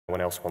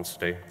anyone else wants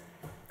to do.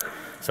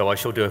 So I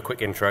shall do a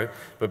quick intro,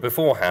 but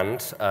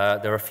beforehand,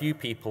 there are a few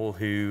people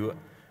who,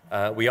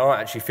 we are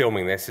actually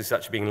filming this, it's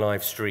actually being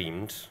live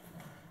streamed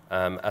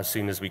as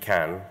soon as we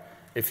can.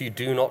 If you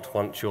do not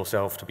want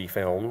yourself to be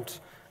filmed,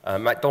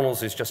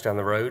 McDonald's is just down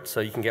the road, so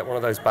you can get one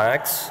of those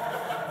bags,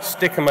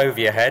 stick them over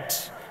your head,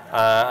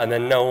 and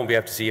then no one will be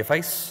able to see your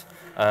face.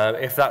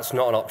 If that's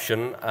not an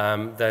option,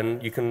 then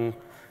you can,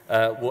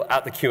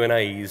 at the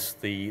Q&As,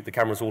 the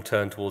cameras will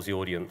turn towards the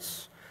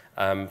audience.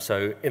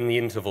 So in the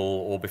interval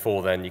or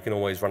before then, you can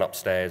always run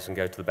upstairs and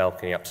go to the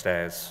balcony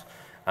upstairs,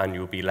 and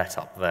you'll be let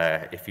up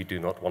there if you do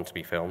not want to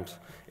be filmed.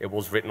 It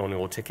was written on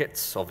your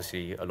tickets.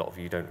 Obviously, a lot of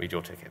you don't read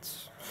your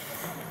tickets.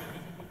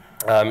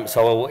 So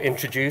I will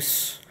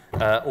introduce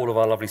all of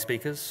our lovely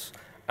speakers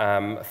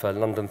for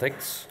London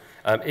Thinks.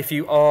 If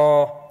you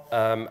are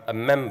a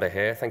member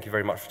here, thank you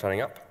very much for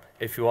turning up.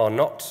 If you are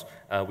not,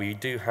 we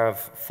do have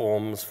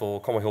forms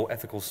for Conway Hall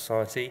Ethical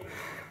Society.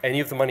 Any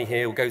of the money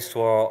here goes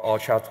to our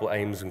charitable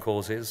aims and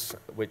causes,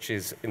 which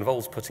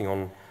involves putting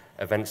on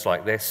events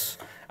like this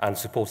and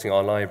supporting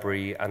our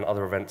library and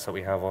other events that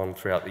we have on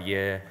throughout the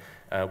year.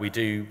 We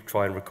do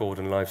try and record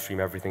and live stream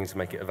everything to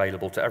make it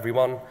available to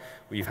everyone.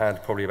 We've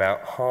had probably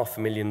about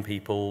 500,000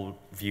 people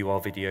view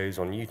our videos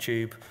on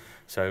YouTube,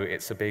 so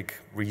it's a big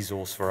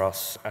resource for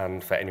us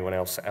and for anyone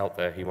else out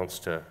there who wants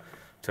to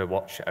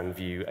watch and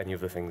view any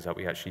of the things that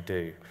we actually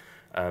do.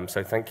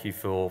 So thank you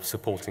for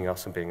supporting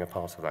us and being a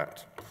part of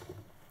that.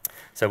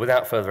 So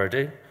without further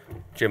ado,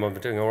 Jim, I'm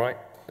doing all right?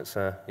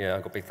 Yeah,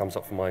 I've got a big thumbs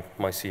up from my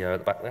CEO at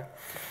the back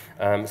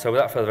there. So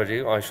without further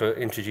ado, I shall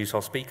introduce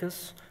our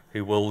speakers,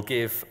 who will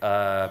give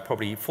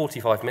probably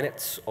 45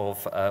 minutes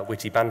of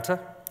witty banter,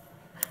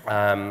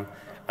 and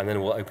then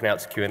we'll open out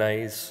to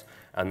Q&As,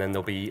 and then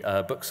there'll be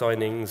book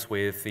signings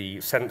with the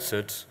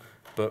censored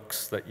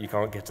books that you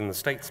can't get in the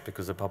States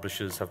because the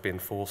publishers have been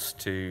forced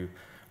to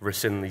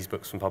rescind these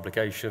books from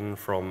publication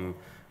from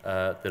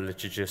the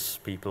litigious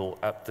people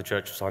at the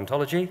Church of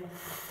Scientology,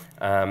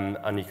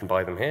 and you can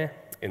buy them here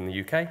in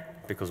the UK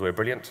because we're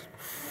brilliant.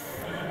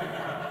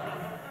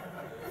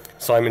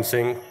 Simon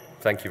Singh,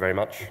 thank you very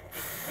much.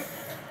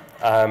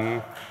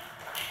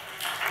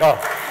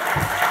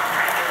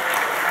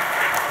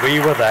 We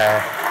were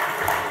there.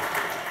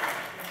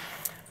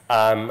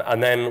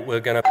 And then we're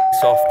going to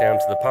piss off down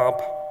to the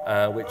pub,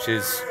 which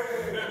is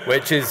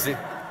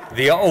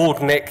the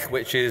Old Nick,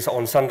 which is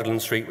on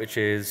Sunderland Street, which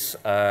is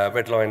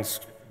Red Line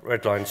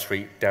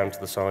Street down to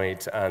the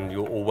side, and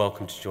you're all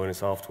welcome to join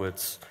us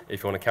afterwards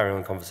if you want to carry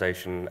on the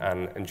conversation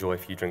and enjoy a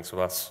few drinks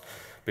with us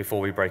before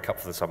we break up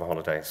for the summer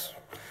holidays.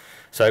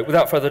 So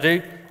without further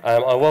ado,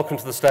 I welcome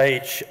to the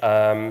stage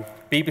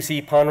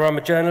BBC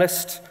Panorama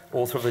journalist,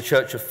 author of The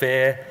Church of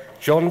Fear,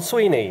 John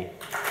Sweeney.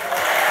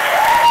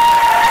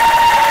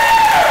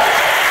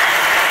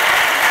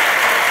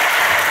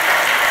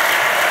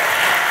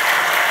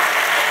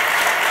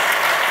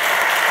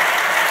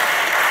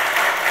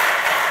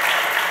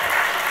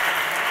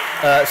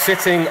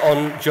 Sitting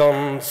on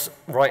John's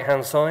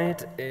right-hand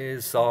side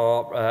is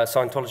our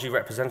Scientology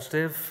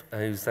representative,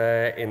 who's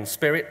there in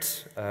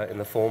spirit, in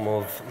the form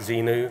of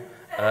Xenu,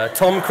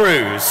 Tom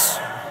Cruise.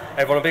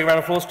 Everyone a big round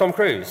of applause, Tom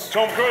Cruise.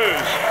 Tom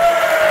Cruise.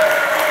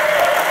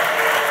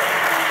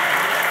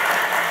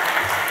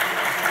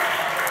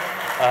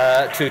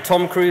 To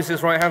Tom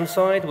Cruise's right-hand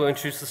side, we'll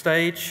introduce the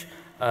stage,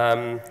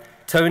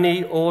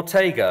 Tony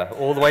Ortega,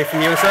 all the way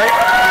from USA.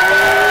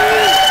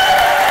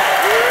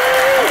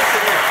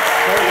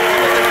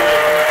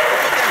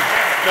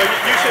 No, you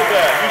sit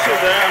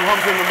there, and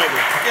Humfrey in the middle.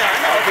 Yeah, I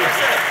know what I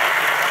said.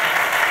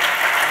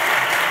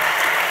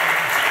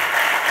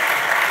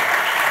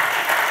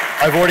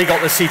 I've already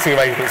got the seating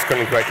arrangements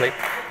going correctly.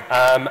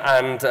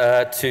 And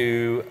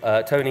to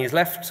Tony's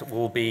left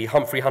will be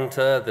Humfrey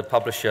Hunter, the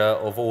publisher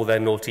of all their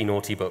naughty,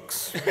 naughty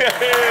books.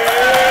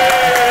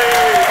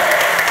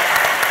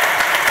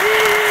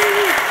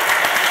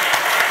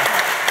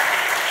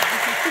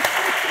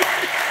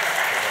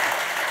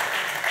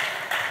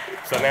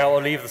 So now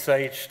I'll leave the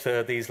stage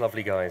to these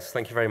lovely guys.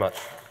 Thank you very much.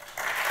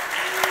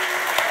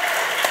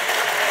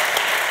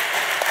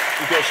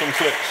 We've got some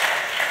clips.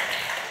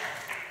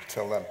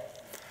 Tell them.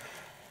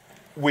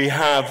 We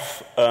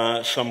have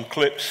some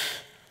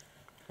clips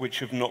which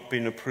have not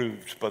been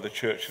approved by the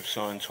Church of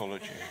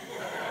Scientology.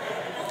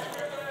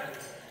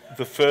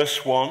 The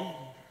first one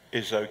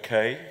is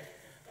okay.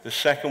 The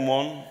second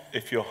one,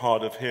 if you're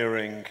hard of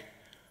hearing,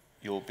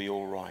 you'll be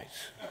all right.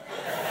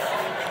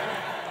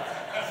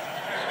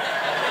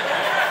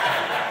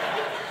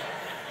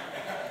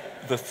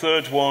 The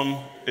third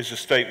one is a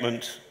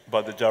statement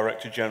by the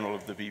Director General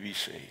of the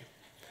BBC.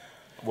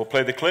 We'll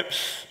play the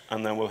clips,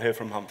 and then we'll hear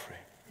from Humfrey.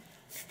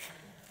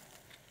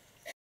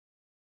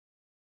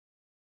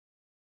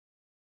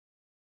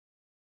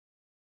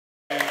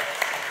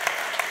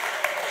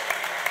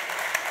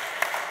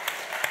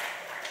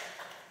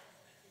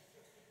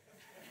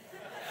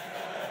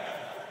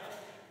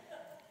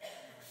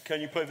 Can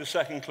you play the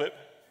second clip?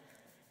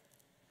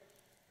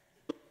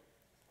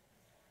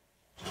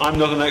 I'm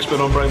not an expert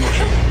on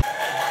brainwashing.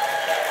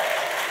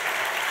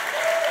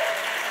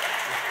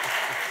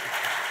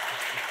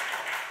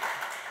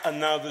 And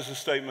now there's a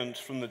statement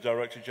from the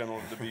Director General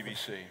of the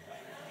BBC.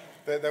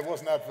 There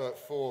was an advert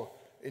for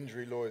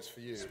injury lawyers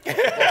for you. So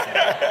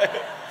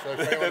if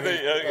anyone who's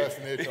burst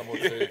an eardrum or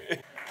two.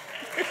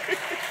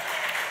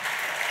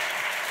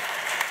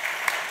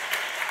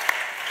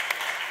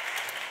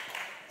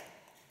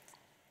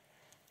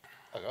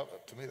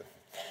 Up to me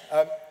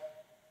then.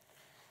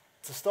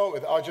 To start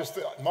with,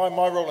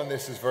 my role in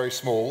this is very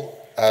small,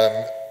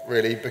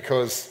 really,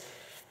 because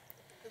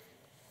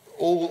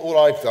all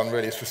I've done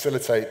really is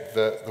facilitate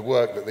the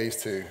work that these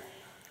two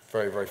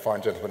very, very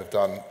fine gentlemen have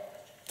done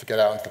to get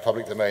out into the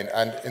public domain.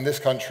 And in this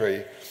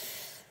country,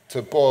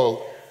 to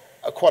boil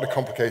quite a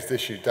complicated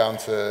issue down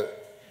to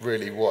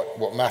really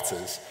what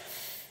matters,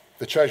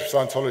 the Church of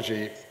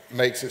Scientology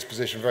makes its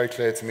position very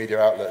clear to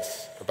media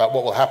outlets about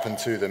what will happen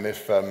to them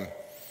if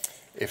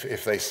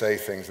they say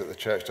things that the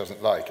church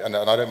doesn't like. And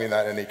I don't mean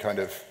that in any kind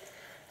of,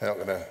 they're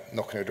not going to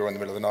knock on your door in the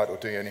middle of the night or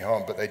do you any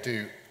harm, but they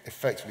do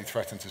effectively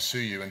threaten to sue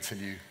you until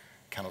you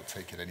cannot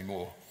take it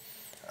anymore.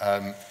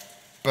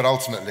 But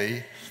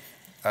ultimately,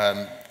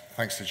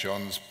 thanks to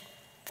John's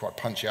quite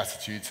punchy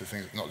attitude to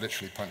things, not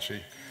literally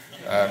punchy,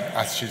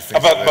 attitude to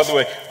things By the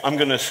way, I'm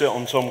going to sit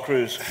on Tom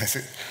Cruise.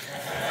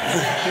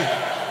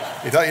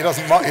 he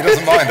doesn't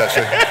mind,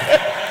 actually.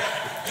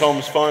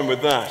 Tom's fine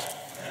with that.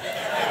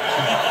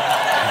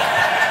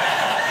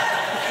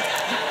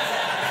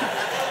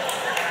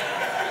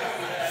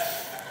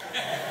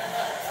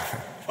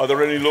 Are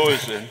there any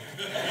lawyers in?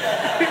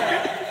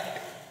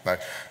 No.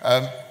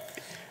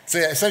 So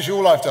yeah, essentially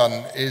all I've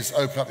done is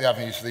open up the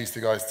avenues for these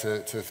two guys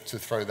to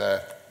throw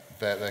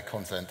their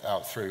content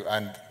out through.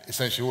 And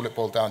essentially all it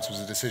boiled down to was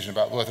a decision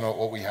about whether or not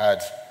what we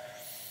had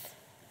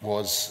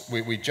was,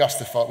 we were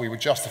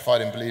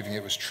justified in believing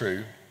it was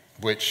true,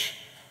 which,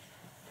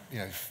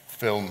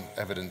 film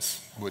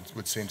evidence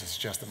would seem to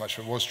suggest that much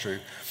of it was true.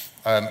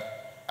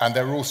 And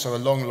there were also a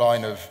long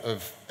line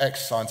of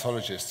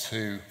ex-Scientologists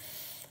who,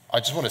 I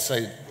just want to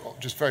say,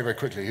 just very, very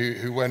quickly,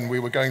 who when we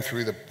were going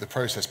through the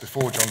process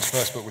before John's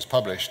first book was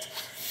published,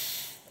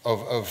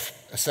 of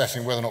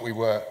assessing whether or not we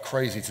were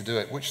crazy to do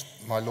it, which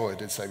my lawyer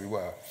did say we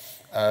were,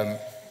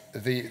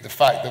 the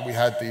fact that we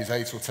had these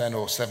 8 or 10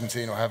 or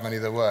 17 or however many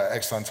there were,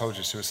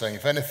 ex-Scientologists who were saying,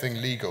 if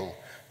anything legal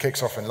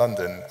kicks off in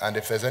London, and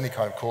if there's any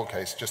kind of court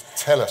case, just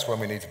tell us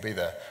when we need to be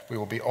there. We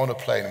will be on a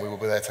plane and we will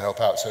be there to help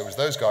out. So it was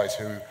those guys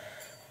who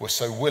were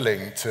so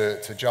willing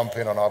to jump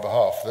in on our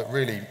behalf that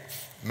really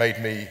made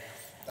me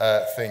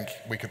think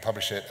we could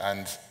publish it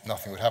and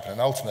nothing would happen.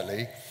 And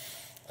ultimately,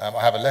 I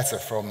have a letter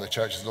from the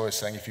church's lawyers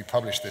saying, if you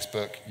publish this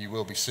book, you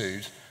will be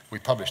sued. We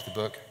published the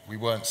book, we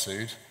weren't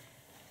sued,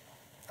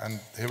 and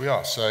here we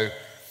are. So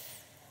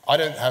I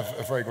don't have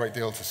a very great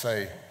deal to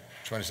say,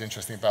 tremendously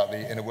interesting, about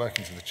the inner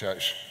workings of the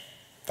church.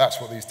 That's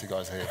what these two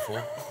guys are here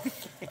for.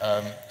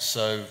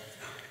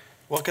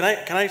 Well, can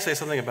I say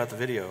something about the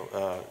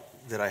video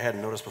that I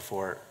hadn't noticed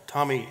before?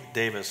 Tommy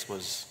Davis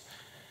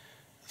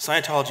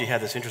Scientology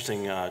had this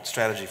interesting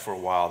strategy for a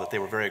while, that they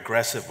were very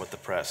aggressive with the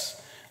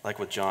press, like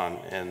with John.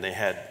 And they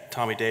had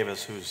Tommy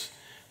Davis, who's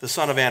the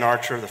son of Ann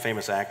Archer, the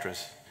famous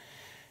actress.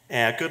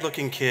 And a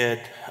good-looking kid,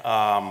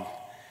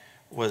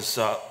 was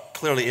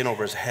clearly in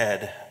over his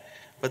head.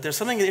 But there's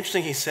something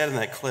interesting he said in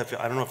that clip.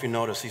 I don't know if you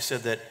noticed. He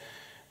said that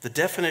the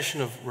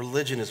definition of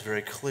religion is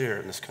very clear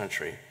in this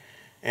country.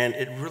 And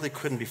it really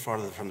couldn't be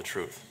farther from the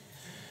truth.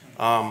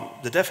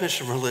 The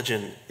definition of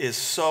religion is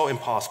so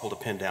impossible to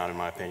pin down, in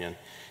my opinion,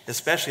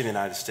 especially in the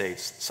United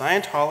States.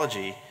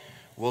 Scientology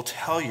will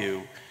tell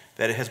you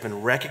that it has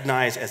been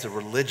recognized as a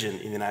religion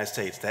in the United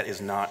States. That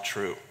is not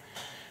true.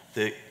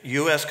 The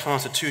U.S.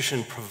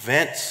 Constitution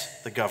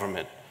prevents the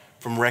government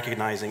from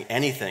recognizing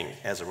anything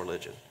as a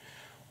religion.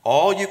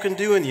 All you can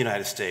do in the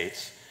United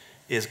States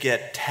is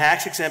get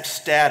tax-exempt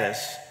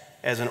status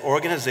as an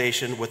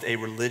organization with a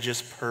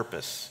religious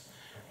purpose.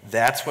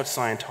 That's what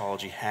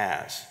Scientology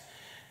has.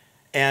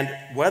 And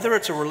whether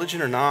it's a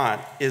religion or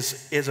not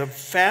is a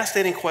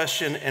fascinating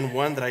question, and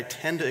one that I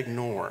tend to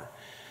ignore,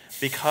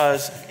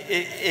 because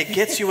it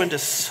gets you into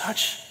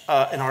such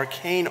an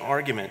arcane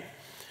argument.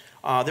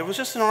 There was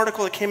just an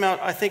article that came out,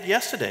 I think,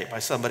 yesterday by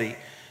somebody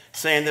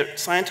saying that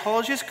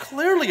Scientology is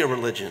clearly a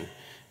religion.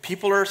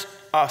 People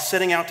are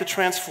setting out to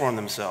transform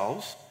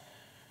themselves.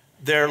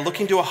 They're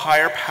looking to a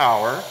higher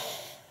power,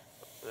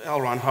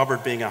 L. Ron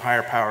Hubbard being a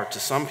higher power to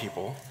some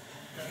people,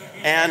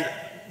 and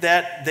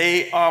that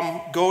they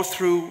go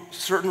through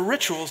certain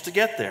rituals to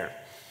get there.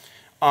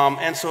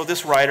 And so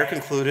this writer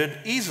concluded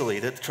easily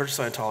that the Church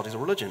of Scientology is a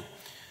religion,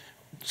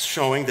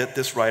 showing that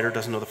this writer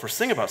doesn't know the first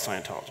thing about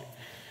Scientology.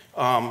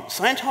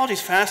 Scientology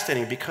is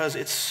fascinating because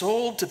it's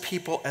sold to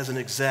people as an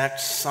exact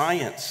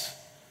science,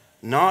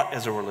 not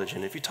as a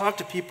religion. If you talk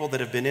to people that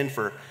have been in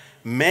for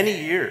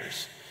many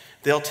years,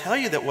 they'll tell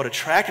you that what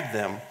attracted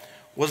them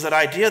was that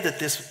idea that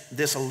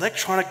this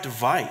electronic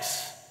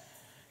device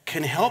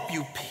can help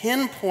you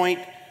pinpoint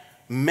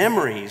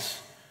memories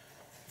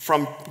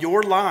from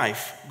your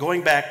life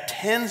going back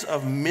tens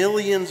of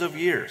millions of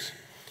years.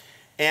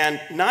 And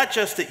not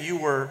just that you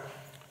were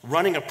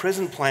running a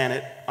prison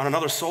planet on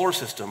another solar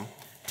system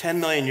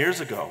 10 million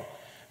years ago,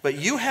 But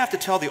you have to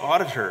tell the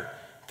auditor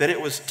that it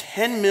was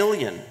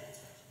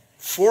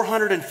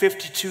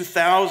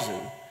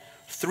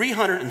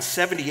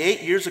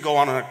 10,452,378 years ago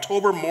on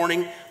October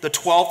morning the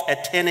 12th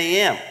at 10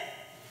 a.m.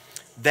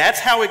 That's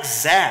how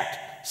exact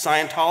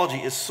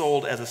Scientology is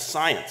sold as a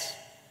science.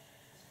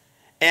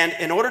 And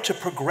in order to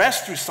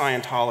progress through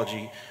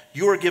Scientology,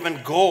 you are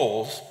given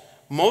goals,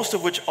 most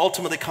of which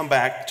ultimately come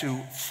back to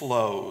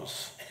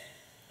flows.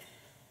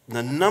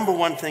 The number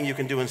one thing you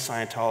can do in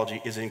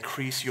Scientology is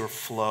increase your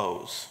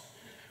flows,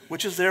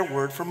 which is their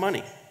word for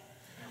money.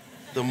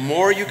 The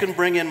more you can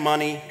bring in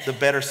money, the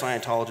better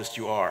Scientologist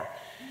you are.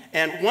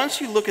 And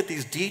once you look at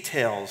these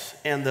details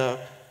and the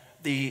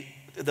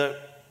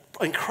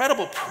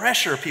incredible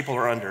pressure people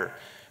are under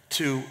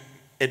to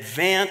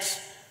advance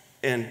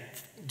and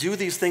do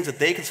these things that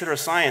they consider a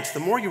science, the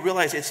more you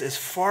realize it's as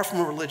far from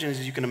a religion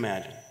as you can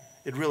imagine.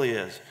 It really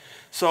is.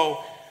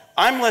 So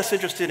I'm less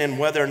interested in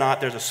whether or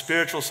not there's a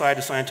spiritual side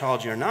to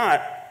Scientology or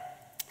not.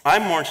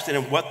 I'm more interested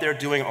in what they're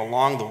doing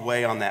along the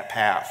way on that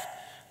path.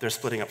 They're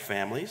splitting up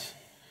families.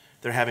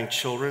 They're having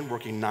children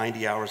working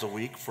 90 hours a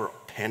week for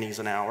pennies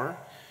an hour.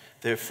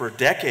 For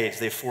decades,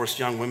 they've forced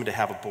young women to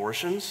have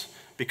abortions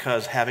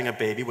because having a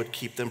baby would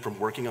keep them from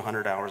working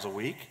 100 hours a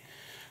week.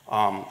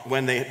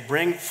 When they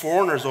bring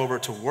foreigners over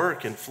to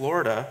work in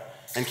Florida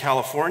and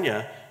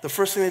California, the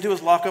first thing they do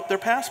is lock up their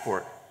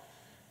passport.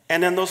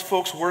 And then those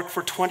folks work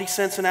for 20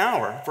 cents an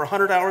hour for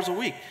 100 hours a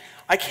week.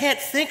 I can't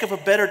think of a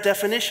better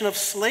definition of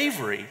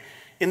slavery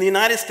in the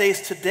United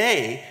States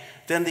today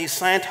than these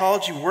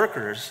Scientology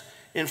workers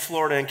in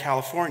Florida and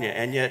California,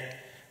 and yet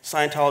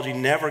Scientology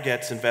never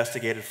gets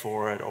investigated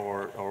for it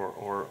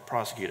or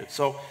prosecuted.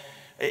 So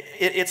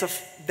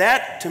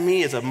that to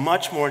me is a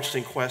much more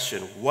interesting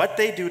question. What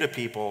they do to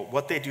people,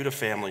 what they do to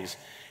families,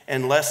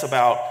 and less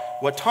about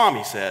what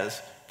Tommy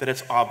says, that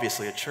it's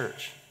obviously a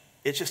church.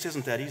 It just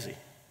isn't that easy.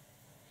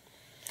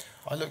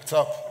 I looked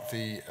up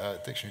the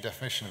dictionary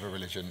definition of a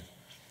religion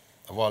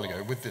a while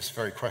ago with this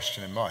very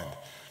question in mind,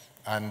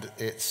 and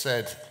it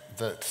said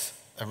that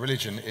a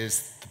religion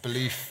is the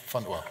belief,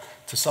 well,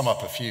 to sum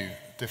up a few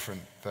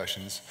different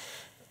versions,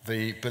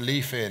 the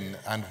belief in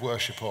and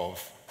worship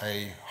of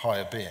a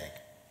higher being.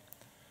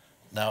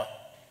 Now,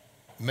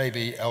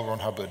 maybe L. Ron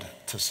Hubbard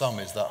to some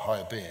is that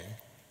higher being,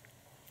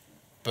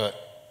 but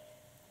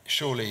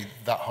surely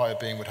that higher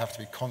being would have to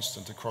be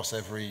constant across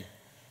every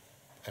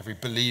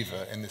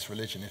believer in this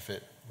religion if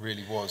it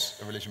really was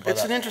a religion.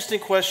 It's an interesting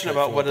question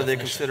about whether they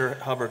consider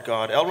Hubbard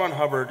God. L. Ron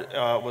Hubbard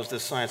was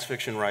this science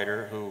fiction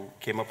writer who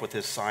came up with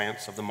his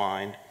science of the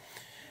mind.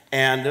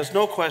 And there's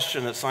no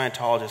question that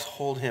Scientologists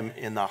hold him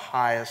in the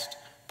highest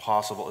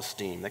possible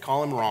esteem. They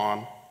call him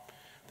Ron.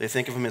 They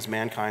think of him as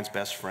mankind's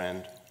best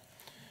friend.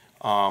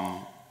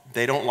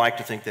 They don't like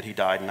to think that he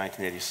died in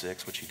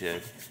 1986, which he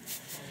did.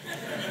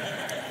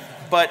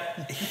 But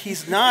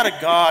he's not a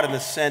god in the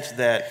sense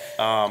that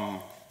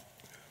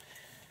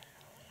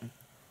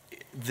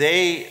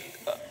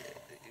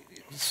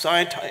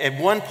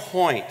at one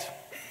point,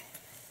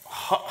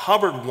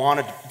 Hubbard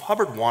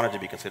wanted to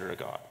be considered a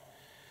god.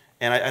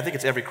 And I think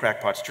it's every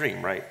crackpot's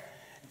dream, right?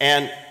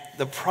 And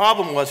the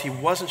problem was he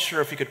wasn't sure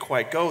if he could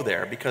quite go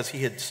there because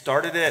he had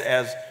started it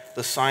as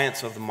the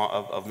science of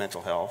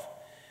mental health.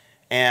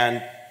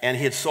 And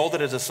he had sold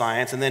it as a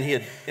science, and then in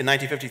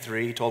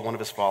 1953, he told one of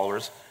his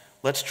followers,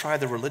 let's try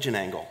the religion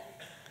angle.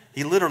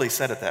 He literally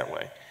said it that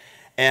way.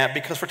 And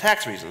because for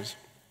tax reasons.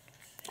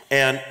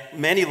 And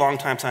many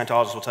longtime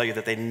Scientologists will tell you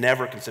that they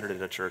never considered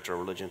it a church or a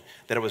religion,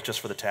 that it was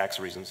just for the tax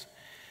reasons.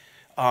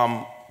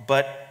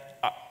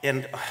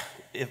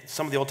 If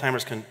some of the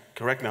old-timers can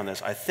correct me on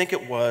this, I think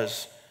it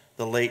was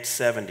the late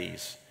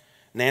 70s.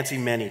 Nancy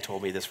Meny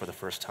told me this for the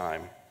first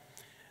time,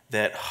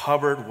 that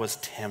Hubbard was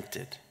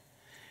tempted.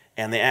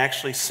 And they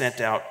actually sent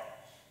out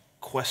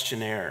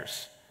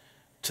questionnaires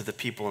to the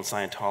people in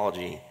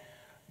Scientology,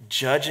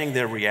 judging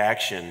their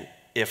reaction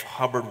if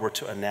Hubbard were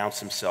to announce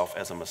himself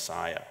as a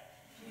messiah.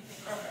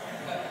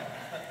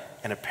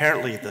 And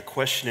apparently the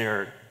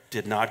questionnaire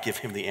did not give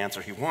him the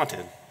answer he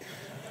wanted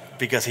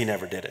because he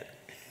never did it.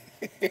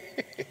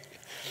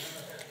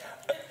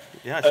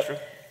 Yeah, it's true.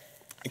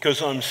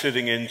 Because I'm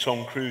sitting in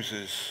Tom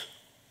Cruise's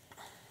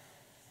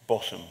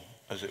bottom,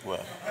 as it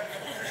were,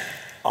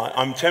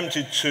 I'm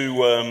tempted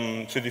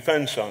to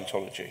defend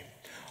Scientology.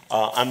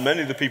 And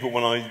many of the people,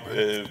 when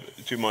I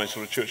do my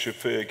sort of Church of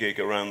Fear gig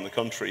around the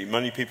country,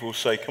 many people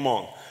say, come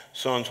on,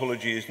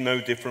 Scientology is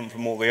no different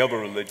from all the other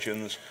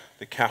religions,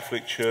 the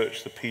Catholic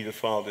Church, the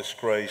paedophile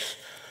disgrace,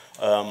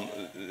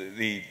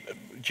 the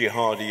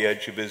jihadi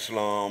edge of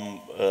Islam,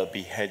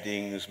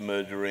 beheadings,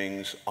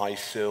 murderings,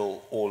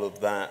 ISIL, all of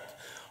that.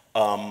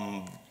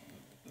 The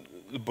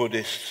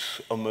Buddhists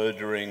are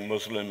murdering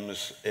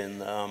Muslims on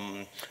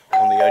the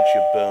edge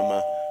of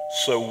Burma.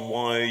 So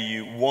why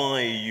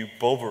are you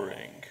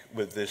bothering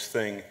with this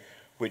thing,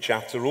 which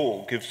after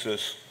all gives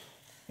us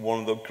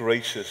one of the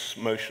greatest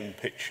motion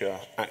picture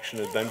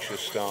action-adventure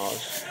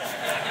stars,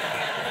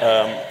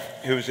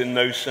 who is in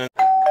no sense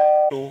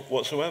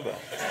whatsoever.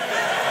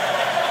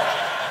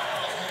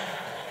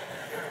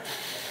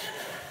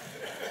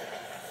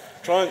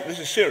 This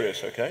is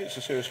serious, okay? It's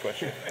a serious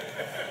question.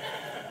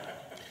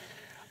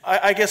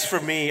 I guess for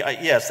me,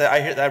 yes,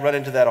 I run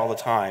into that all the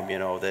time, you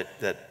know,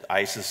 that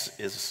ISIS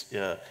is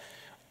a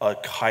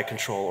high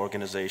control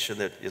organization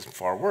that is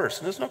far worse,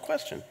 and there's no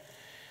question.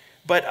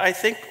 But I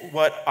think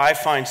what I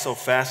find so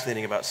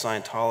fascinating about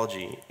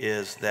Scientology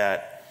is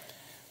that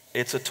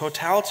it's a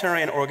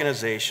totalitarian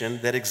organization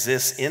that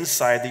exists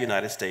inside the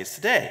United States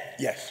today.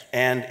 Yes.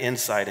 And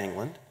inside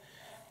England,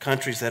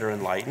 countries that are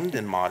enlightened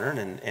and modern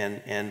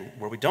and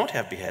where we don't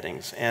have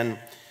beheadings. And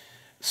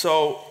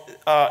so,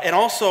 and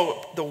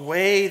also the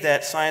way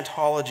that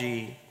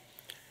Scientology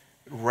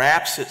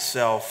wraps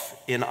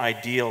itself in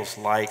ideals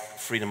like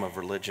freedom of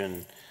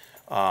religion,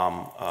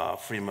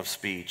 freedom of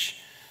speech,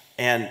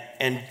 and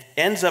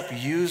ends up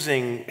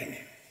using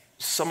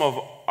some of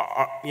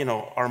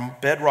our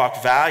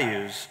bedrock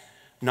values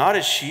not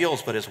as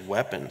shields but as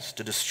weapons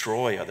to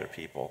destroy other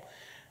people.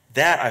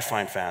 That I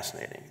find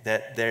fascinating.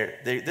 That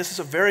this is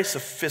a very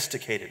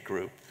sophisticated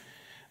group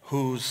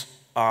whose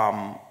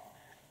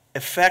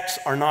effects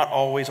are not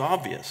always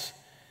obvious.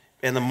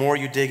 And the more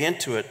you dig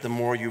into it, the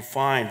more you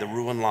find the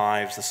ruined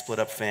lives, the split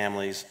up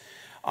families.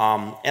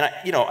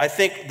 I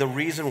think the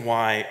reason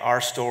why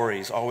our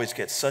stories always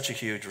get such a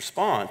huge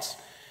response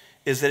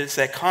is that it's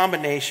that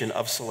combination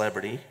of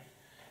celebrity,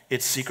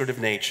 its secretive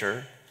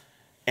nature,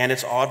 and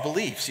its odd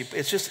beliefs.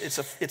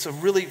 It's a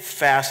really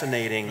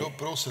fascinating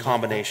but also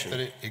combination. That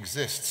it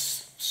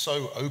exists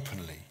so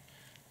openly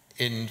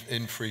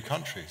in free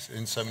countries,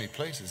 in so many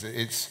places.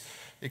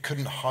 It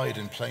couldn't hide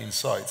in plain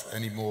sight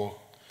any more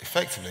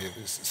effectively.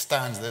 It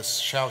stands there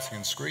shouting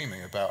and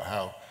screaming about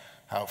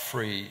how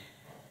free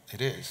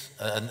it is.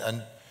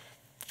 And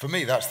for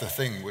me, that's the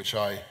thing which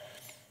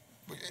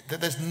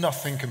there's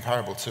nothing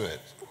comparable to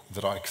it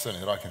that I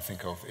can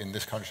think of in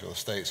this country or the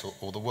States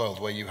or the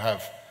world, where you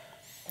have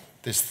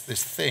this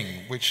thing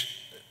which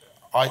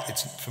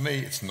for me,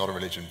 it's not a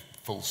religion,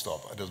 full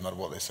stop. It doesn't matter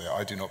what they say.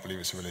 I do not believe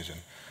it's a religion.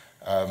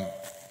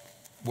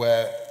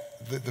 Where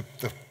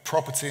the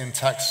property and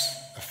tax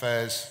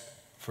affairs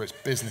for its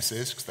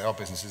businesses, because they are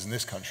businesses in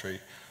this country,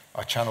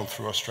 are channeled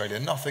through Australia.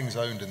 Nothing's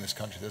owned in this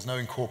country. There's no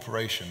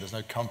incorporation. There's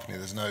no company.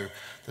 There's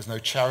no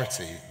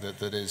charity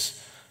that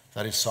is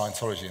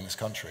Scientology in this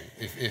country.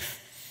 If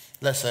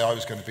let's say I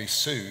was going to be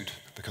sued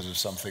because of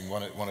something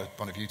one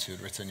of you two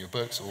had written in your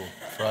books or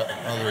for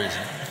another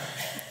reason,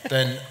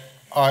 then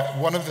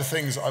one of the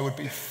things I would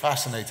be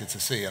fascinated to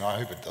see, and I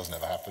hope it doesn't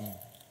ever happen,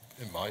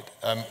 it might,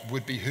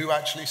 would be who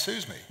actually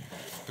sues me.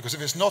 Because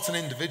if it's not an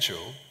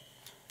individual,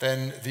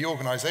 then the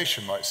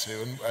organization might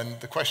sue, and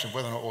the question of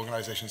whether or not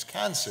organizations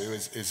can sue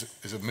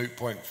is a moot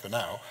point for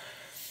now.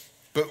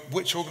 But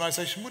which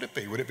organization would it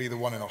be? Would it be the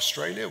one in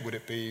Australia? Would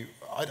it be,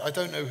 I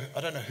don't know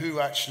who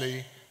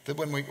actually, that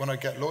when I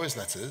get lawyers'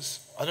 letters,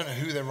 I don't know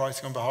who they're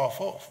writing on behalf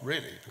of,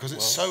 really, because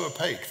it's so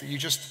opaque that you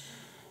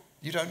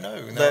don't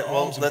know.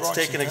 Let's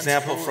take an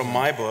example from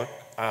my book.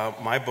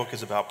 My book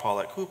is about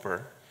Paulette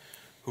Cooper,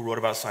 who wrote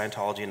about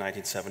Scientology in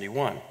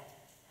 1971.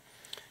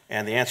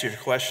 And the answer to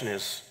your question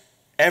is,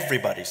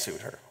 everybody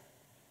sued her,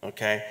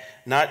 okay?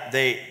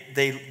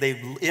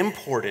 They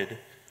imported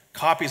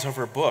copies of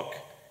her book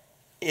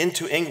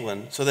into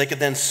England so they could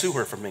then sue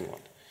her from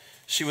England.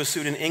 She was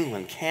sued in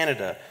England,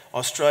 Canada,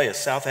 Australia,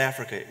 South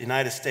Africa,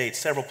 United States,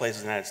 several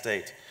places in the United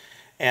States.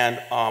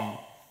 And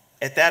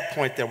at that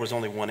point, there was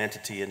only one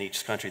entity in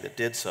each country that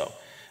did so.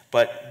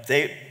 But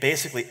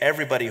basically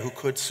everybody who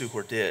could sue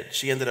her did.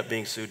 She ended up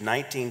being sued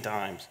 19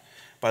 times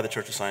by the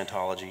Church of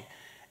Scientology.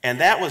 And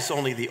that was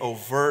only the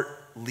overt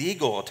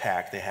legal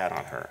attack they had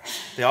on her.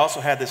 They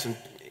also had this,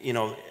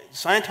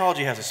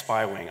 Scientology has a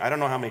spy wing. I don't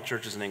know how many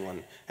churches in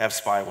England have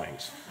spy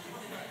wings.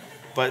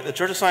 But the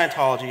Church of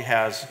Scientology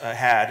has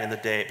had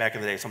back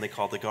in the day, something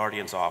called the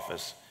Guardian's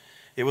Office.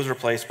 It was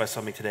replaced by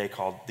something today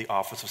called the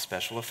Office of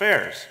Special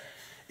Affairs.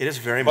 It is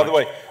very much... By the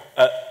way,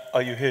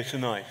 are you here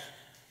tonight?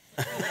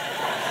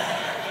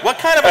 What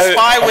kind of a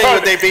spy wing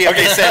would they be if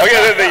they said...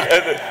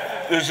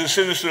 There's a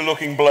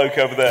sinister-looking bloke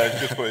over there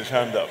who's just put his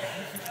hand up.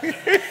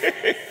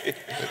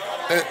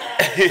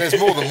 There's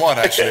more than one,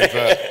 actually,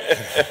 but...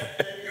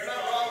 You're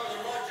not wrong,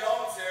 there's one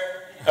Jones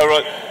here. All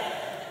right.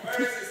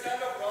 Where is he?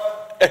 Stand up, Rod.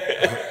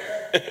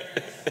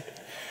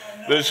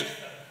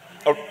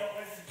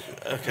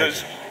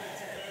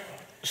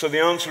 So the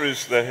answer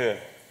is they're here.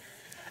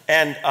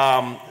 And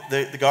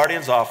the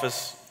Guardian's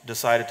office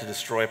decided to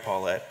destroy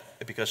Paulette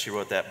because she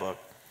wrote that book.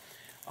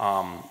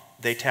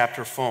 They tapped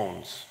her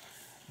phones.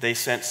 They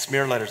sent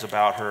smear letters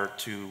about her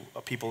to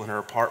people in her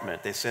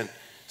apartment. They sent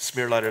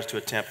smear letters to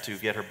attempt to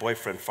get her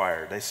boyfriend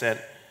fired. They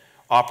sent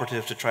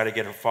operatives to try to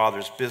get her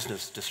father's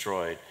business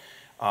destroyed.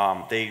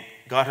 They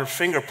got her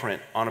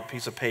fingerprint on a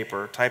piece of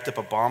paper, typed up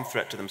a bomb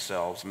threat to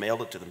themselves,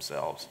 mailed it to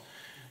themselves.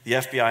 The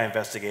FBI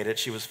investigated.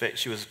 She was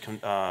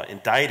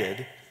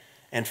indicted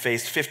and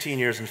faced 15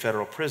 years in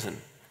federal prison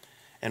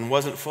and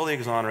wasn't fully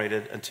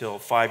exonerated until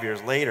 5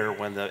 years later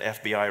when the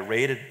FBI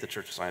raided the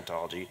Church of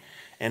Scientology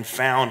and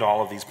found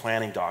all of these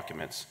planning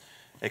documents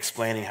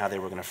explaining how they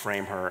were going to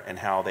frame her and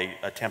how they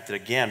attempted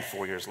again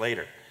 4 years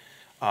later.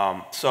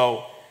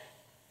 So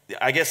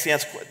I guess the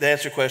answer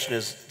to your question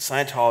is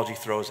Scientology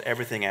throws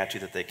everything at you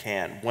that they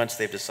can once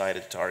they've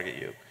decided to target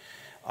you.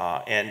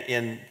 And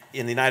in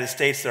the United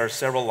States, there are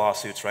several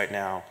lawsuits right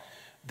now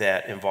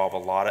that involve a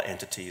lot of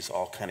entities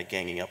all kind of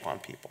ganging up on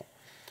people.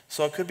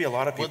 So it could be a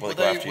lot of people that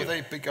go after you. Were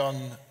they begun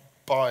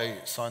by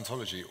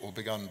Scientology or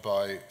begun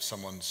by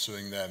someone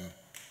suing them?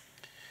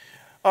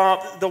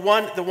 The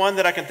one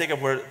that I can think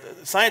of where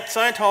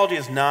Scientology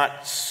is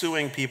not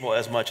suing people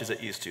as much as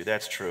it used to.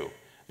 That's true.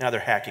 Now they're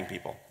hacking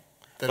people.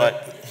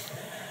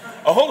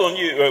 Oh, hold on,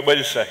 wait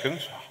a second.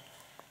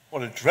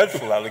 What a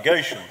dreadful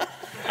allegation.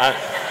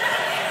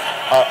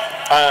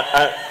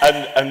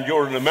 And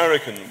you're an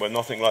American where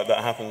nothing like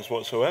that happens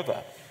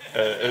whatsoever,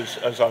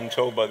 as I'm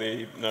told by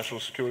the National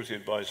Security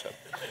Advisor.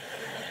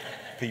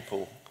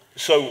 People.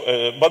 So,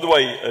 by the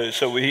way,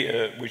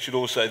 we should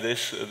all say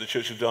this, the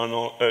Church of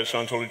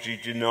Scientology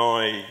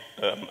deny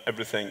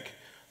everything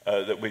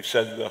that we've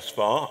said thus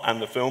far, and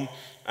the film,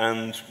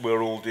 and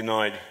we're all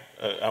denied,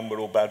 and we're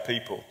all bad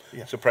people,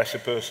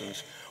 suppressive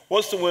persons.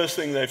 What's the worst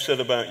thing they've said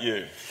about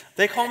you?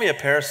 They call me a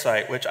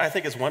parasite, which I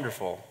think is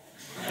wonderful.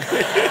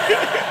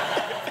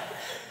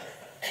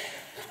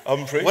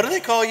 Humphrey? What do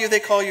they call you? They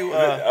call you...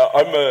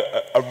 I'm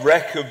a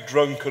wreck of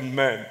drunken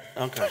men.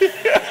 Okay.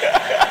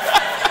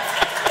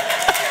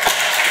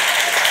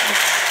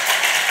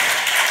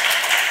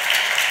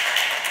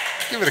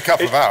 Give it a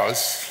couple of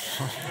hours.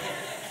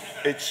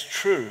 It's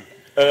true.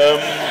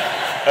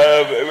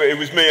 It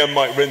was me and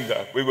Mike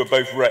Rinder. We were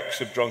both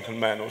wrecks of drunken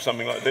men or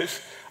something like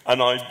this.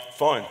 And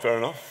fine, fair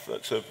enough.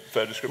 That's a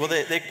fair description.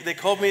 Well, they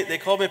called me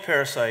a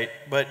parasite,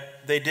 but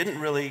they didn't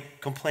really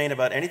complain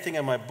about anything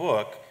in my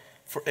book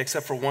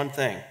except for one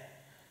thing.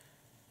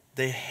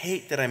 They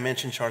hate that I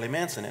mentioned Charlie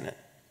Manson in it,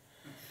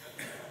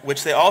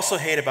 which they also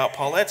hate about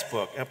Paulette's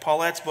book.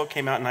 Paulette's book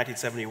came out in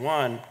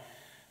 1971.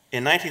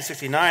 In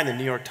 1969, the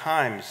New York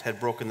Times had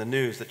broken the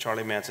news that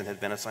Charlie Manson had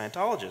been a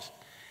Scientologist.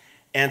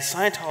 And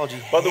Scientology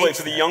hates By the way,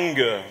 for the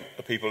younger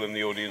people in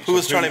the audience... Who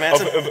is Charlie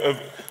Manson?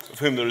 Of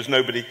whom there is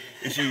nobody.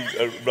 Is he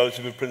a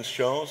relative of Prince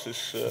Charles,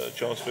 this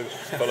Charles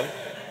fellow?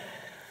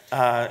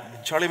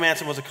 Charlie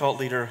Manson was a cult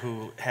leader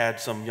who had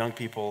some young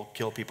people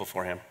kill people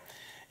for him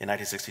in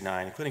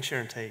 1969, including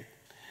Sharon Tate.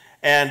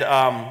 And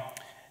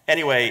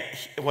anyway,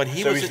 when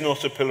he was... So he's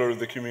not a pillar of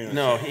the community?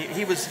 No,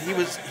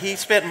 he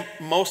spent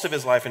most of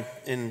his life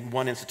in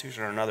one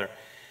institution or another.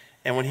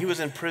 And when he was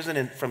in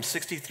prison from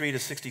 63 to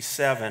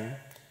 67,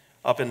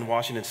 up in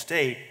Washington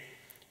State,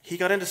 he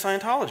got into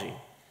Scientology.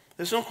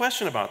 There's no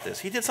question about this.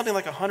 He did something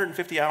like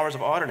 150 hours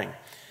of auditing.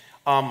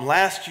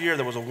 Last year,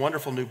 there was a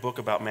wonderful new book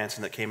about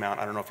Manson that came out.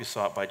 I don't know if you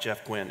saw it, by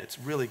Jeff Gwynne. It's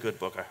a really good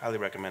book. I highly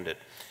recommend it.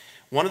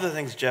 One of the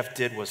things Jeff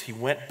did was he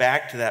went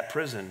back to that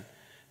prison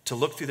to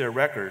look through their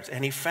records,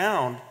 and he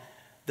found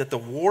that the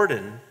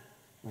warden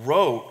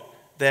wrote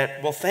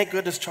that, well, thank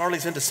goodness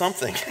Charlie's into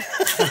something.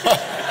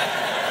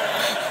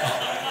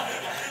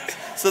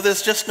 So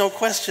there's just no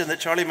question that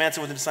Charlie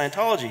Manson was into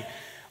Scientology.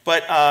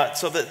 But,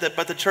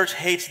 but the church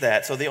hates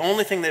that. So the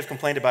only thing they've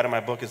complained about in my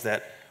book is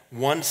that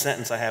one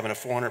sentence I have in a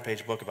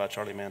 400-page book about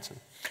Charlie Manson.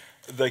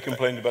 They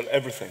complained about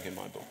everything in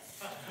my book.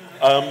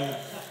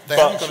 They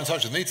haven't got in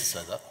touch with me to say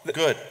that.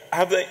 Good.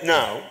 Have they?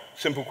 Now,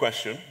 simple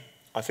question.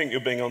 I think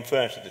you're being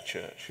unfair to the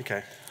church.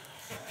 Okay.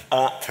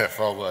 They're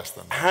far worse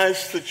than that.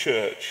 Has the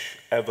church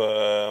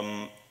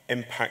ever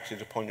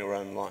impacted upon your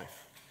own life?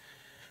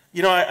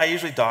 You know, I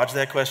usually dodge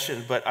that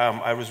question, but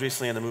I was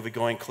recently in the movie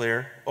Going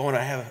Clear. Oh, and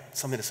I have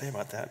something to say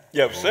about that.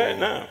 Yeah, say it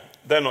now.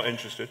 They're not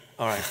interested.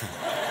 All right.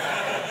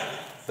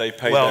 They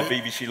pay their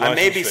BBC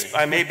license fee.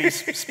 I may be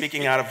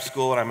speaking out of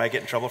school, and I might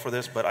get in trouble for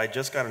this, but I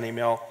just got an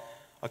email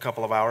a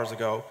couple of hours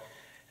ago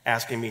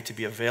asking me to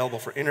be available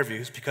for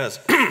interviews because,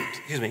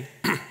 excuse me.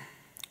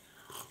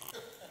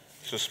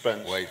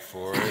 Suspense. Wait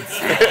for it.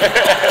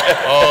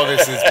 Oh,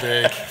 this is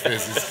big.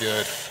 This is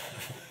good.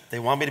 They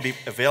want me to be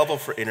available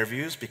for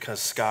interviews because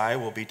Sky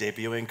will be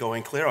debuting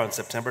Going Clear on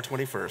September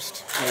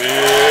 21st.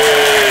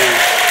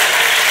 Yay.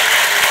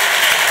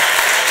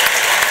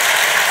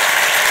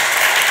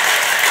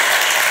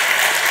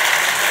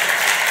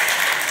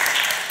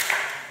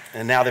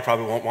 And now they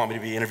probably won't want me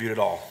to be interviewed at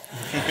all.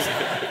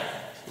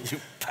 You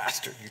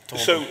bastard, you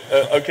told me.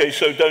 Okay,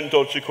 so don't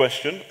dodge the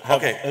question.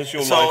 Has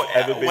your life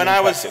ever been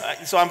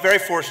impacted? So I'm very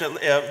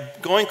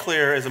fortunate. Going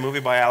Clear is a movie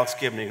by Alex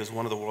Gibney, who's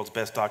one of the world's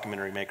best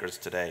documentary makers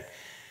today.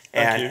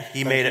 And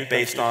he made it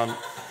based on...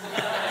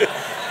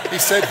 He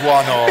said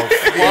one of.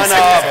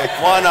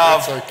 One of.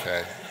 It's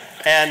okay.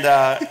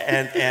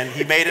 And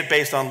he made it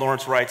based on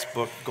Lawrence Wright's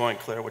book, Going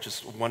Clear, which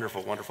is a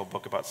wonderful, wonderful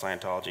book about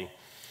Scientology.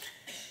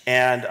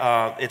 And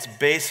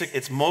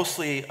it's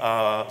mostly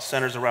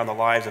centers around the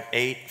lives of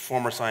 8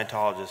 former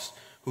Scientologists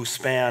who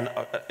span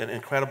an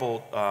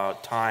incredible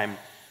time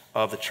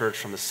of the church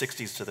from the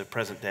 60s to the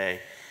present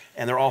day.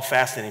 And they're all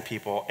fascinating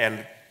people.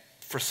 And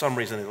for some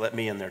reason, they let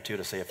me in there, too,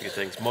 to say a few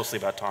things, mostly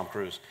about Tom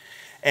Cruise.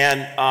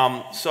 And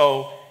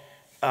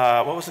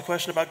what was the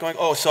question about going?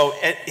 Oh, so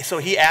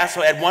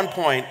at one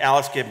point,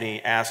 Alex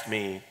Gibney asked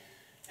me,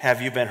 have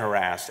you been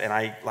harassed?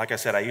 And like I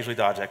said, I usually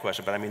dodge that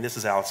question, but I mean, this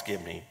is Alex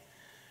Gibney.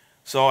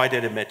 So I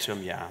did admit to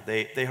them, yeah,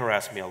 they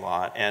harassed me a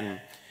lot. And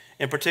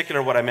in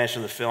particular, what I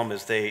mentioned in the film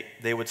is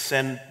they would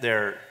send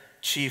their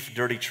chief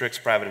dirty tricks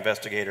private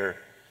investigator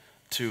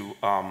to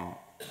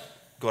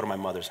go to my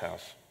mother's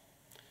house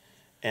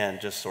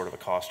and just sort of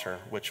accost her,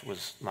 which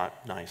was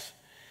not nice.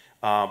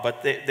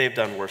 But they've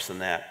done worse than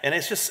that. And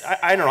it's just,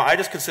 I don't know, I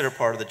just consider it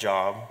part of the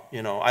job.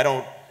 You know, I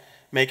don't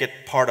make it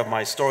part of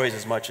my stories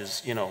as much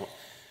as, you know,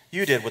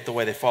 you did with the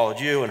way they followed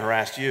you and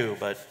harassed you.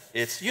 But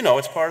it's, you know,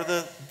 it's part of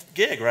the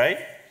gig, right?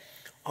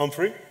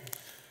 Humphrey,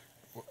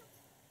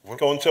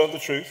 go on, tell the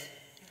truth.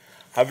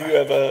 Have you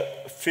ever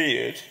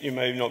feared, you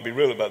may not be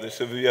real about this,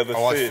 have you ever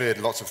feared? Oh, I feared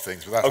lots of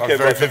things, but that's okay, a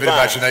very vivid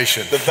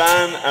imagination. The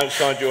van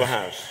outside your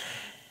house.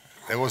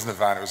 There wasn't a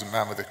van, it was a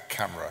man with a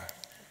camera.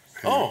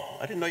 Oh,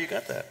 I didn't know you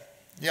got that.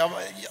 Yeah,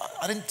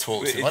 I didn't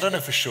talk to him. I don't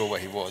know for sure where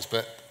he was,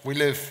 but we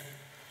live,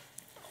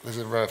 there's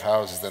a row of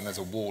houses, then there's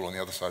a wall on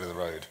the other side of the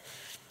road.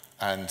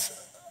 And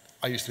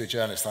I used to be a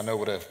journalist. I know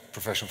what a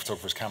professional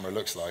photographer's camera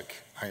looks like,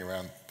 hanging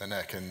around their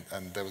neck,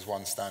 and there was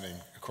one standing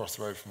across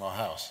the road from our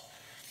house.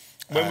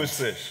 When was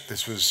this?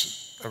 This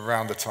was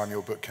around the time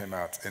your book came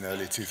out in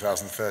early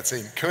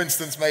 2013.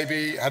 Coincidence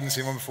maybe, hadn't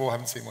seen one before,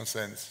 haven't seen one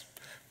since.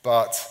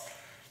 But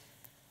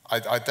I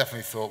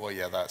definitely thought, well,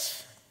 yeah,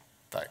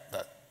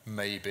 that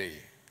may be.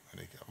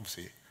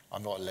 Obviously,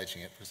 I'm not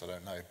alleging it because I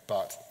don't know,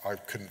 but I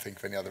couldn't think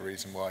of any other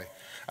reason why.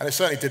 And it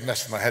certainly did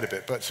mess with my head a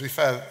bit, but to be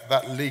fair,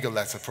 that legal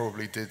letter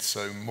probably did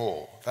so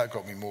more. That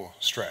got me more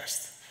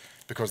stressed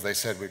because they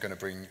said we're going to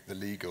bring the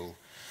legal,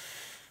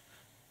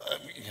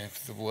 you know,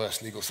 the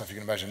worst legal stuff you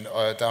can imagine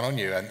down on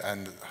you,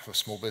 and for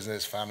small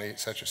business, family,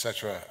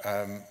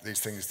 etc., these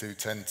things do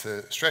tend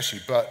to stress you.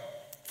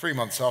 But 3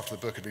 months after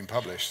the book had been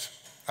published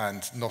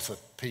and not a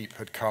peep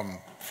had come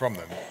from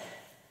them,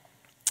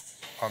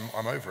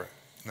 I'm over it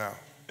now.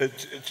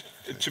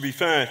 To be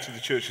fair to the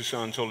Church of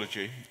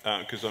Scientology,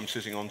 because I'm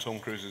sitting on Tom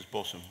Cruise's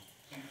bottom,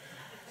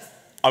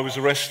 I was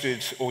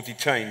arrested, or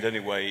detained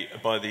anyway,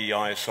 by the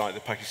ISI, the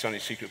Pakistani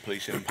secret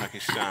police in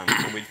Pakistan,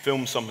 and we'd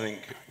filmed something,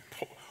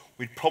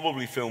 we'd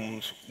probably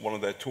filmed one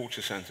of their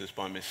torture centres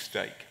by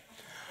mistake.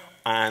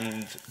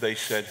 And they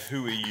said,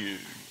 "Who are you?"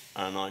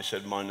 And I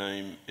said, "My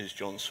name is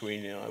John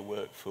Sweeney, and I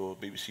work for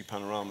BBC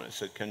Panorama." And I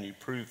said, "Can you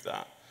prove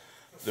that?"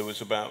 There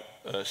was about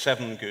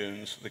 7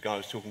 goons. The guy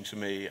was talking to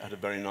me, had a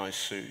very nice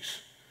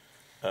suit,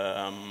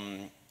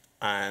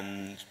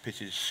 and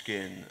pitted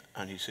skin,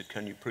 and he said,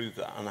 "Can you prove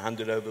that?" And I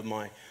handed over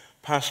my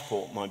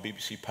passport, my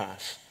BBC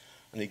pass,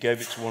 and he gave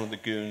it to one of the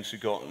goons who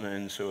got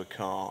into a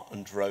car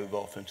and drove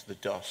off into the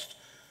dust.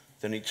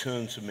 Then he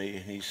turned to me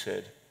and he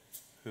said,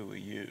 "Who are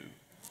you?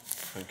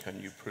 And can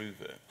you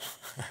prove it?"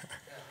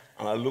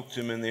 And I looked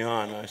him in the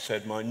eye and I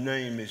said, "My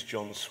name is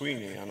John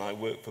Sweeney and I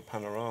work for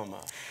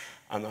Panorama.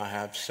 And I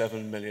have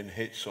 7 million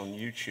hits on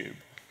YouTube.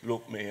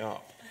 Look me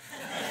up."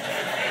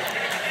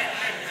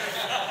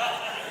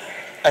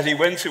 And he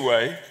went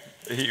away.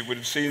 He would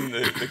have seen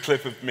the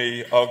clip of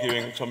me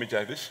arguing with Tommy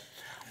Davis.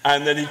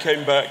 And then he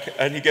came back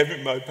and he gave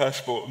me my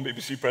passport and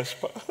BBC Press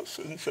Pass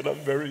and said,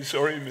 "I'm very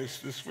sorry,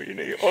 Mr.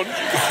 Sweeney."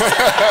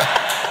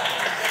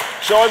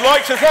 So I'd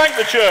like to thank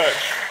the church.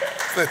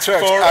 The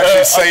church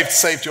actually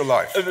saved your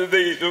life.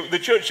 The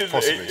church,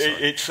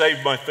 it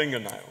saved my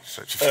fingernails.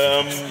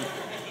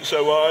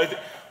 So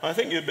I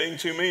think you're being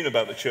too mean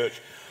about the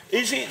church.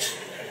 Is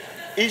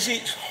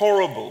it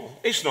horrible?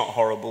 It's not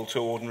horrible to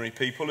ordinary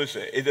people, is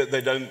it?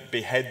 They don't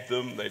behead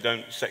them, they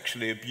don't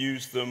sexually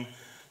abuse them.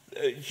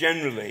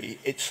 Generally,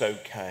 it's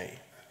okay.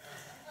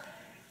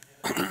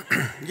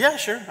 Yeah,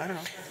 sure, I don't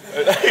know.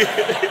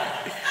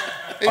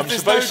 I'm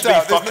supposed to be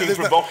fucking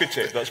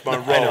provocative. That's my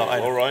role, I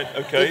know. All right?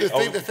 Okay.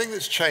 The thing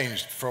that's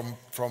changed from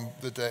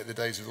the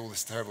days of all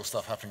this terrible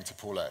stuff happening to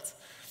Paulette,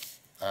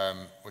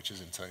 which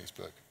is in Tony's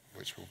book,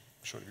 which will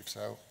shortly be for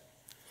sale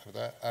over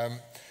there,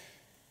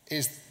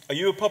 is... Are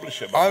you a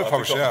publisher? I'm a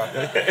publisher,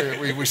 yeah.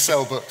 we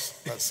sell books.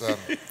 That's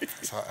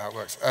how it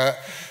works.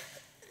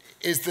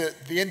 Is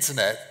that the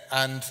internet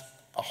and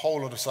a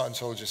whole lot of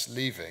Scientologists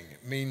leaving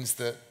means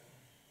that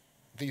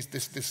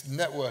this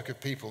network of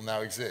people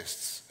now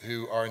exists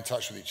who are in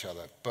touch with each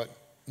other. But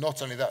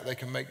not only that, they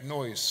can make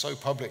noise so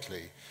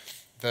publicly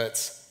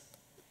that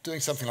doing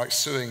something like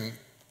suing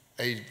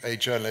a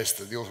journalist,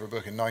 the author of a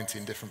book in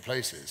 19 different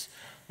places,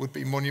 would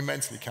be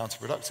monumentally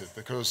counterproductive,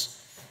 because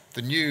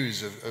the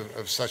news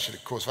of such a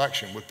course of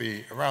action would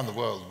be around the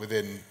world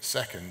within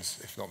seconds,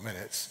 if not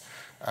minutes,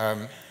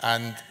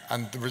 and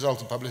the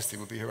resultant publicity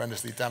would be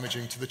horrendously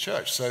damaging to the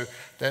church. So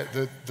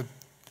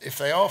if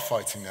they are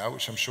fighting now,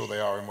 which I'm sure they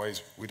are in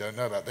ways we don't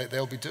know about,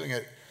 they'll be doing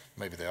it,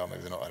 maybe they are,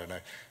 maybe they're not, I don't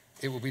know.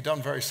 It will be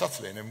done very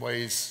subtly and in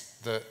ways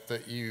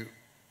that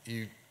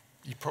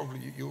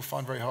you'll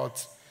find very hard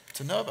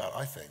to know about,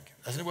 I think.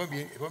 As in,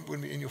 it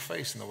won't be in your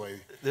face in the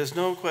way. There's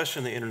no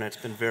question the internet's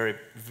been very,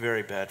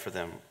 very bad for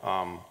them.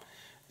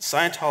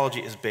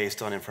 Scientology is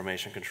based on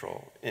information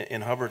control.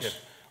 In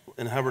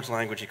Hubbard's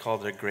language, he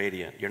called it a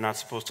gradient. You're not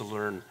supposed to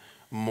learn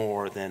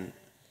more than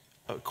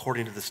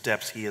according to the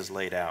steps he has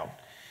laid out.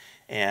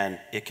 And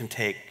it can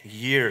take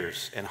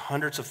years and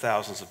hundreds of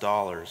thousands of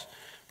dollars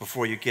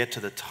before you get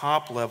to the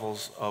top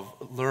levels of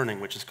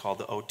learning, which is called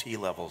the OT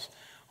levels,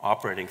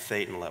 operating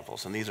thetan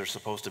levels. And these are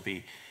supposed to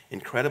be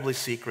incredibly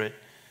secret.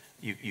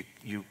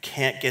 You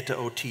can't get to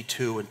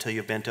OT2 until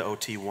you've been to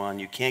OT1.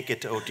 You can't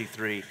get to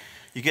OT3.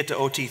 You get to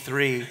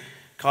OT3,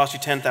 costs you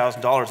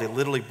 $10,000. They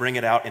literally bring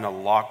it out in a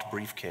locked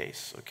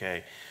briefcase,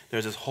 okay?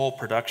 There's this whole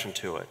production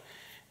to it.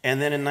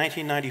 And then in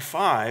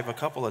 1995, a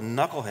couple of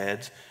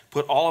knuckleheads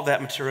put all of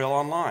that material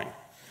online.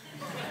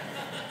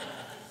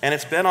 And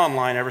it's been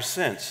online ever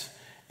since.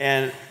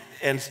 And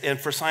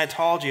for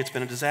Scientology, it's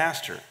been a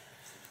disaster.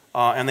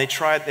 And they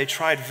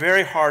tried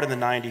very hard in the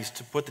 90s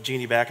to put the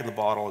genie back in the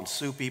bottle and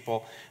sue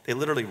people. They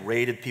literally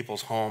raided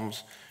people's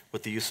homes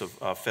with the use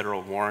of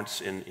federal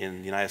warrants in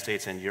the United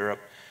States and Europe.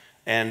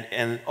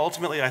 And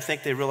ultimately, I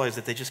think they realized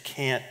that they just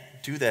can't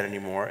do that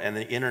anymore, and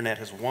the internet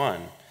has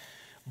won.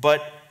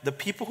 But the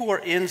people who are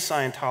in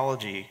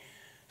Scientology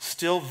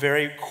still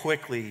very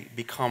quickly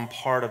become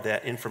part of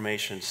that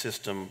information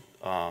system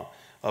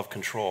of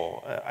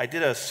control. I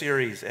did a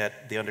series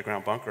at the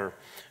Underground Bunker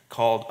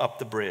called Up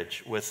the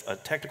Bridge with a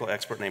technical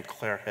expert named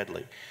Claire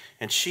Headley.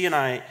 And she and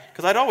I,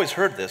 because I'd always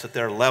heard this, that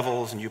there are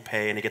levels and you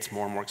pay and it gets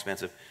more and more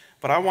expensive.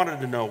 But I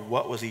wanted to know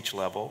what was each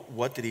level,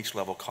 what did each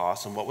level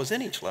cost, and what was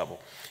in each level.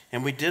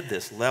 And we did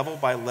this level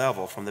by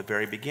level from the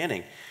very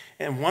beginning.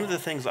 And one of the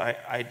things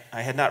I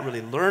had not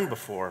really learned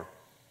before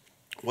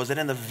was that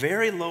in the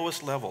very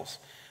lowest levels,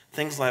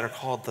 things that are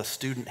called the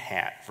student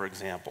hat, for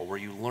example, where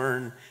you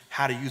learn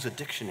how to use a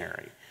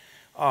dictionary.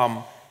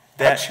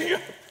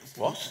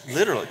 What?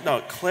 Literally,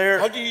 no, Claire...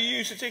 How do you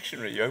use a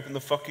dictionary? You open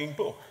the fucking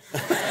book.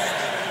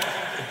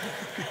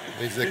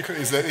 These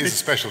are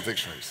special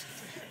dictionaries.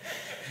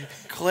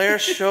 Claire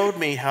showed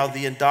me how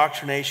the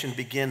indoctrination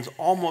begins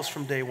almost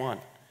from day one,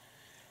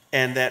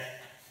 and that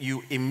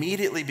you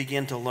immediately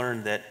begin to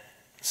learn that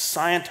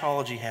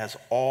Scientology has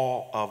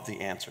all of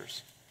the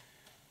answers.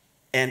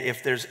 And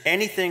if there's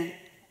anything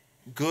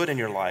good in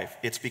your life,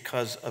 it's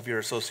because of your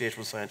association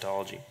with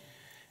Scientology.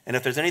 And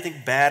if there's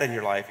anything bad in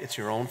your life, it's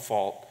your own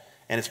fault,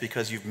 and it's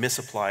because you've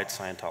misapplied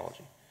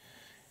Scientology.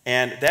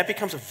 And that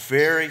becomes a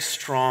very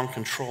strong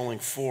controlling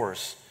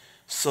force,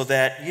 so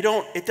that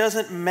it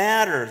doesn't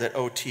matter that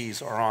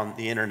OTs are on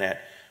the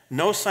internet.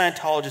 No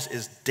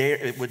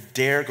Scientologist would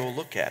dare go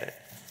look at it,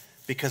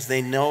 because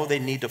they know they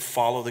need to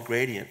follow the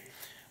gradient.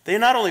 They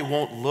not only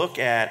won't look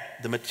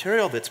at the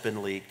material that's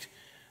been leaked,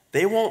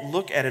 they won't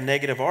look at a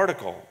negative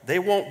article. They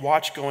won't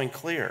watch Going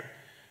Clear.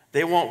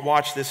 They won't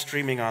watch this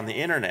streaming on the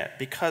internet,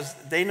 because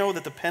they know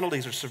that the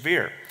penalties are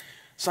severe.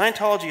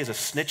 Scientology is a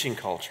snitching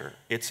culture.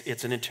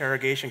 It's an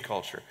interrogation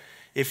culture.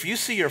 If you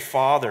see your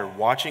father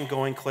watching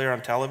Going Clear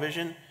on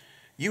television,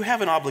 you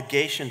have an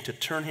obligation to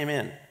turn him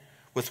in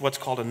with what's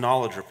called a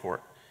knowledge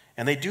report.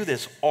 And they do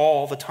this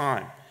all the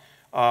time.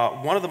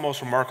 One of the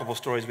most remarkable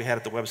stories we had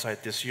at the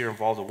website this year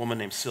involved a woman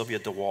named Sylvia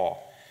DeWall.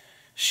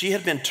 She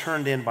had been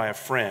turned in by a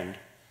friend,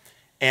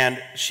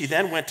 and she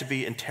then went to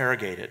be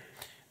interrogated.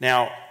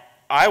 Now,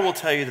 I will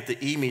tell you that the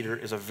E-meter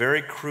is a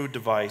very crude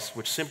device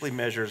which simply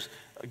measures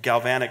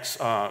galvanic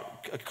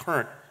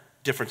current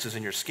differences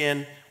in your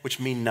skin, which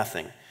mean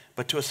nothing.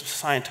 But to a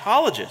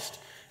Scientologist,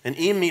 an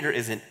E-meter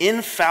is an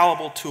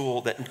infallible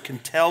tool that can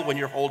tell when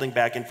you're holding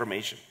back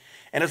information.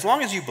 And as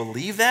long as you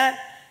believe that,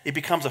 it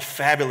becomes a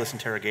fabulous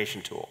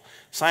interrogation tool.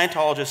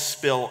 Scientologists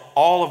spill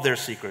all of their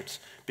secrets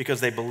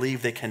because they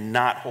believe they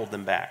cannot hold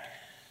them back.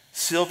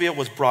 Sylvia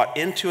was brought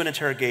into an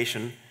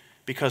interrogation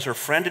because her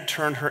friend had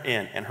turned her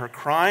in, and her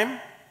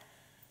crime,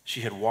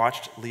 she had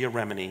watched Leah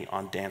Remini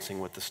on Dancing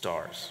with the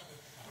Stars.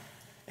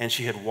 And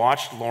she had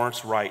watched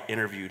Lawrence Wright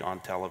interviewed on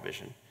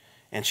television.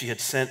 And she had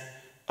sent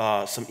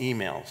some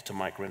emails to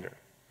Mike Rinder.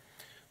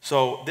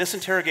 So this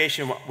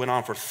interrogation went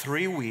on for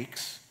 3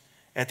 weeks,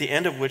 at the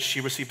end of which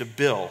she received a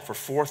bill for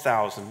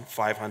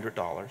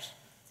 $4,500.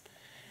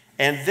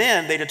 And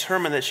then they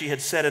determined that she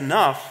had said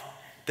enough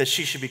that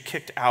she should be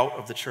kicked out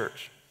of the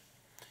church.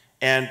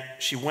 And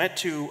she went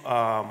to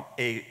an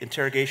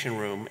interrogation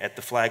room at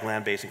the Flag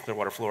Land Base in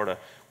Clearwater, Florida,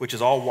 which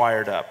is all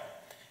wired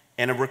up.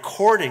 And a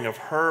recording of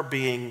her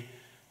being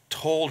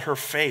told her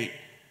fate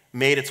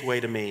made its way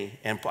to me,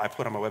 and I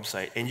put it on my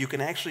website. And you can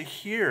actually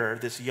hear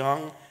this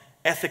young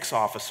ethics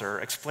officer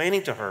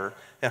explaining to her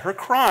that her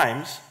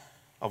crimes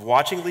of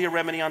watching Leah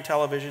Remini on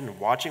television and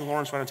watching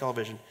Lawrence Wright on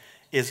television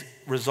is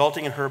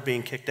resulting in her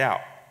being kicked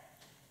out.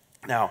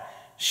 Now,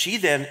 she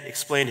then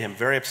explained to him,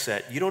 very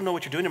upset, "You don't know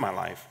what you're doing in my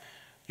life.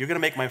 You're going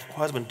to make my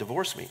husband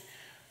divorce me."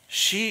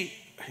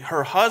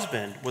 Her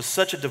husband was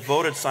such a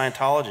devoted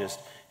Scientologist,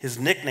 his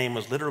nickname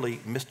was literally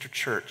Mr.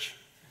 Church.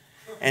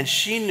 And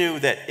she knew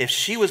that if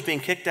she was being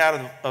kicked out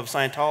of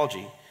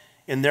Scientology,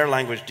 in their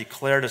language,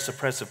 declared a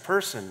suppressive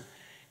person,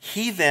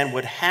 he then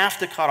would have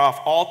to cut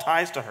off all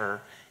ties to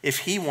her if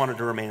he wanted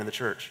to remain in the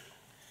church.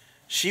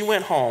 She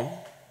went home.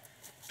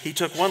 He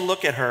took one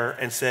look at her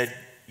and said,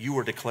 "You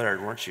were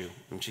declared, weren't you?"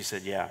 And she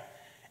said, "Yeah."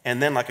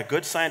 And then, like a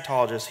good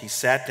Scientologist, he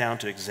sat down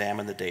to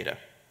examine the data.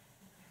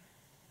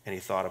 And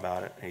he thought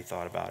about it, and he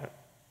thought about it.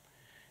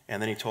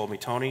 And then he told me,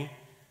 "Tony,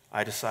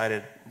 I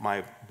decided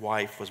my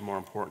wife was more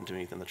important to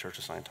me than the Church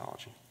of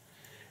Scientology."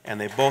 and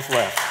they both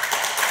left.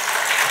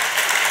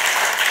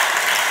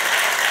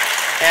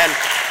 And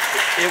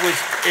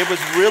it was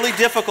really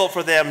difficult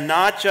for them,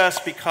 not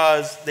just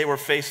because they were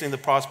facing the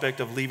prospect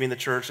of leaving the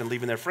church and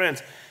leaving their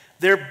friends.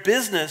 Their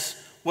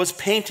business was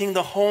painting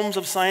the homes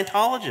of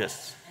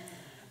Scientologists.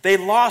 They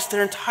lost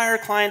their entire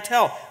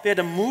clientele. They had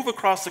to move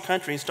across the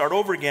country and start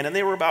over again, and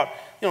they were about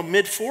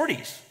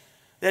mid-40s.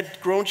 They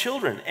had grown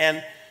children.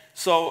 And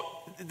so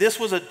this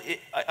was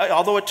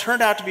although it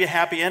turned out to be a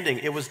happy ending,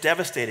 it was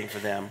devastating for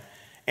them.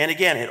 And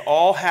again, it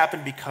all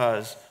happened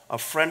because a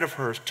friend of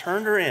hers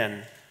turned her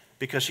in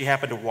because she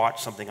happened to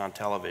watch something on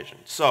television.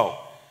 So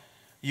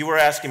you were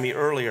asking me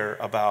earlier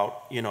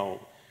about,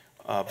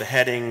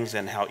 beheadings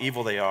and how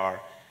evil they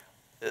are.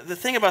 The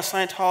thing about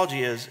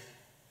Scientology is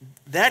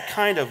that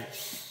kind of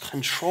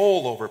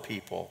control over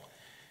people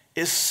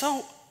is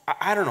so,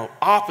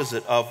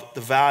 opposite of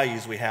the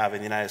values we have in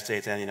the United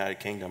States and the United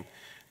Kingdom.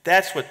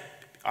 That's what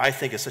I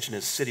think is such an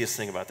insidious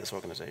thing about this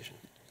organization.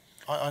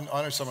 I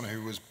know someone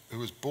who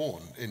was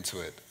born into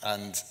it,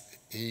 and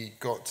he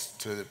got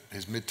to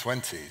his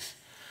mid-20s,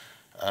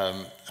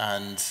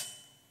 and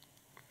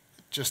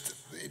just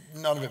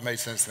none of it made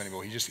sense to him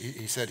anymore.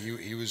 He said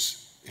he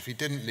was, if he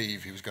didn't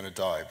leave, he was going to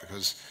die,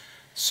 because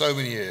so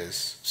many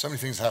years, so many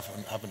things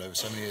happened over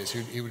so many years.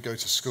 He would go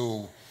to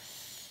school,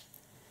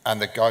 and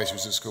the guys who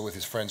was at school with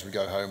his friends would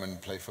go home and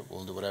play football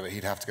and do whatever.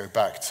 He'd have to go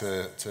back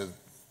to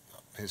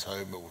his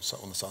home or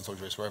on the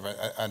Scientology race, wherever,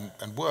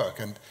 and work.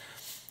 And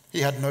he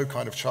had no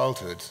kind of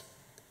childhood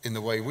in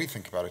the way we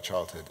think about a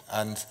childhood.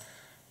 And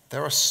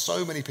there are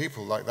so many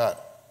people like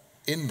that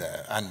in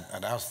there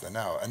and out there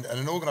now. And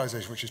an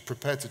organization which is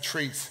prepared to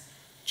treat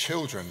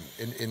children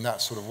in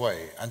that sort of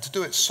way, and to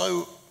do it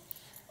so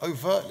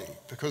overtly,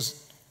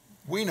 because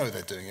we know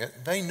they're doing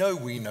it, they know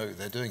we know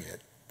they're doing it,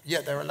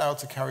 yet they're allowed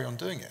to carry on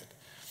doing it.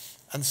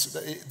 And so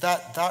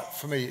that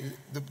for me,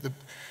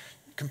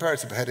 compared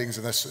to beheadings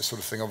and this sort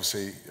of thing,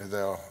 obviously they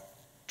are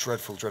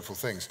dreadful, dreadful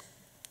things.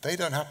 They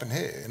don't happen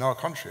here in our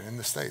country and in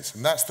the States,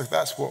 and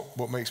that's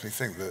what makes me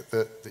think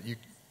that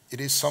it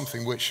is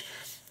something which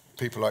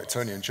people like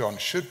Tony and John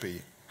should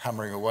be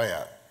hammering away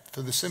at,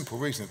 for the simple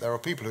reason that there are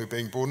people who are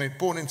being born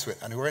into it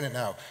and who are in it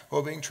now, who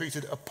are being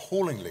treated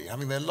appallingly,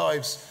 having their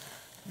lives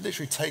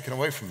literally taken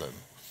away from them,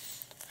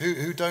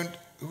 who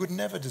would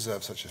never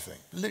deserve such a thing.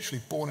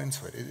 Literally born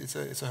into it.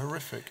 It's a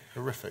horrific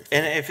thing.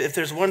 And if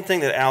there's one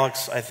thing that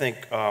Alex, I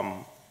think,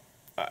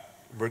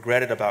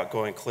 regretted about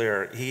going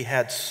clear, he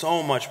had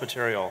so much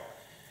material.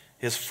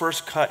 His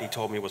first cut, he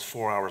told me, was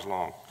 4 hours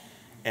long.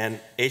 And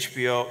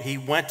HBO, he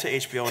went to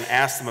HBO and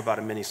asked them about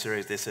a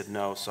miniseries. They said,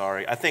 no,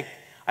 sorry. I think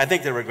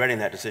they're regretting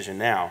that decision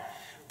now.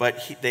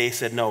 But they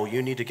said, no,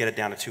 you need to get it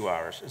down to 2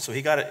 hours. And so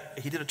he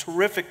did a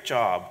terrific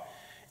job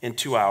in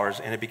 2 hours,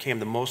 and it became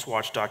the most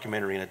watched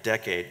documentary in a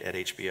decade at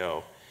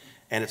HBO.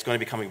 And it's going to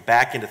be coming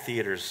back into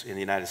theaters in the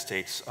United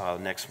States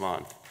next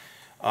month.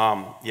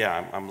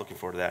 I'm looking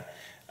forward to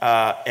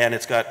that. And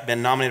it's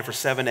been nominated for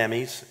 7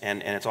 Emmys,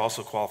 and it's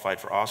also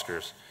qualified for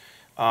Oscars.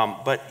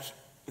 But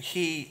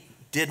he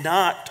did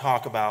not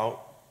talk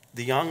about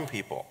the young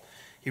people.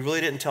 He really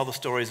didn't tell the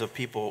stories of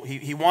people.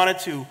 He wanted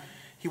to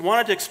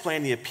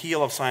explain the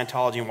appeal of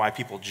Scientology and why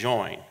people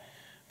join.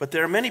 But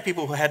there are many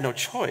people who had no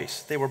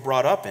choice. They were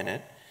brought up in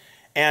it.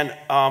 And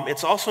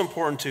it's also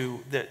important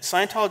that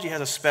Scientology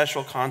has a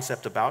special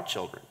concept about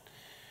children.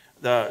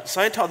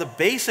 The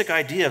basic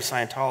idea of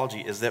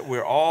Scientology is that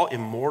we're all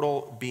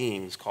immortal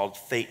beings called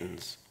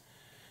thetans.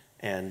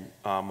 And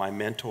my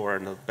mentor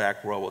in the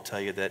back row will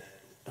tell you that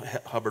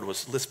Hubbard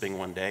was lisping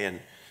one day and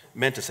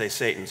meant to say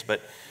Satans,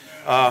 but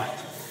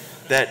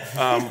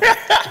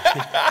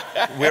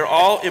we're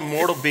all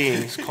immortal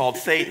beings called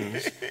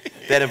thetans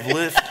that have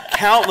lived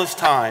countless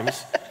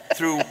times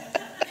through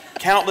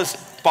countless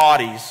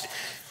bodies,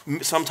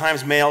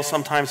 sometimes male,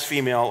 sometimes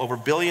female, over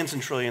billions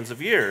and trillions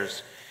of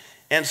years.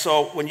 And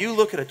so when you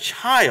look at a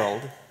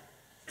child,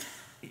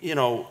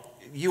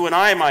 you and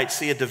I might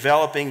see a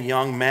developing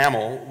young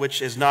mammal which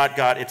has not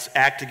got its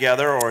act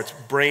together or its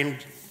brain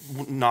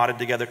knotted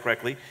together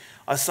correctly.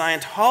 A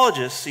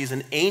Scientologist sees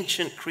an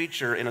ancient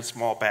creature in a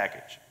small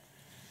package.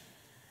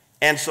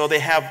 And so they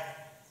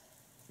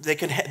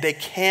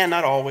can,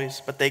 not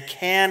always, but they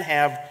can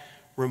have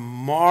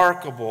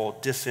remarkable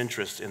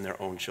disinterest in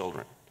their own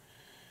children.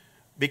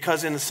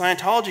 Because in the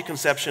Scientology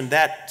conception,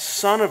 that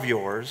son of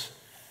yours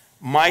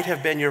might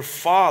have been your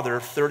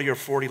father 30 or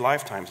 40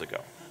 lifetimes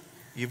ago.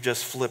 You've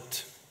just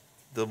flipped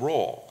the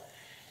role.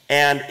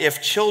 And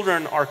if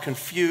children are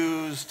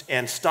confused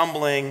and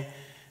stumbling,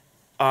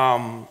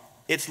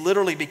 it's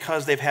literally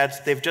because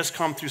they've just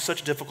come through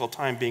such a difficult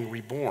time being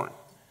reborn.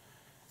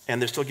 And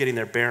they're still getting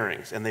their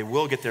bearings, and they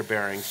will get their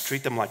bearings.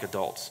 Treat them like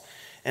adults.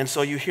 And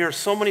so you hear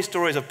so many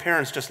stories of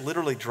parents just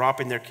literally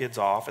dropping their kids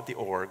off at the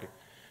org,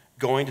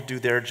 going to do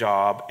their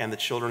job, and the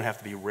children have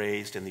to be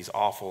raised in these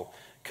awful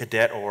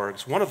cadet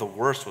orgs. One of the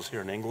worst was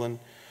here in England.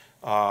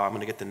 I'm going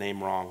to get the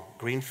name wrong.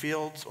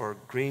 Greenfields or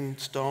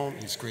Greenstone?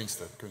 It's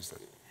Greenstead.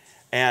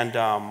 And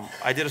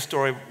I did a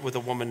story with a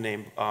woman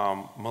named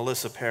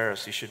Melissa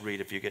Paris, you should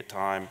read if you get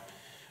time,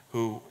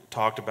 who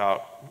talked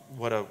about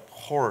what a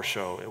horror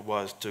show it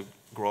was to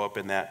grow up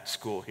in that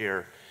school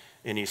here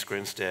in East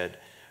Grinstead.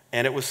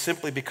 And it was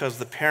simply because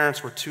the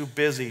parents were too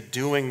busy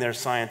doing their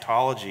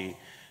Scientology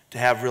to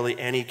have really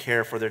any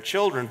care for their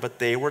children, but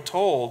they were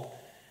told,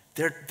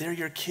 they're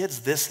your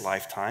kids this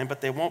lifetime,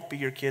 but they won't be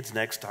your kids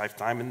next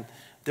lifetime, and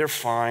they're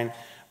fine.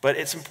 But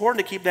it's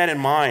important to keep that in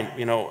mind,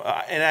 you know.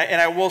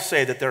 And I will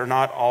say that they're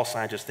not all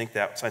Scientologists think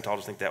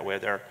that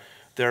way.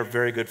 They're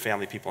very good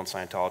family people in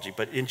Scientology,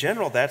 but in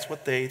general, that's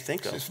what they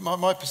think of. So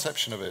my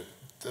perception of it,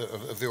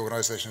 of the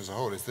organisation as a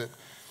whole, is that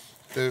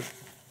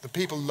the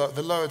people,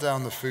 the lower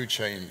down the food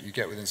chain you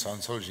get within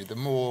Scientology, the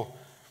more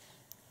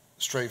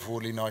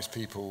straightforwardly nice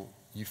people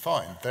you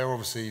find. They're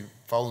obviously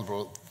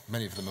vulnerable.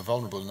 Many of them are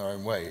vulnerable in their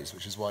own ways,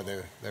 which is why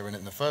they're in it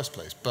in the first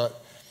place.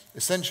 But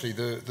essentially,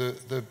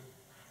 the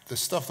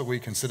stuff that we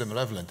consider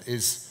malevolent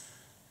is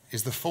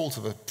the fault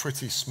of a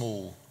pretty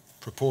small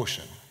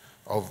proportion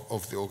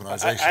of the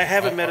organisation. I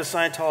haven't met a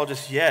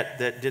Scientologist yet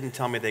that didn't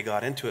tell me they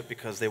got into it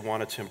because they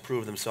wanted to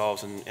improve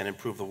themselves and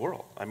improve the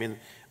world. I mean,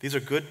 these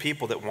are good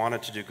people that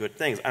wanted to do good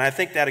things. And I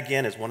think that,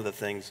 again, is one of the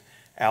things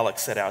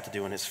Alex set out to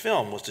do in his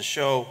film, was to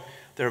show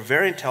they're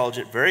very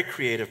intelligent, very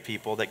creative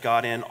people that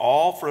got in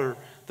all for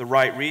the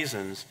right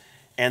reasons,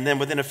 and then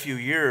within a few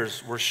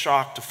years were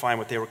shocked to find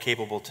what they were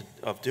capable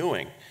of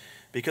doing.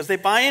 Because they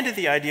buy into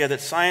the idea that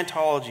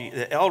Scientology,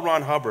 that L.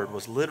 Ron Hubbard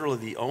was literally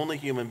the only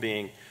human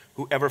being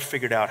who ever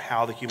figured out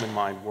how the human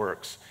mind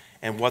works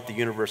and what the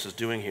universe is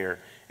doing here,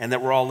 and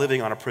that we're all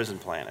living on a prison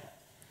planet.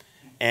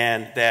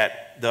 And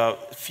that the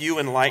few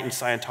enlightened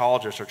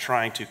Scientologists are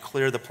trying to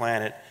clear the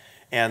planet,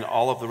 and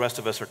all of the rest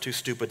of us are too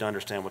stupid to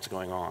understand what's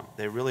going on.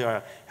 They really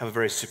have a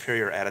very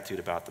superior attitude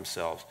about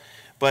themselves.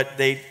 But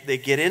they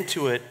get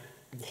into it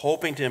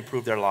hoping to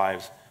improve their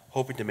lives,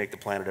 hoping to make the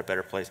planet a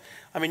better place.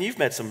 I mean, you've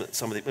met some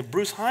of the,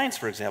 Bruce Hines,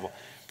 for example.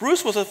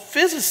 Bruce was a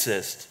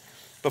physicist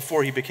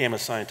before he became a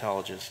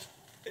Scientologist.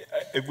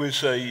 It was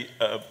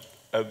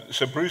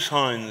so Bruce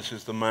Hines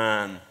is the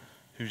man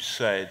who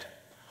said,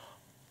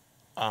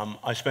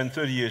 I spent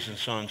 30 years in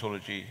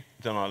Scientology,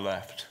 then I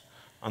left.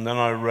 And then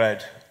I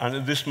read,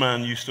 and this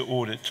man used to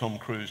audit Tom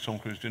Cruise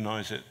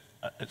denies it,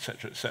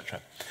 etc., etc.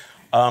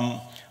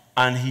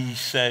 And he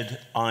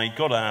said, I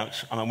got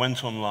out and I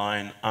went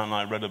online and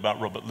I read about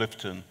Robert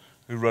Lifton,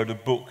 who wrote a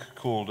book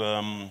called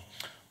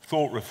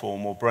Thought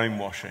Reform or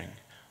Brainwashing.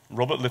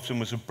 Robert Lifton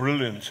was a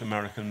brilliant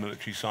American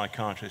military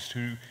psychiatrist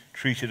who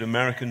treated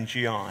American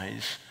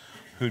GIs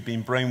who had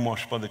been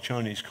brainwashed by the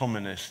Chinese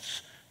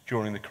communists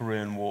during the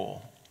Korean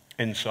War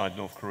inside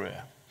North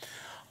Korea.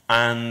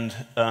 And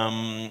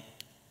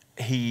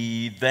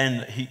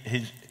his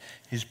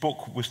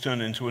book was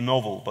turned into a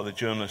novel by the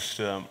journalist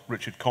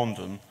Richard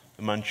Condon,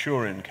 The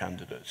Manchurian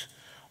Candidate,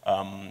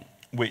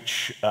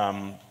 which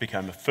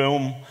became a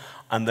film,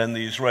 and then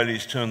the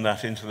Israelis turned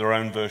that into their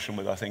own version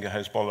with, I think, a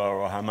Hezbollah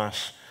or a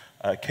Hamas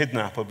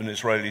kidnap of an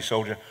Israeli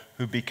soldier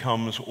who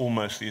becomes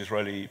almost the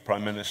Israeli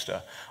prime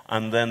minister.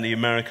 And then the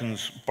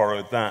Americans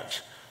borrowed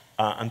that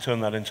and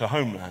turned that into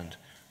Homeland,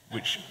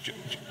 which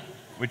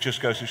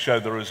just goes to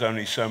show there is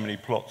only so many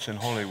plots in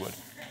Hollywood.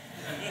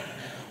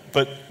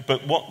 But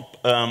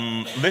what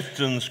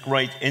Lifton's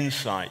great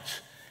insight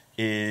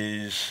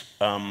is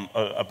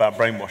about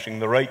brainwashing.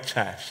 There are 8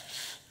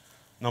 tests.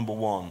 Number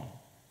 1,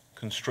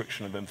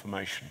 constriction of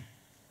information.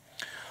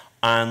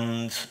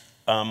 And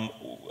I've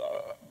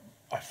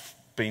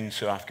been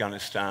to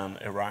Afghanistan,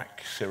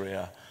 Iraq,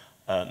 Syria,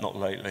 not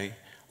lately,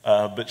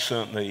 but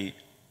certainly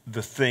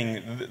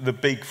the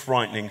big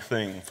frightening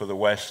thing for the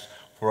West,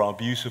 for our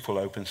beautiful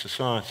open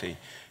society,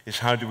 is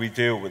how do we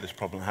deal with this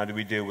problem? How do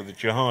we deal with the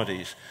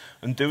jihadis?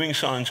 And doing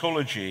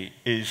Scientology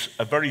is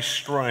a very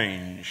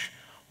strange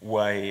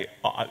way,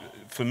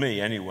 for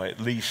me anyway, at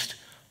least,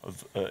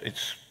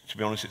 to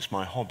be honest, it's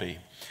my hobby.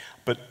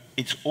 But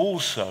it's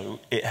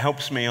also, it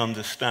helps me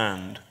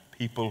understand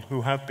people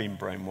who have been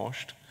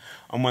brainwashed.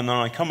 And when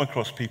I come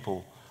across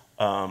people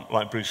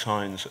like Bruce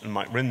Hines and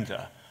Mike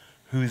Rinder,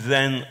 who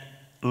then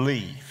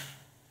leave,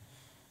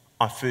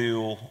 I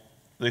feel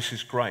this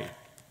is great,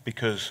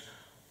 because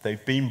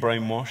they've been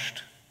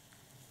brainwashed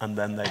and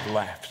then they've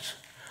left.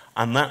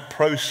 And that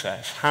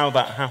process, how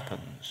that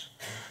happens,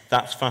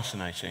 that's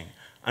fascinating.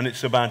 And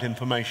it's about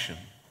information,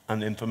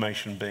 and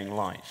information being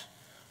light.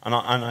 And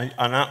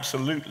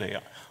absolutely,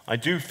 I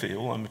do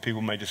feel, and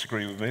people may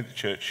disagree with me, the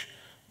church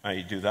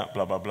may do that,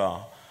 blah, blah,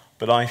 blah,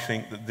 but I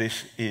think that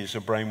this is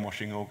a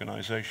brainwashing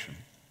organization.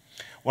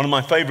 One of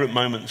my favorite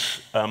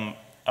moments in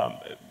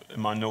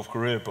my North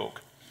Korea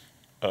book,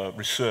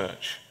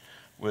 research,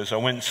 was I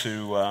went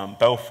to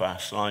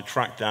Belfast and I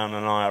tracked down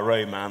an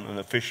IRA man, an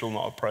official,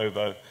 not a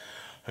provo,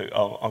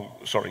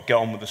 who, sorry, get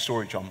on with the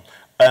story, John.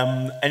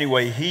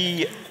 Anyway,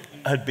 he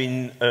had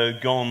been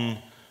gone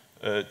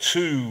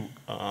to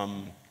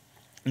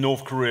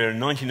North Korea in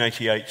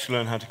 1988 to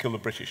learn how to kill the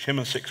British, him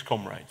and 6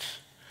 comrades.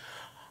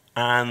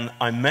 And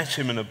I met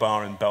him in a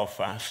bar in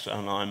Belfast,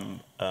 and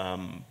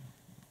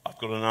I've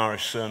got an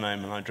Irish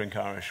surname and I drink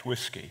Irish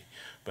whiskey,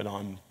 but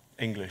I'm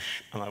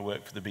English and I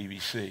work for the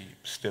BBC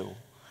still.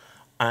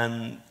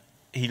 And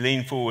he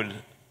leaned forward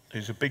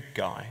who's a big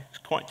guy. He's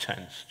quite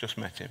tense, just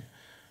met him.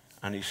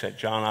 And he said,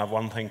 John, I have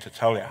one thing to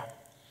tell you.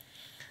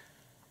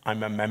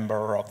 I'm a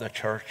member of the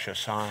Church of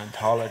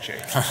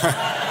Scientology.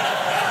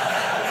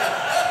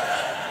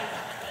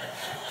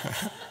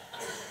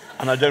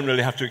 And I don't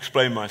really have to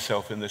explain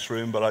myself in this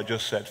room, but I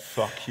just said,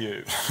 fuck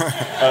you.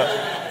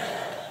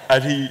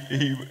 And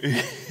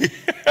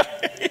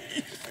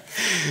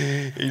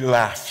he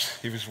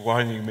laughed. He was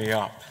winding me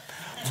up.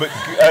 But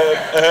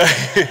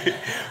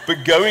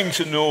going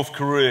to North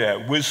Korea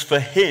was for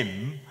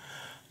him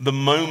the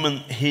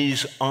moment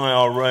his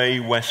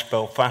IRA West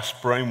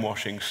Belfast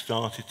brainwashing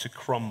started to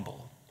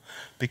crumble.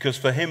 Because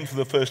for him, for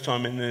the first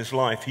time in his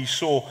life, he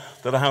saw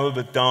that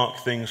however dark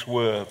things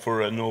were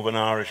for a Northern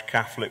Irish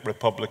Catholic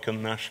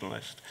Republican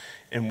nationalist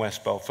in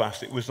West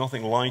Belfast, it was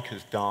nothing like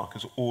as dark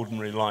as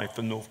ordinary life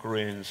for North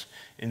Koreans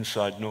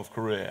inside North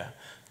Korea.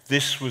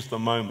 This was the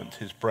moment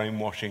his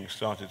brainwashing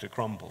started to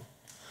crumble.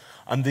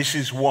 And this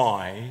is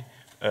why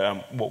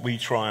what we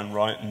try and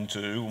write and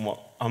do, and what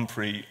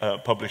Humfrey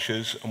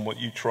publishes, and what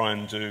you try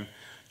and do,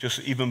 just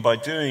even by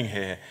doing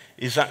here,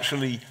 is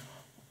actually,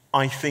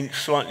 I think,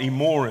 slightly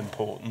more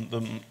important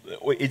than,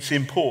 it's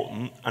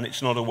important and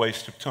it's not a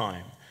waste of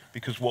time,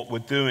 because what we're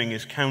doing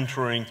is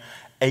countering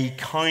a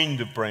kind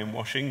of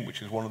brainwashing,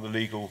 which is one of the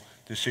legal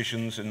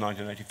decisions in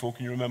 1984.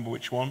 Can you remember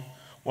which one?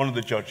 One of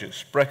the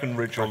judges,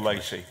 Breckenridge or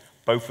Lacey,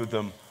 both of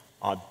them,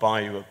 I'd buy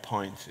you a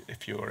pint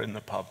if you were in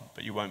the pub,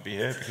 but you won't be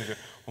here because you're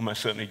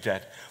almost certainly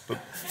dead. But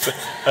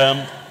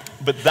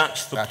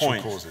that's the Natural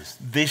point. Causes.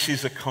 This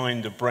is a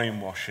kind of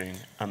brainwashing,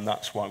 and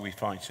that's why we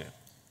fight it.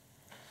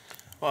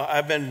 Well,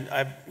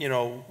 you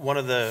know, one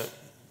of the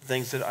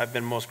things that I've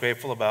been most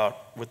grateful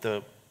about with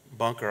the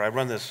bunker, I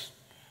run this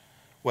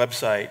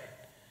website.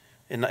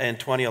 In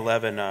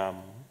 2011,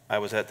 I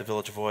was at the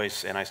Village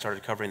Voice, and I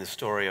started covering the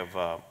story of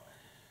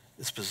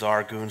this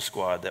bizarre goon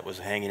squad that was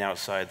hanging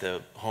outside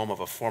the home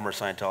of a former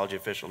Scientology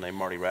official named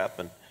Marty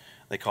Rathman.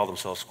 They called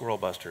themselves Squirrel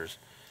Busters.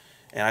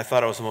 And I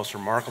thought it was the most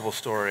remarkable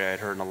story I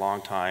had heard in a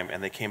long time,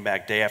 and they came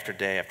back day after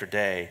day after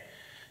day.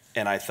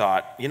 And I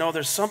thought, you know,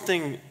 there's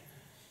something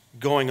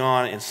going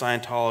on in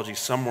Scientology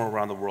somewhere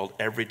around the world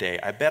every day.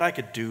 I bet I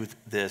could do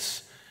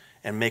this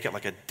and make it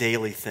like a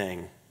daily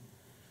thing.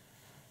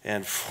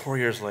 And 4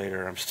 years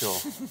later, I'm still...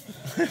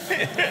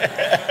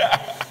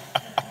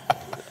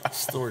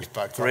 Stories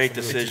back. Great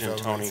decision,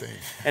 Tony.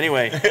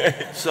 Anyway,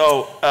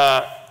 so,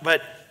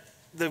 but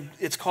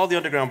it's called the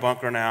Underground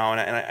Bunker now,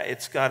 and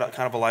it's got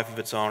kind of a life of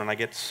its own, and I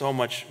get so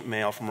much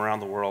mail from around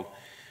the world.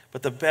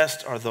 But the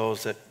best are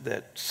those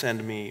that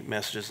send me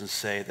messages and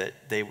say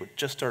that they were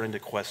just starting to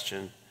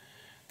question.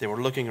 They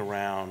were looking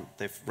around.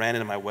 They ran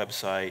into my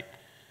website.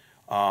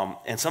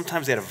 And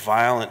sometimes they had a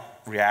violent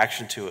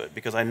reaction to it,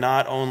 because I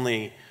not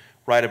only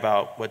write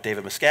about what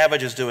David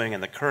Miscavige is doing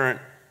and the current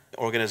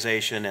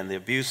organization and the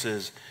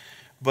abuses,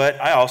 but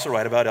I also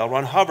write about L.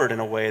 Ron Hubbard in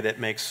a way that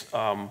makes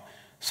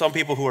some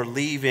people who are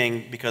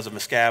leaving because of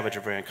Miscavige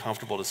are very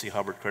uncomfortable to see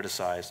Hubbard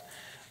criticized.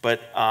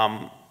 But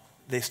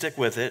they stick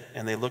with it,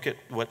 and they look at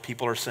what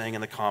people are saying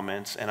in the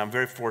comments, and I'm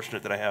very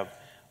fortunate that I have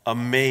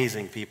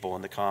amazing people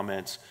in the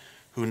comments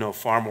who know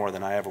far more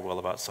than I ever will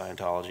about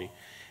Scientology.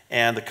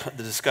 And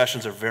the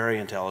discussions are very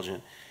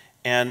intelligent.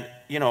 And,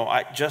 you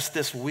know, just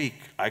this week,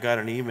 I got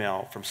an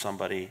email from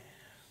somebody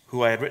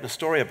who I had written a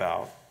story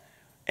about,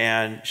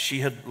 and she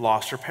had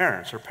lost her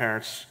parents. Her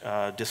parents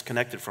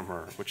disconnected from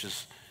her, which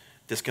is,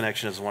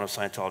 disconnection is one of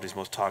Scientology's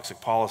most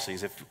toxic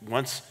policies. If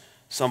once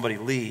somebody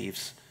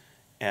leaves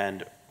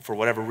and for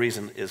whatever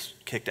reason is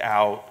kicked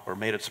out or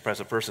made a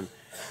suppressive person,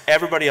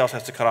 everybody else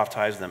has to cut off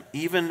ties with them,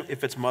 even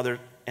if it's mother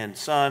and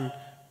son,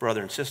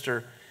 brother and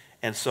sister.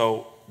 And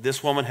so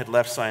this woman had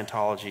left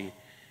Scientology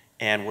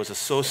and was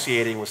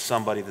associating with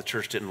somebody the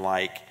church didn't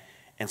like,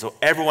 and so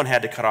everyone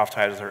had to cut off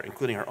ties with her,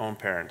 including her own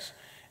parents.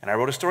 And I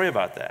wrote a story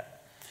about that.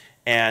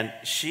 And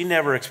she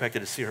never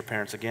expected to see her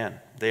parents again.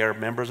 They are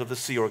members of the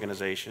Sea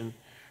Organization,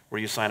 where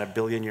you sign a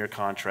billion-year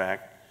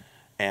contract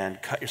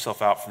and cut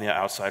yourself out from the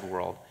outside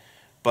world.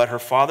 But her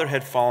father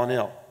had fallen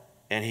ill,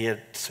 and he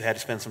had to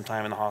spend some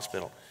time in the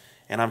hospital.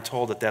 And I'm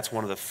told that that's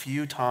one of the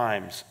few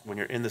times when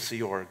you're in the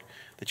Sea Org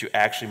that you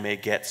actually may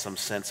get some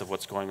sense of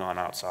what's going on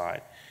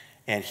outside.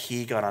 And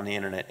he got on the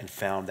internet and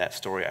found that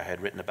story I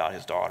had written about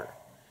his daughter,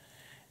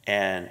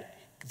 and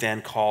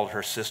then called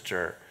her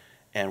sister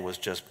and was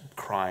just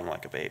crying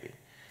like a baby.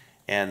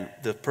 And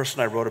the person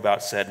I wrote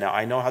about said, now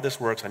I know how this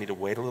works, I need to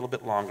wait a little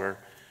bit longer,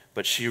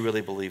 but she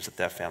really believes that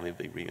that family will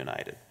be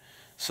reunited.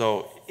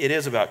 So it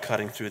is about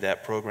cutting through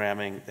that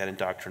programming, that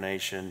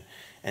indoctrination,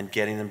 and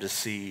getting them to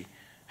see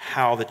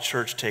how the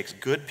church takes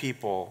good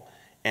people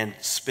and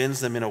spins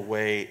them in a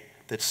way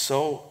that's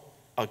so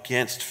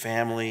against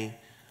family,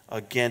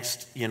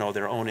 against, you know,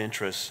 their own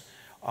interests.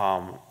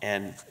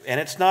 And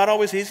it's not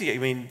always easy. I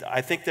mean,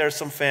 I think there are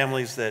some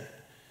families that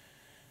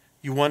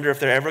you wonder if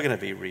they're ever going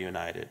to be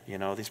reunited. You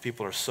know, these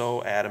people are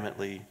so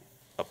adamantly,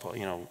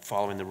 you know,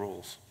 following the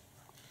rules.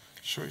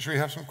 Should we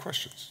have some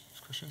questions?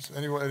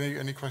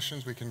 Any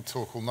questions? We can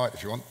talk all night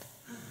if you want.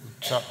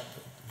 Chap,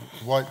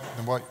 white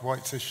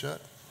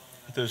t-shirt.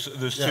 There's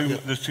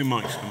two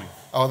mics coming.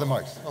 Oh, the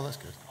mics. Oh, that's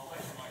good.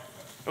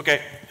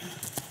 Okay.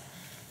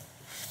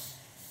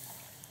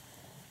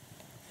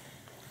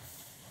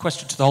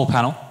 Question to the whole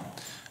panel.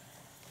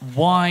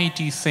 Why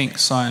do you think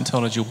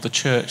Scientology, or the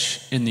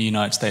church in the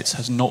United States,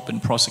 has not been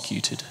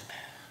prosecuted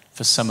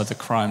for some of the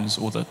crimes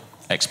or the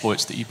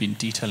exploits that you've been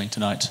detailing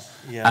tonight?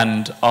 Yeah.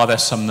 And are there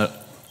some that,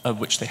 of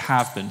which they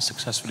have been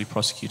successfully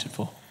prosecuted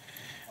for?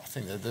 I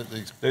think that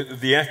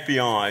The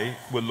FBI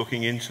were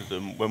looking into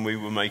them when we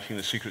were making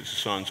The Secrets of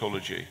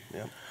Scientology.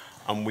 Yep.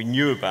 And we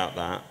knew about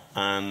that,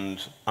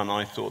 and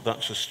I thought,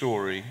 that's a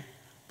story,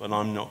 but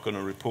I'm not going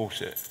to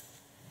report it.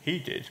 He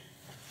did.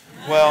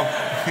 Well,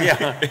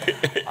 yeah,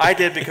 I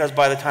did, because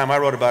by the time I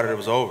wrote about it, it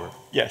was over.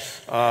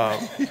 Yes. The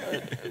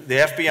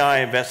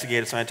FBI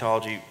investigated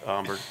Scientology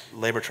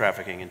labor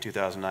trafficking in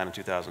 2009 and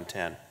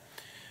 2010.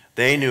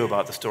 They knew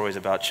about the stories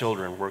about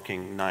children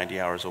working 90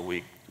 hours a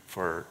week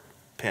for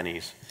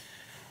pennies,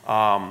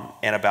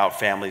 and about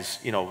families,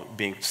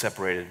 being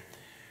separated.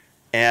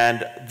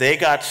 And they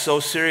got so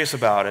serious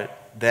about it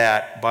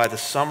that by the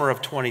summer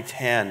of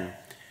 2010,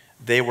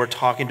 they were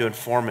talking to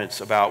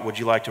informants about, would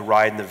you like to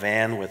ride in the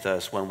van with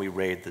us when we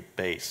raid the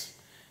base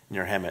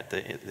near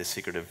Hemet, the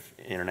secretive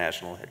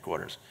international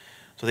headquarters.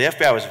 So the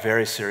FBI was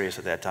very serious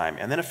at that time,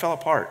 and then it fell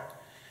apart.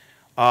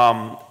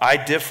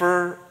 I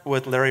differ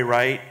with Larry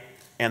Wright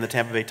and the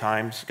Tampa Bay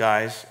Times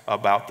guys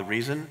about the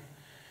reason.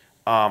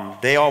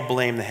 They all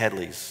blame the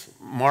Headleys.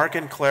 Mark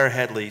and Claire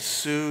Headley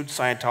sued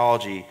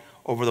Scientology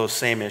over those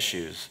same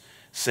issues,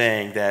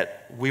 saying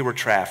that we were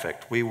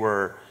trafficked, we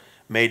were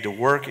made to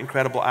work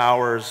incredible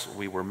hours,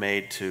 we were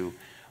made to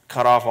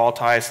cut off all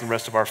ties to the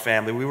rest of our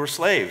family, we were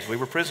slaves, we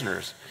were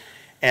prisoners.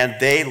 And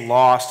they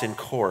lost in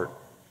court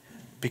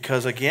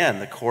because, again,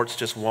 the courts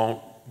just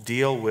won't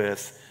deal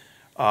with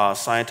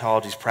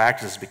Scientology's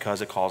practices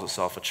because it calls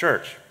itself a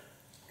church.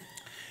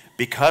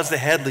 Because the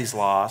Headleys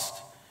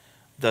lost,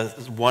 the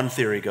one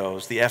theory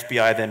goes, the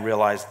FBI then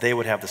realized they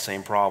would have the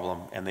same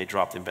problem, and they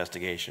dropped the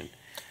investigation.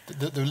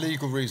 The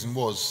legal reason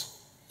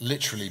was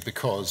literally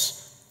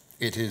because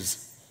it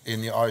is,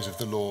 in the eyes of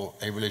the law,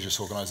 a religious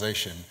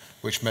organization,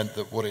 which meant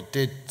that what it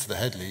did to the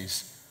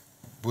Headleys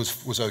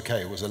was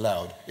okay, was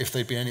allowed. If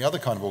they'd been any other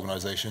kind of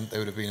organization, they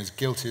would have been as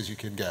guilty as you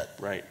can get.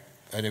 Right.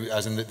 And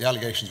as in the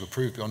allegations were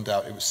proved beyond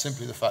doubt, it was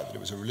simply the fact that it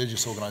was a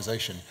religious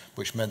organization,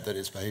 which meant that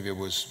its behavior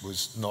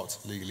was not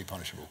legally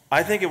punishable.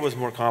 I think it was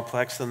more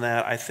complex than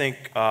that. I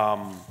think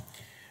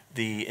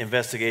the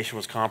investigation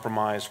was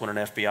compromised when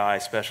an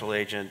FBI special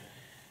agent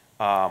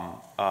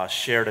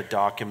shared a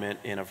document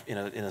in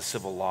a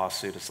civil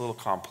lawsuit. It's a little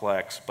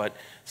complex, but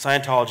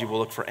Scientology will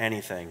look for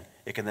anything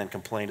it can then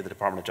complain to the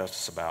Department of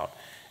Justice about.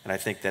 And I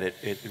think that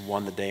it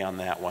won the day on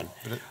that one.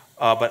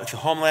 But the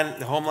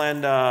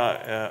Homeland,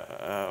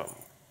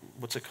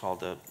 what's it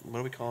called? What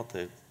do we call it?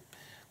 The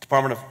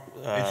Department of...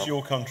 it's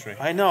your country.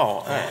 I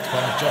know.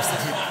 Department of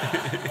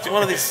Justice. It's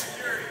one of these...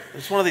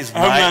 It's one of these...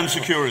 Homeland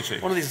Security.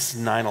 One of these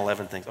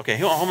 9/11 things. Okay,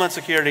 Homeland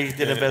Security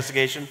did an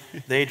investigation.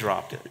 They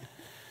dropped it.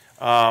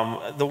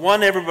 The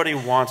one everybody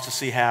wants to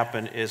see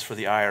happen is for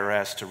the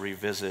IRS to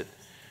revisit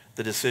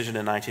the decision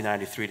in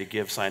 1993 to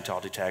give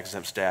Scientology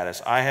tax-exempt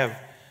status. I have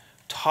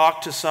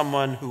talked to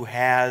someone who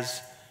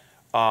has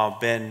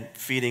been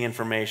feeding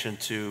information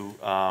to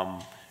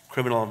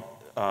criminal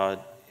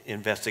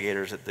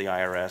investigators at the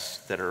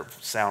IRS that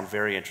sound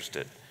very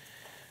interested.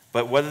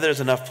 But whether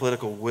there's enough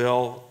political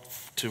will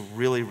to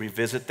really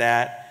revisit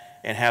that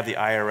and have the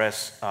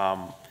IRS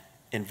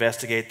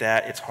investigate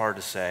that, it's hard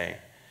to say.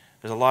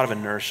 There's a lot of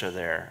inertia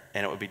there,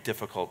 and it would be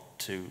difficult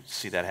to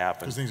see that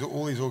happen. Because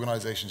all these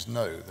organizations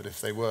know that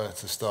if they were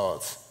to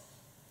start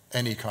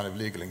any kind of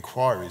legal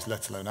inquiries,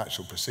 let alone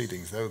actual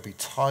proceedings, they would be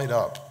tied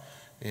up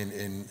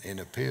in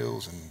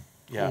appeals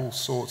and all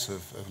sorts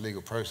of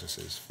legal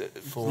processes.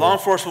 Law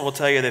enforcement will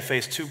tell you they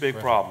face two big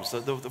problems.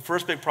 The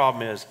first big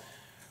problem is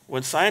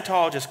when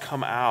Scientologists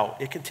come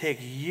out, it can take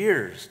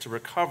years to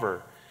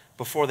recover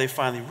before they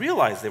finally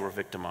realize they were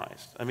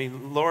victimized. I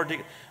mean,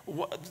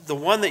 the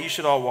one that you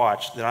should all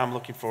watch that I'm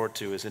looking forward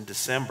to is in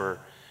December,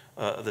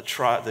 the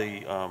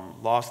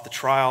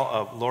trial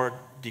of Laura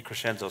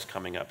DiCrescenzo is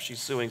coming up. She's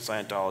suing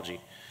Scientology.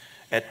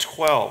 At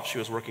 12, she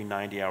was working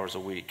 90 hours a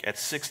week. At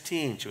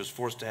 16, she was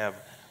forced to have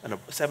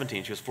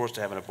 17, she was forced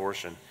to have an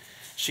abortion.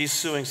 She's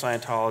suing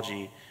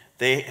Scientology.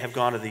 They have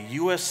gone to the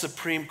U.S.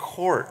 Supreme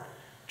Court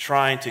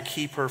trying to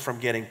keep her from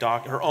getting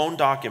her own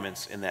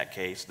documents in that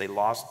case. They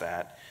lost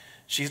that.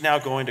 She's now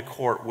going to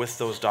court with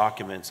those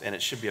documents, and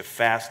it should be a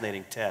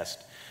fascinating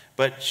test.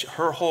 But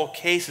her whole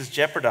case is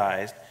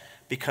jeopardized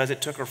because it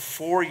took her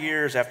 4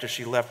 years after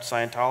she left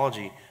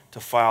Scientology to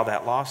file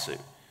that lawsuit.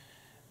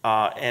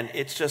 And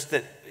it's just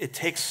that it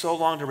takes so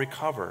long to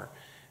recover.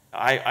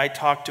 I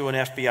talked to an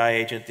FBI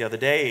agent the other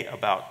day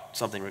about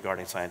something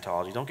regarding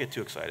Scientology. Don't get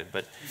too excited.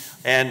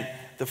 And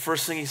the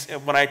first thing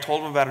when I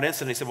told him about an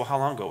incident, he said, well, how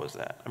long ago was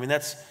that? I mean,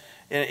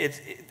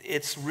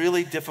 it's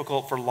really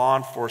difficult for law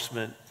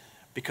enforcement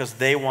because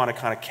they want to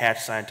kind of catch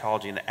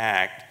Scientology in the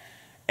act,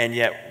 and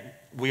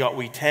yet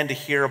we tend to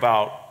hear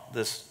about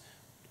this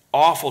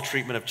awful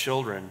treatment of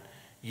children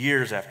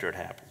years after it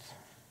happens.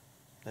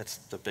 That's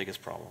the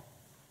biggest problem.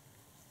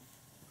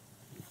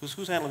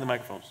 Who's handling the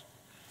microphones?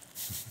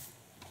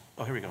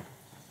 Oh, here we go.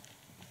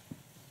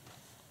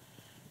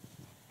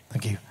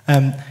 Thank you.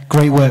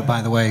 Great work,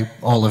 by the way,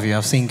 all of you.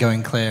 I've seen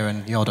Going Clear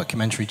and your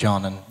documentary,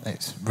 John, and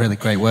it's really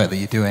great work that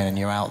you're doing, and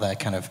you're out there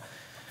kind of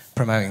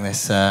promoting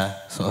this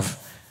sort of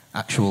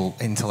actual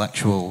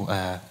intellectual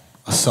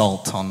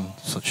assault on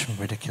such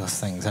ridiculous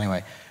things.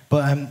 Anyway,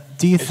 but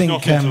do you think...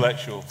 It's not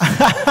intellectual.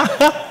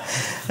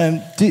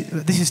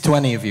 This is to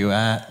any of you.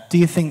 Do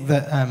you think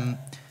that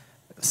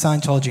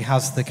Scientology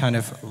has the kind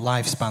of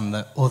lifespan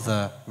that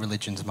other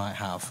religions might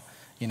have?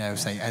 You know,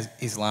 say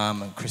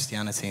Islam and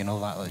Christianity and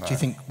all that. No. Do you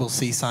think we'll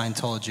see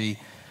Scientology,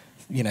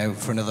 you know,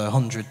 for another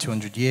 100,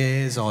 200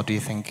 years, or do you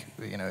think,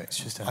 you know, it's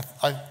just a...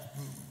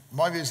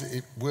 My view is that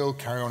it will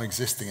carry on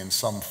existing in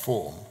some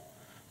form,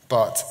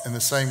 but in the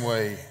same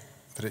way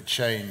that it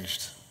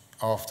changed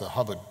after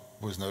Hubbard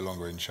was no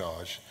longer in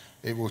charge,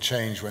 it will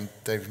change when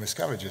David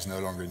Miscavige is no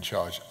longer in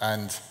charge,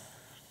 and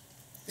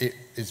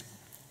it's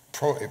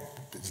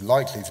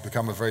likely to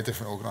become a very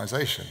different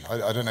organisation.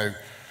 I don't know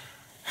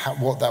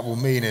what that will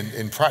mean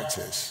in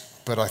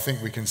practice, but I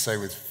think we can say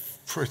with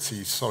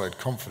pretty solid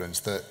confidence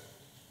that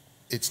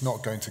it's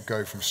not going to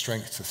go from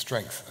strength to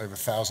strength over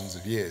thousands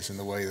of years in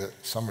the way that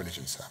some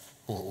religions have,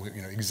 or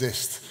you know,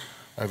 exist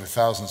over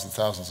thousands and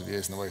thousands of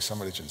years in the way some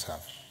religions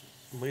have.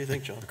 What do you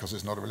think, John? Because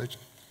it's not a religion.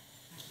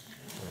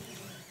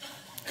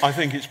 I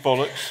think it's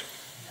bollocks.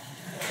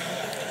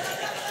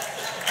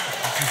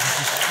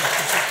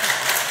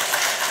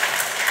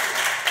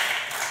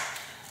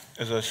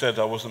 As I said,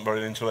 I wasn't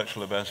very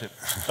intellectual about it.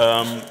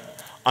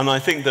 And I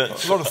think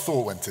that... A lot of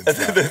thought went into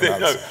that.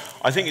 No,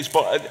 I think it's...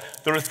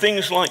 There are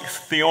things like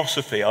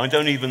theosophy. I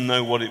don't even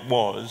know what it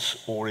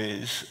was or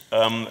is,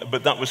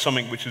 but that was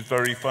something which was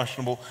very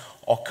fashionable.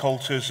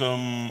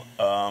 Occultism,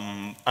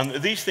 and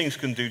these things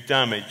can do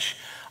damage.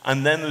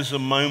 And then there's a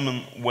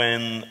moment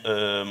when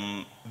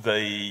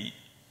they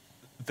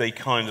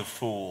kind of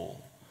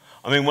fall.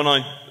 I mean, what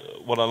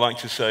I like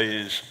to say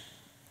is...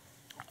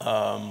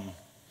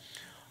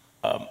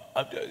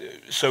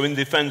 so in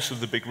defense of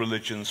the big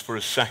religions for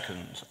a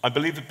second, I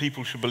believe that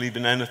people should believe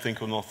in anything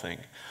or nothing.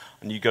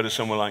 And you go to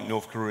somewhere like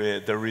North Korea,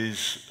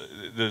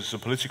 there's a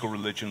political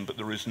religion, but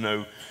there is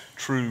no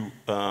true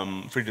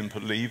freedom to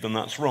believe, and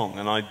that's wrong.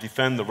 And I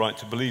defend the right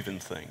to believe in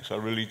things, I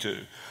really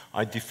do.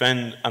 I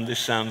defend, and this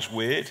sounds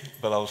weird,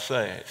 but I'll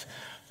say it,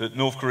 that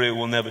North Korea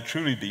will never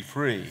truly be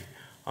free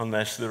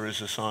unless there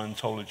is a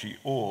Scientology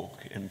org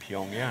in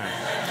Pyongyang.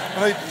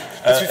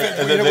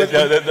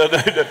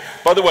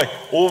 By the way,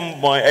 all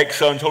my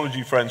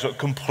ex-Scientology friends are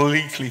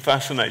completely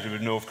fascinated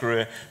with North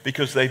Korea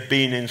because they've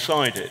been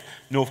inside it.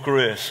 North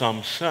Korea,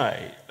 some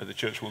say, the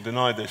church will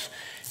deny this,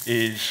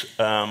 is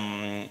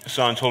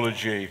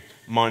Scientology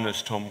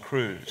minus Tom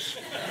Cruise.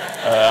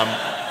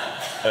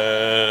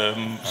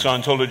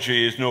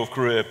 Scientology is North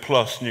Korea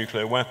plus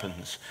nuclear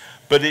weapons.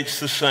 But it's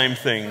the same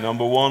thing.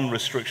 Number one,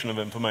 restriction of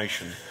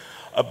information.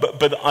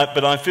 But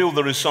I feel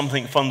there is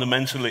something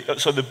fundamentally...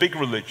 So the big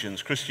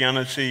religions,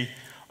 Christianity,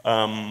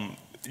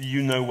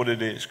 you know what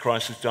it is.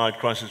 Christ has died,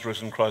 Christ has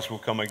risen, Christ will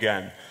come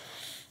again.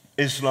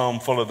 Islam,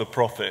 follow the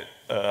prophet.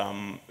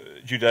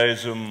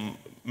 Judaism,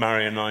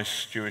 marry a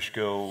nice Jewish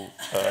girl.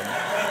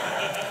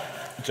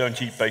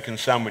 Don't eat bacon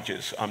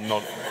sandwiches. I'm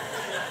not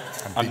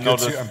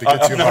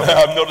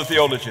a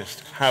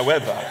theologist.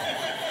 However...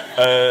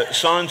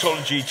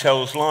 Scientology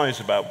tells lies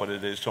about what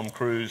it is. Tom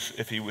Cruise,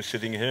 if he was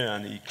sitting here,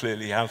 and he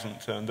clearly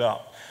hasn't turned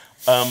up,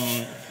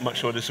 much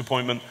to our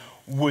disappointment,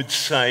 would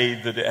say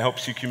that it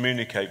helps you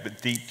communicate,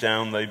 but deep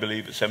down they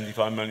believe that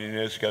 75 million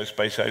years ago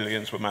space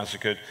aliens were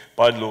massacred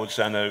by Lord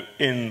Zeno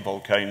in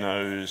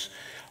volcanoes,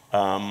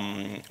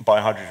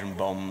 by hydrogen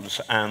bombs,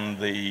 and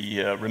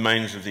the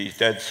remains of these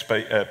dead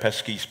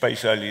pesky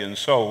space alien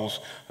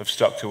souls have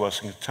stuck to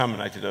us and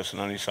contaminated us, and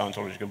only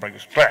Scientology can bring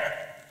us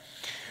back.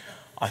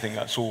 I think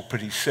that's all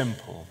pretty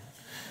simple.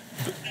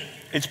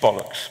 It's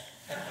bollocks.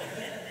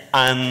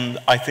 And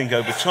I think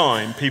over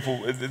time,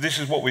 this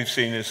is what we've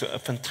seen as a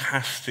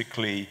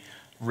fantastically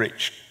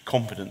rich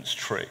competence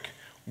trick,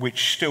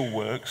 which still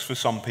works for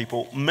some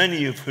people,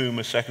 many of whom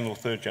are second or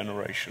third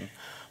generation.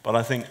 But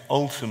I think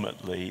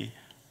ultimately,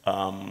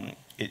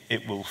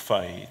 it will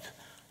fade.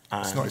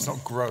 And it's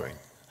not growing.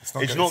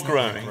 It's not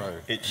growing.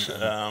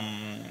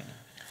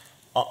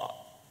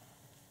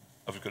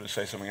 I was going to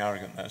say something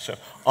arrogant there. So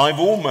I've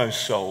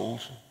almost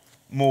sold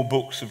more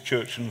books of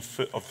Church of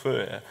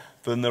Fear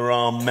than there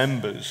are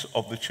members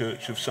of the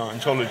Church of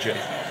Scientology.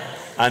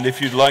 And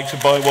if you'd like to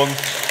buy one...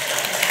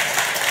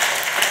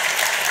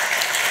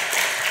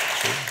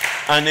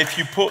 And if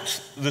you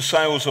put the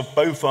sales of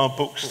both our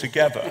books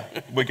together,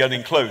 we're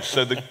getting close.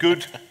 So the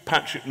good,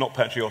 not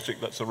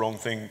patriotic, that's the wrong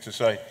thing to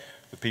say,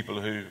 the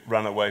people who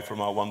ran away from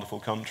our wonderful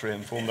country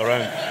and formed their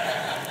own...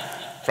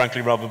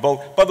 frankly rather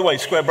bold. By the way,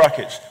 square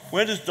brackets,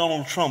 where does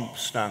Donald Trump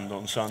stand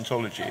on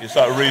Scientology? Is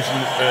that a reason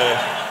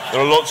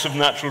there are lots of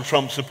natural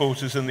Trump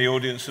supporters in the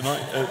audience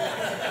tonight?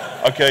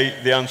 Okay,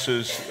 the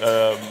answer's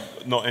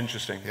not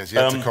interesting. Yes, you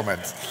have to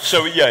comment.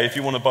 So yeah, if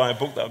you want to buy a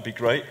book, that would be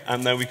great,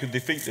 and then we could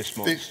defeat this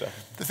monster.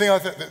 The thing I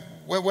think that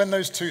when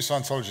those two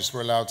Scientologists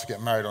were allowed to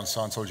get married on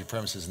Scientology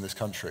premises in this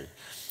country,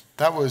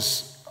 that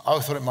was, I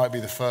thought it might be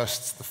the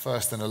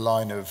first in a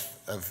line of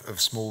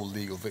small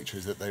legal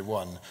victories that they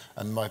won,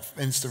 and my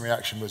instant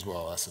reaction was,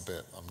 well, that's a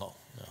bit, I'm not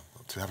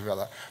too happy about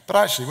that. But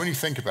actually, when you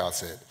think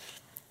about it,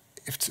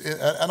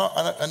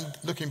 and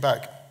looking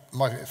back,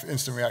 my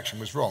instant reaction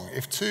was wrong.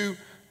 If two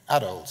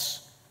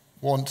adults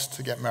want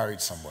to get married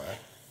somewhere,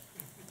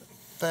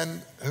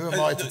 then who am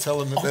I to tell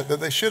them that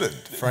they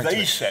shouldn't, frankly?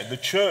 They said, the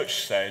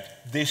church said,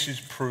 this is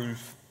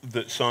proof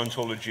that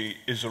Scientology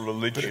is a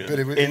religion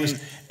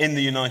in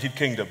the United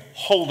Kingdom.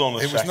 Hold on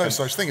a second. It was no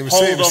such thing. It was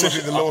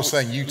simply the law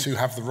saying you two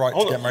have the right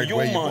to get married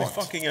where you want. You're my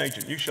fucking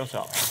agent. You shut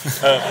up.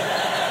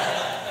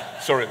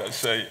 Sorry, let's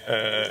say.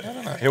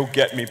 He'll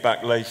get me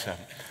back later.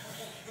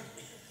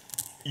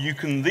 You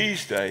can,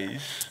 these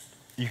days,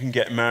 you can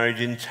get married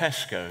in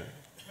Tesco.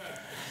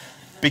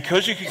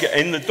 Because you can get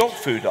in the dog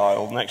food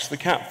aisle next to the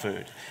cat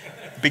food.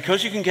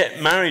 Because you can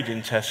get married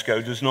in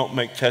Tesco does not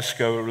make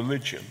Tesco a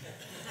religion.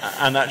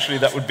 And actually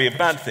that would be a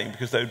bad thing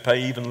because they would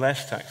pay even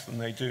less tax than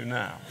they do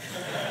now.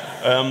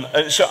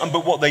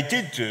 But what they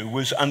did do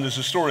was, and there's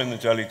a story in the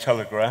Daily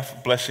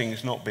Telegraph,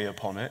 blessings not be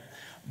upon it,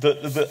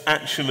 that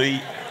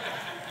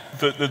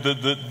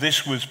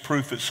this was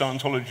proof that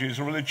Scientology is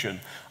a religion.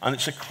 And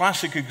it's a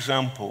classic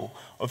example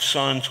of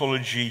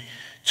Scientology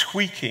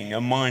tweaking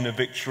a minor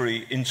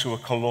victory into a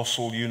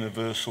colossal,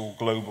 universal,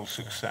 global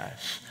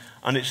success.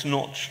 And it's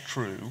not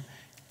true.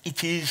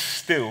 It is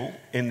still,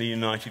 in the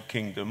United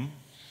Kingdom,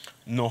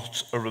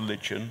 not a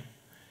religion.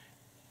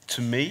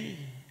 To me,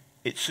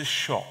 it's a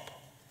shop.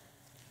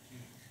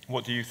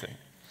 What do you think?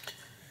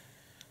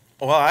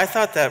 Well, I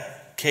thought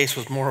that case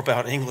was more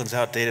about England's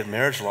outdated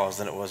marriage laws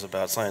than it was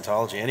about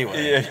Scientology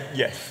anyway.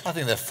 Yes. I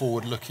think they're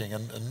forward-looking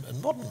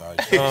and modern marriage.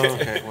 Oh,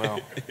 okay, well.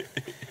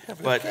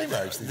 But gay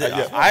marriage.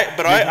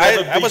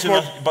 I was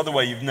more... By the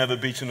way, you've never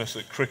beaten us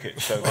at cricket,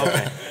 so...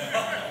 Okay.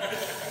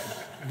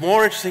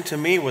 More interesting to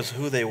me was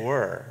who they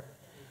were.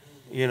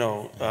 You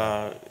know,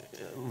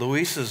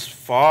 Louisa's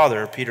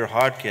father, Peter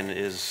Hodkin,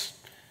 is,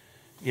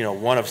 you know,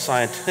 one of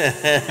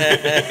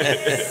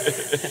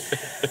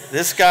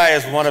This guy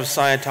is one of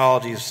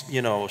Scientology's,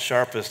 you know,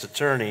 sharpest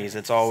attorneys.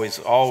 It's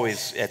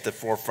always at the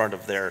forefront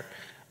of their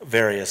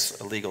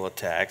various legal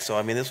attacks. So,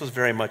 I mean, this was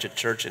very much a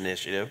church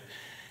initiative.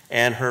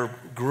 And her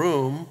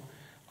groom,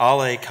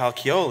 Ale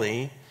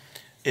Calcioli,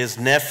 is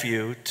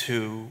nephew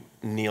to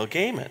Neil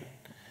Gaiman.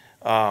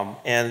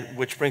 And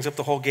which brings up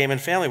the whole Gaiman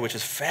family, which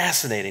is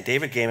fascinating.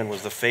 David Gaiman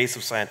was the face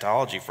of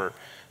Scientology for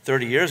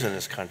 30 years in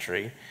this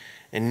country.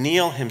 And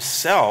Neil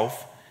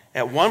himself,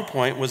 at one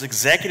point, was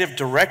executive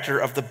director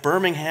of the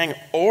Birmingham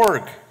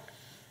Org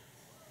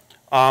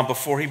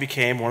before he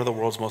became one of the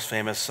world's most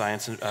famous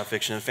science and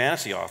fiction and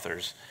fantasy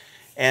authors.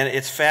 And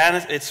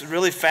it's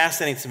really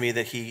fascinating to me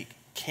that he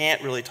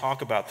can't really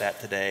talk about that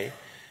today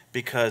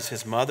because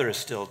his mother is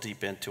still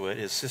deep into it,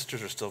 his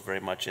sisters are still very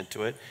much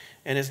into it,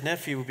 and his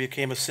nephew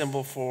became a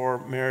symbol for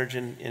marriage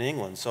in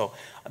England. So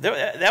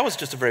that was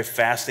just a very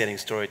fascinating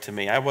story to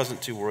me. I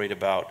wasn't too worried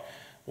about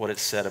what it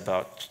said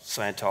about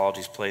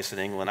Scientology's place in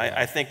England.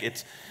 I think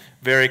it's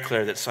very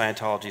clear that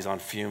Scientology is on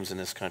fumes in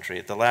this country.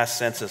 At the last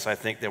census, I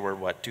think there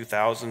were,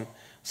 2,000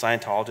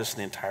 Scientologists in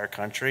the entire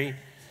country?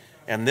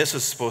 And this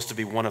is supposed to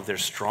be one of their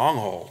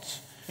strongholds,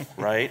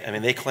 right? I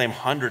mean, they claim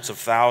hundreds of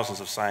thousands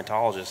of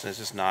Scientologists, and it's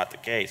just not the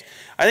case.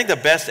 I think the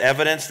best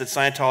evidence that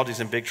Scientology is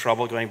in big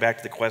trouble, going back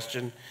to the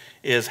question,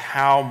 is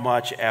how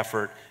much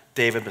effort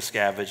David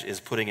Miscavige is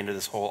putting into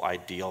this whole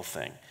ideal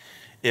thing.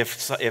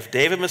 If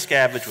David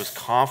Miscavige was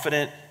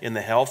confident in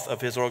the health of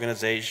his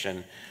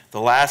organization,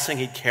 the last thing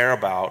he'd care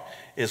about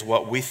is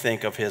what we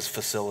think of his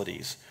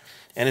facilities.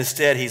 And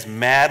instead, he's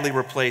madly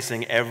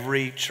replacing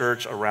every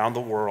church around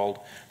the world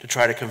to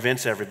try to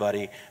convince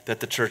everybody that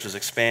the church is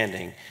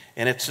expanding.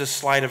 And it's just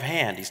sleight of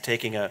hand. He's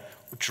taking a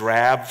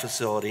drab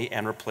facility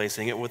and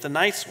replacing it with a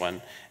nice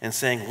one and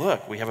saying,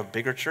 look, we have a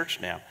bigger church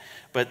now.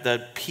 But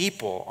the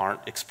people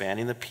aren't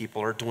expanding. The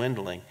people are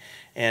dwindling.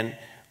 And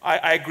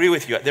I agree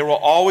with you. There will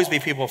always be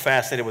people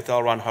fascinated with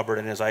L. Ron Hubbard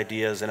and his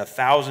ideas. And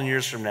 1,000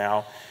 years from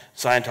now,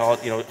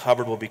 Scientology,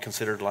 Hubbard will be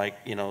considered like,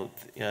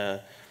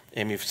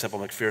 Amy Semple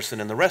McPherson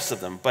and the rest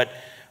of them. But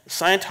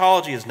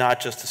Scientology is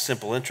not just a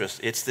simple interest.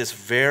 It's this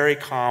very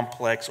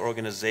complex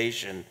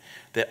organization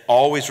that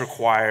always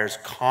requires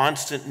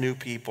constant new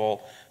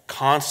people,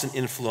 constant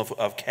inflow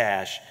of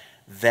cash.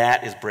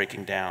 That is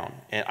breaking down.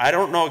 And I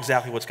don't know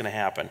exactly what's going to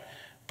happen,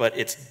 but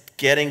it's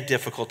getting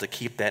difficult to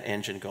keep that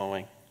engine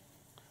going.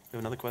 We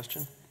have another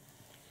question?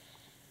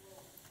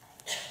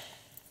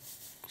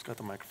 Who's got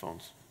the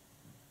microphones?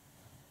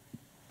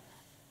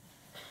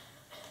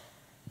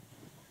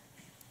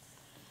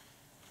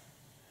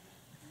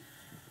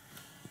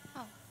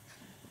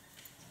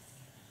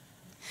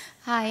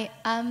 Hi.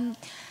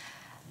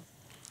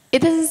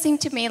 It doesn't seem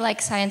to me like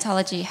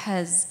Scientology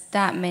has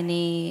that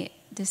many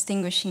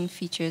distinguishing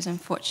features,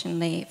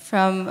 unfortunately.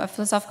 From a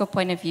philosophical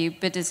point of view,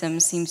 Buddhism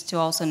seems to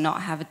also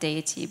not have a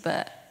deity,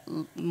 but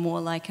more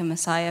like a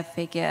messiah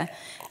figure.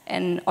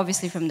 And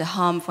obviously from the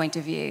harm point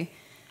of view,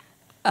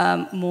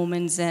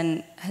 Mormons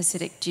and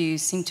Hasidic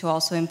Jews seem to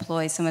also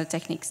employ some of the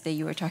techniques that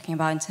you were talking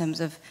about in terms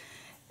of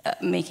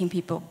making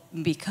people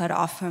be cut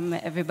off from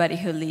everybody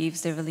who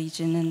leaves their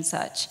religion and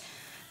such.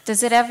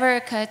 Does it ever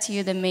occur to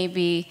you that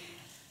maybe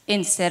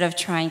instead of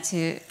trying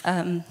to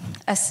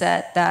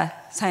assert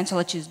that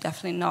Scientology is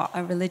definitely not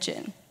a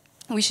religion,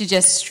 we should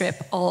just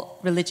strip all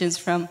religions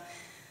from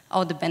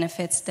all the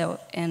benefits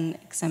and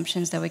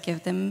exemptions that we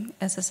give them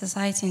as a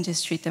society and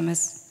just treat them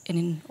as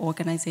an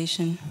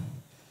organization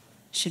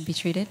should be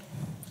treated?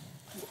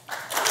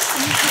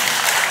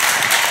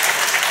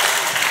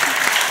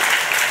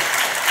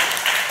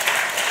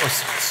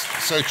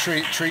 So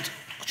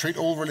treat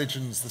all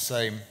religions the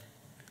same.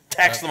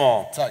 Tax them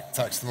all.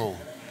 Tax them all.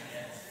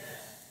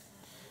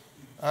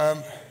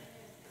 I'm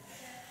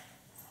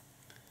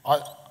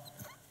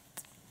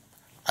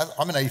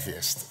an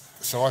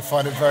atheist, so I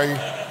find it very...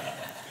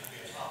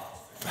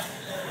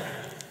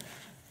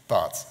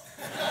 But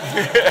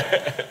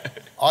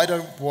I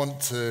don't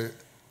want to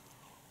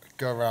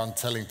go around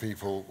telling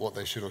people what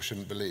they should or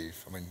shouldn't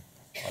believe. I mean,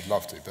 I'd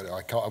love to, but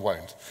I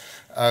won't.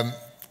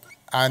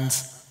 And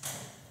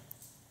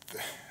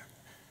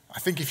I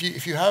think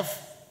if you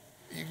have...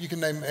 You can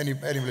name any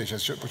religion,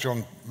 as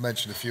John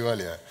mentioned a few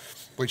earlier,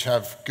 which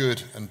have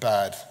good and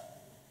bad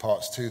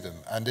parts to them.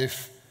 And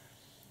if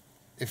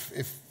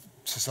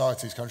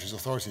societies, countries,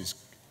 authorities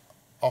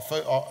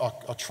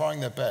are trying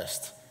their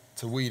best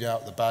to weed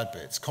out the bad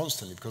bits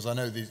constantly, because I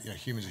know these,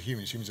 humans are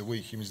humans, humans are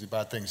weak, humans do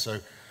bad things. So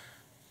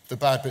the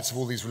bad bits of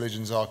all these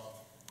religions are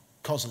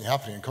constantly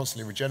happening and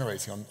constantly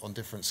regenerating on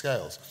different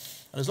scales.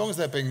 And as long as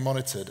they're being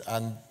monitored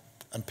and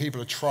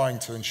people are trying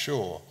to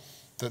ensure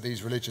that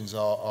these religions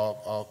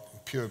are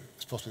pure,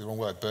 it's possibly the wrong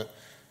word, but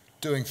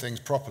doing things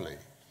properly,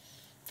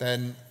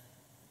 then,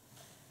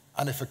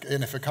 and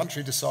if a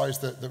country decides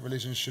that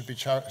religions should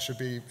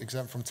be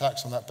exempt from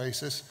tax on that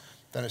basis,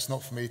 then it's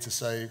not for me to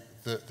say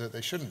that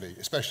they shouldn't be,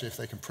 especially if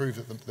they can prove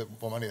that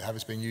what money they have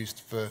is being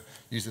used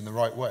in the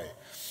right way.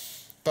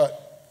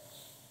 But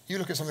you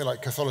look at something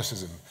like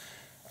Catholicism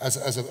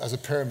as a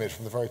pyramid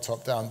from the very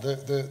top down.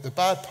 The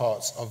bad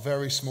parts are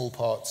very small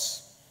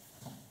parts,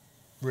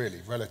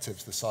 really, relative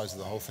to the size of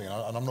the whole thing.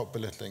 And I'm not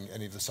belittling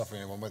any of the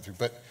suffering anyone went through,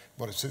 but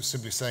what I'm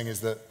simply saying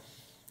is that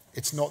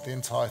it's not the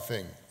entire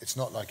thing. It's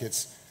not like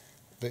it's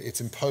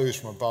imposed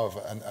from above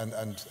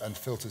and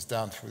filters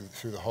down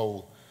through the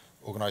whole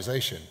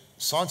organization.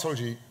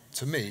 Scientology,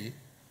 to me,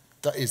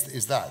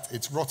 is that.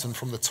 It's rotten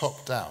from the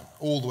top down,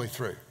 all the way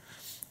through.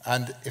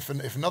 And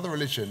if another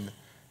religion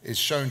is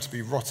shown to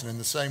be rotten in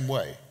the same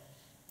way,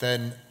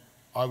 then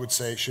I would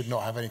say it should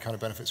not have any kind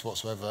of benefits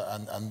whatsoever,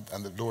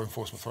 and the law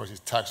enforcement authorities,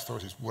 tax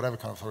authorities, whatever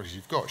kind of authorities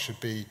you've got, should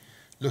be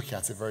looking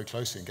at it very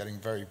closely and getting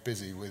very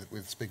busy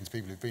with speaking to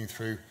people who've been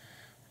through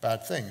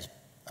bad things.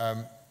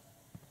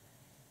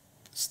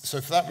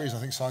 So for that reason,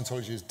 I think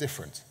Scientology is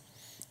different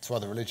to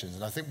other religions,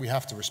 and I think we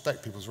have to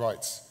respect people's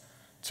rights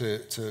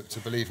to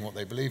believe in what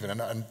they believe in,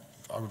 and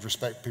I would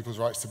respect people's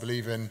rights to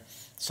believe in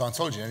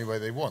Scientology in any way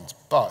they want.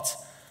 But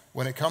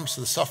when it comes to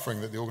the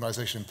suffering that the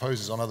organization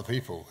imposes on other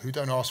people who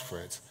don't ask for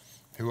it,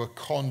 who are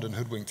conned and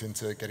hoodwinked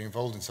into getting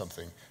involved in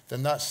something,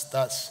 then that's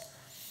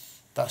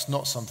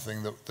not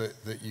something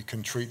that you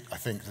can treat, I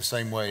think, the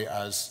same way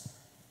as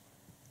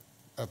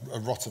a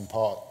rotten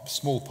part,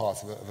 small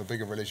part of a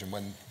bigger religion,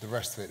 when the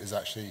rest of it is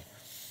actually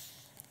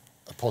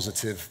a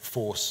positive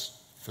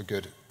force for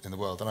good in the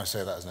world. And I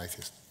say that as an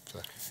atheist. So.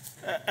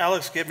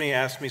 Alex Gibney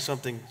asked me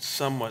something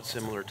somewhat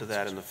similar to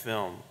that in the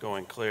film,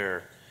 Going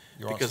Clear,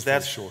 because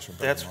that's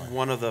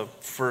one of the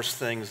first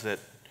things that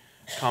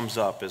comes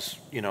up is,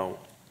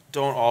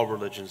 don't all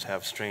religions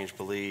have strange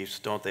beliefs?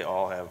 Don't they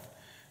all have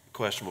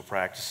questionable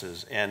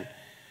practices? And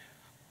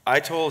I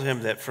told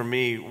him that for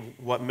me,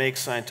 what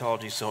makes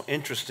Scientology so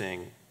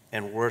interesting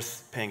and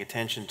worth paying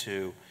attention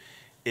to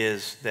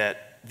is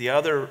that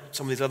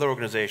some of these other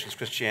organizations,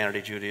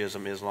 Christianity,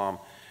 Judaism, Islam,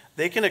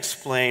 they can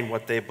explain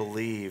what they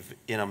believe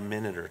in a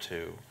minute or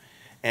two.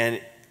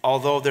 And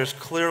although there's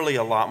clearly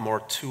a lot more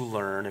to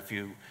learn if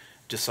you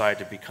decide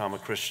to become a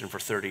Christian for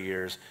 30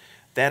 years,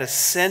 that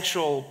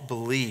essential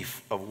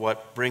belief of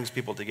what brings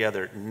people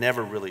together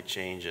never really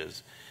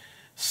changes.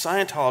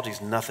 Scientology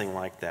is nothing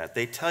like that.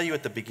 They tell you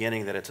at the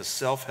beginning that it's a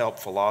self-help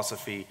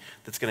philosophy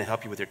that's going to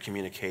help you with your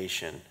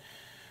communication.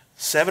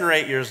 7 or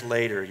 8 years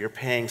later, you're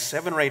paying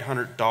 $700 or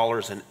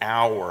 $800 an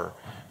hour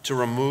to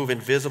remove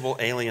invisible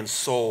alien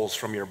souls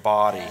from your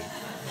body.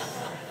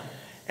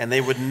 And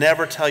they would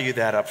never tell you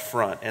that up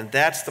front. And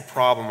that's the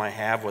problem I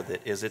have with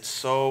it, is it's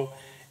so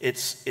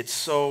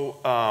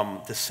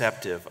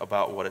deceptive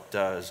about what it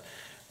does.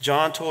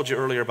 John told you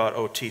earlier about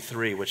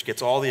OT3, which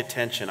gets all the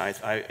attention.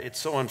 It's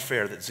so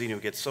unfair that Xenu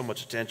gets so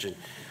much attention.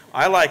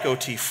 I like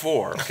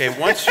OT4. Okay,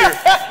 once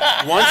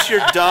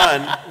you're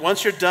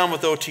done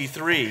with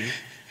OT3,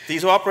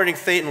 these operating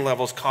Thetan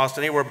levels cost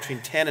anywhere between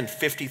 $10,000 and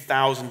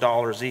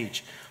 $50,000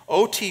 each.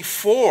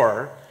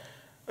 OT4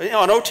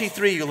 On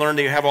OT3, you learn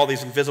that you have all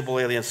these invisible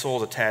alien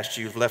souls attached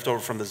to you, left over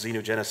from the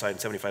Xenu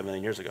genocide 75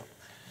 million years ago.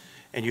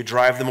 And you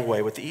drive them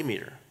away with the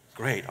E-meter.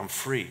 Great, I'm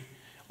free.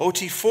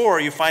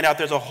 OT4, you find out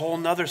there's a whole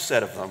nother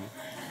set of them,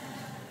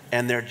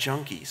 and they're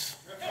junkies.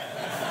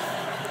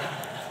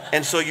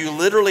 And so you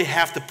literally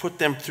have to put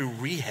them through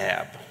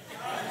rehab.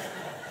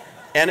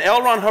 And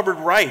L. Ron Hubbard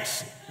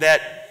writes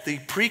that the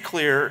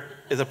pre-clear,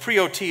 the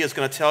pre-OT is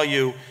going to tell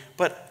you,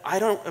 but I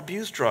don't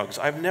abuse drugs.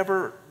 I've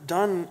never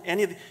done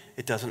any of the...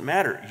 It doesn't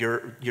matter.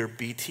 Your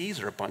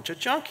BTs are a bunch of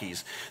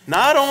junkies.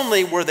 Not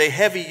only were they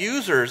heavy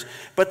users,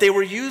 but they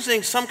were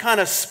using some kind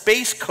of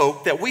space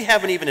coke that we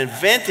haven't even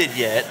invented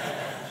yet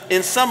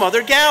in some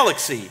other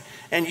galaxy.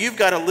 And you've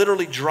got to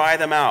literally dry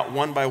them out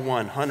one by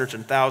one, hundreds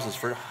and thousands,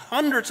 for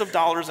hundreds of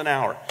dollars an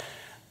hour.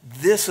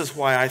 This is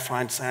why I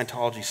find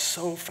Scientology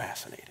so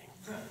fascinating.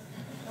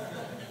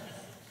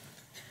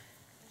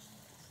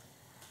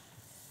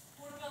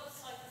 What about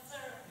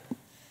psychotherapy?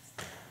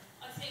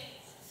 I think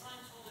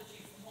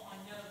Scientology, from what I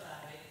know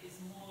about it, is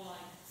more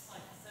like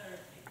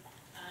psychotherapy.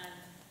 And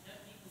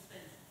don't people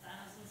spend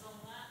thousands on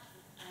that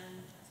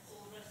and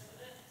all the rest of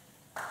it?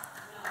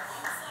 No, I'm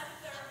a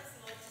psychotherapist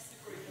and I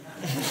disagree.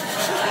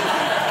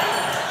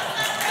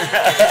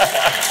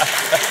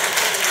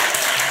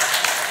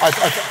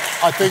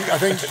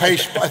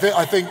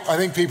 I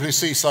think people who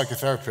see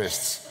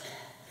psychotherapists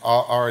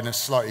are in a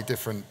slightly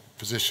different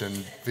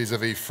position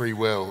vis-a-vis free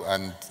will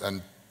and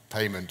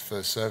payment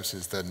for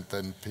services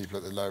than people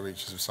at the lower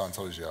reaches of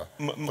Scientology are.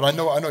 But I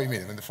know what you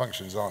mean. I mean, the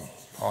functions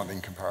aren't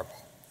incomparable.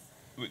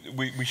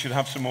 We should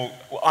have some more.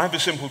 Well, I have a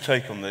simple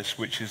take on this,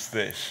 which is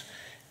this: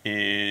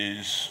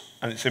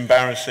 and it's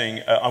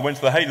embarrassing. I went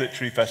to the Hay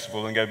Literary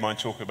Festival and gave my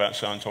talk about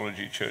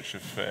Scientology, Church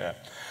of Fear.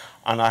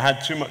 And I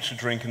had too much to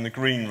drink in the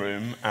green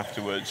room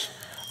afterwards.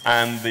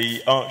 And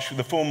the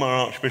former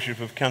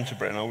Archbishop of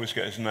Canterbury, and I always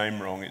get his name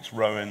wrong, it's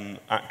Rowan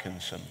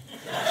Atkinson.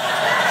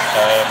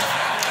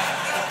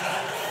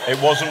 It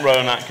wasn't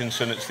Rowan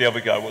Atkinson, it's the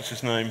other guy. What's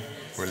his name?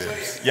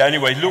 Williams. Yeah,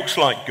 anyway, he looks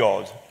like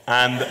God.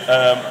 And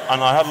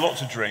I had a lot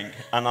to drink.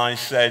 And I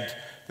said,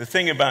 the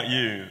thing about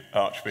you,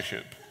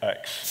 Archbishop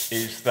X,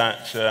 is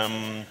that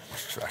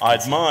I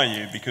admire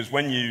you because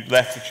when you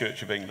left the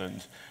Church of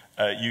England,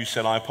 you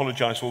said, I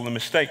apologise for all the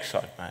mistakes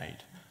I've made.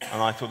 And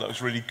I thought that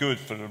was really good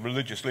for a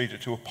religious leader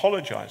to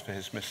apologise for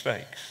his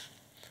mistakes.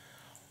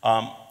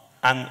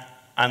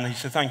 And he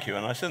said, thank you.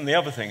 And I said, and the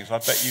other thing is, I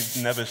bet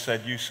you've never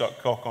said you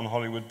suck cock on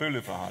Hollywood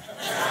Boulevard,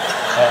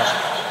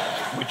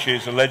 which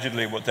is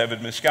allegedly what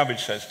David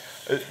Miscavige says.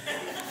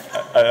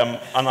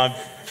 And I'm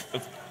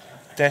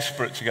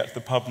desperate to get to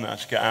the pub now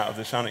to get out of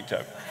this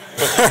anecdote.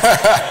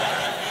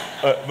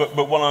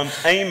 But what I'm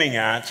aiming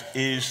at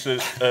is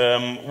that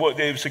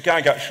it was a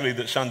gag actually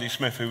that Sandy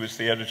Smith, who was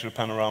the editor of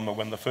Panorama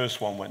when the first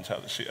one went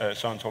out,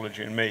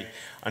 Scientology and Me,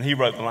 and he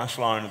wrote the last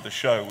line of the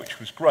show, which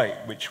was great,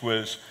 which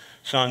was,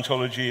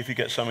 Scientology, if you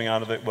get something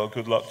out of it, well,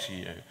 good luck to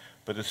you.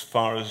 But as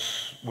far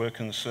as we're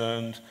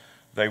concerned,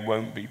 they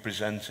won't be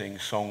presenting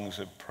songs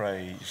of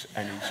praise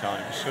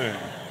anytime soon.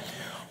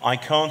 I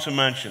can't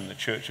imagine the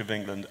Church of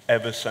England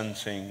ever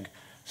sending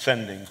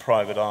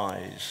private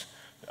eyes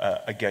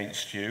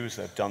against you, as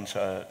they've done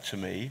to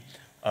me,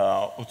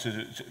 or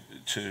to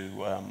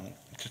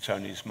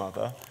Tony's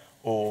mother,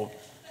 or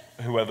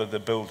whoever the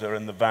builder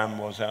in the van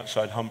was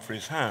outside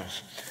Humfrey's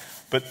house.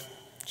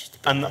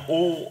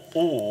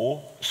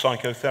 Or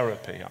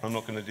psychotherapy. I'm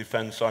not going to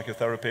defend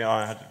psychotherapy.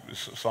 I had a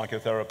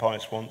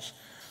psychotherapist once,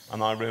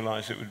 and I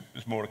realised it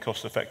was more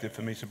cost-effective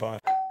for me to buy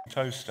a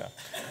toaster.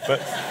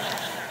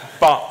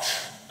 But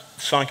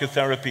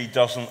psychotherapy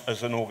doesn't,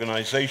 as an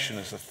organisation,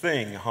 as a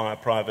thing, hire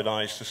private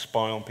eyes to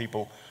spy on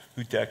people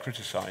who dare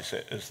criticise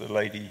it, as the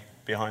lady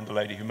behind the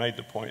lady who made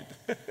the point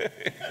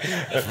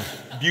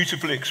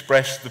beautifully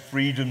expressed the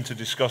freedom to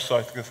discuss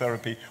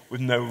psychotherapy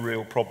with no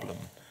real problem.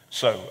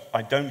 So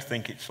I don't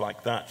think it's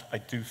like that. I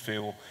do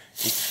feel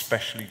it's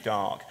especially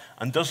dark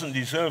and doesn't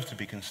deserve to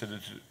be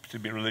considered to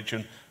be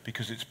religion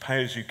because it's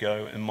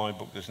pay-as-you-go. In my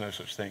book, there's no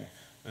such thing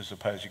as a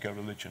pay-as-you-go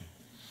religion.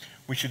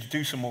 We should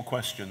do some more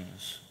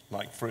questions,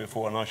 like 3 or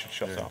 4, and I should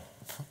shut up.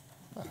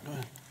 Go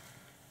ahead.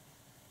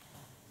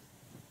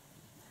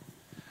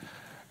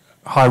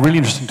 Hi, really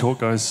interesting talk,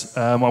 guys.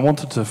 I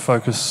wanted to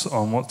focus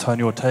on what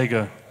Tony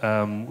Ortega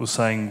was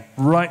saying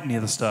right near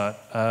the start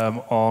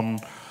on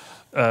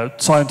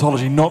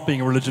Scientology not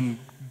being a religion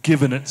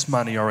given its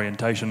money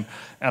orientation.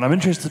 And I'm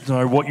interested to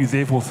know what you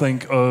therefore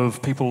think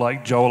of people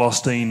like Joel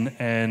Osteen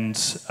and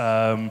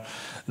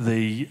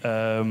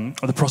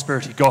the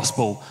prosperity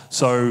gospel.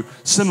 So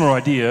similar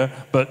idea,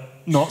 but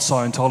not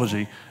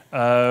Scientology.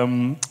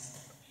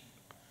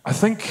 I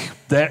think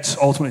that's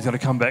ultimately going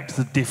to come back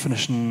to the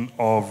definition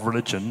of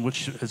religion,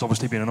 which has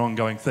obviously been an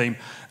ongoing theme.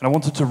 And I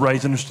wanted to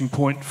raise an interesting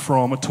point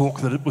from a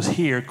talk that was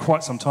here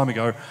quite some time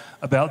ago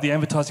about the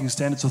Advertising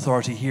Standards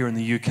Authority here in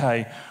the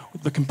UK.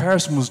 The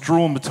comparison was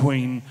drawn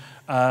between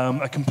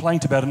a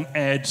complaint about an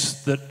ad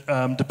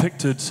that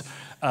depicted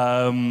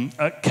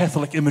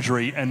Catholic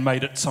imagery and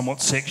made it somewhat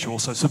sexual,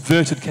 so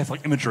subverted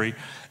Catholic imagery,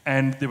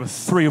 and there were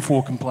 3 or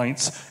 4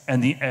 complaints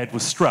and the ad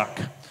was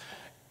struck.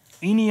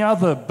 Any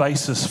other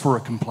basis for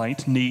a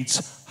complaint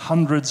needs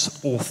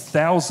hundreds or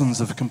thousands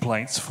of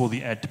complaints for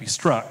the ad to be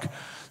struck.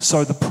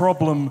 So the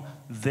problem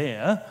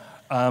there,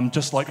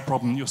 just like the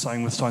problem you're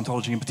saying with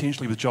Scientology and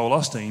potentially with Joel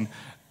Osteen,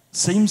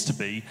 seems to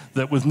be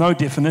that with no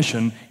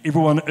definition,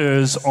 everyone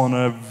errs on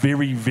a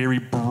very, very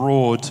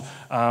broad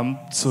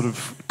sort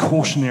of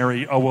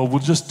cautionary, oh, well, we'll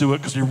just do it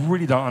because we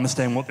really don't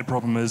understand what their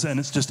problem is, and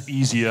it's just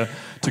easier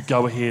to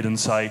go ahead and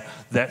say,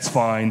 that's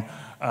fine,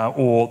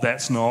 or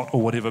that's not,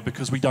 or whatever,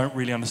 because we don't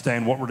really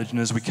understand what religion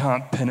is, we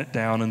can't pin it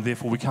down, and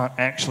therefore we can't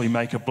actually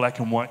make a black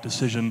and white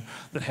decision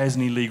that has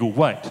any legal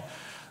weight.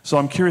 So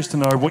I'm curious to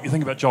know what you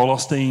think about Joel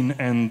Osteen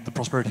and the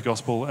prosperity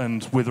gospel,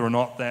 and whether or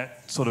not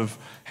that sort of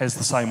has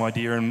the same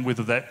idea, and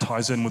whether that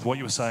ties in with what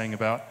you were saying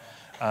about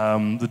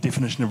the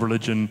definition of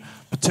religion,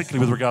 particularly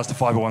with regards to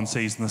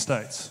 501c in the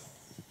States.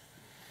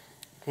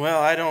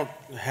 Well, I don't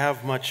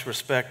have much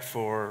respect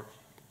for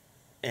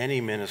any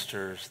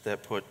ministers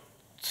that put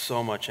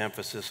so much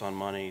emphasis on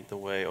money the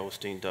way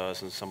Osteen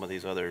does and some of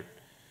these other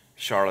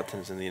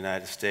charlatans in the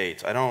United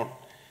States.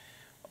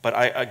 But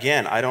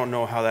again, I don't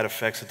know how that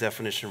affects the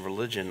definition of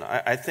religion.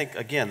 I think,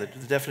 again, the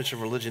definition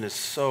of religion is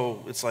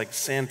so, it's like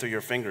sand through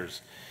your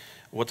fingers.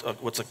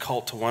 What's a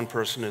cult to one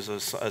person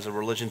is a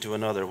religion to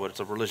another. What's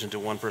a religion to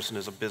one person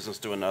is a business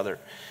to another.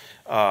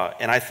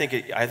 And I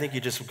think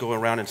you just go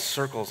around in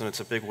circles, and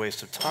it's a big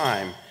waste of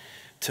time.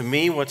 To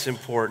me, what's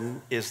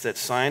important is that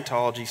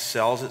Scientology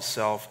sells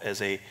itself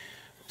as a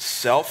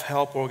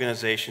self-help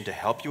organization to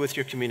help you with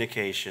your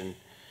communication,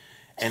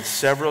 and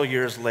several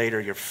years later,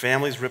 your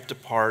family's ripped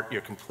apart,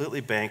 you're completely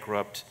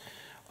bankrupt,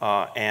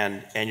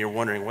 and you're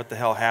wondering what the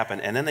hell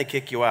happened. And then they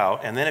kick you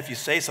out, and then if you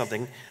say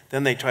something,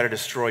 then they try to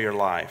destroy your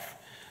life.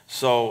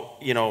 So,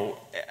 you know,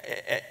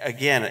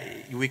 again,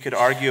 we could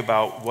argue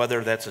about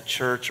whether that's a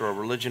church or a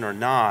religion or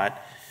not,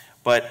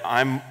 but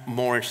I'm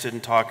more interested in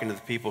talking to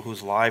the people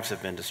whose lives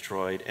have been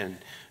destroyed and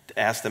to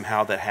ask them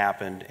how that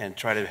happened and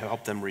try to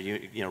help them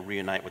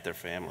reunite with their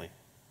family.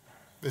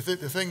 The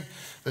thing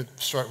that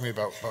struck me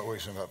about what you're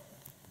saying about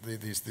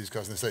these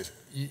guys in the States,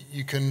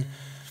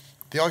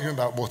 the argument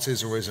about what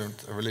is or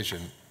isn't a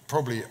religion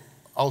probably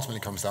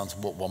ultimately comes down to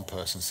what one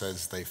person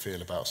says they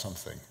feel about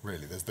something,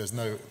 really. There's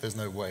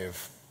no way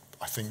of,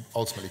 I think,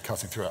 ultimately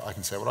cutting through it. I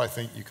can say what I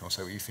think, you can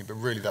say what you think, but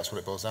really that's what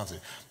it boils down to.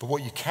 But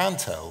what you can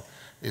tell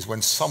is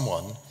when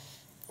someone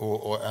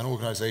or an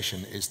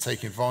organization is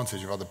taking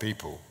advantage of other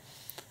people,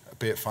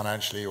 be it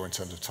financially or in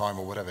terms of time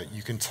or whatever,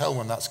 you can tell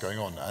when that's going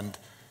on. And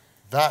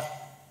that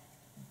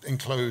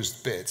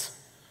enclosed bit,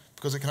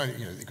 because it can only,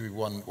 it could be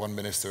one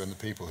minister and the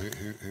people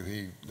who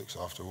he looks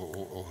after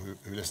or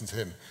who listen to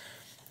him.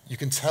 You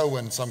can tell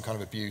when some kind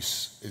of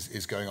abuse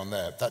is going on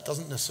there. That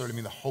doesn't necessarily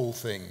mean the whole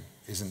thing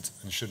isn't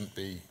and shouldn't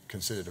be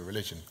considered a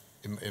religion,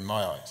 in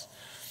my eyes.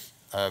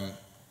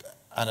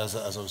 And as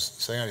I was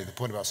saying earlier, the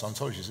point about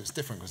Scientology is it's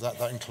different, because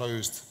that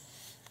enclosed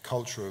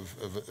culture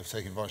of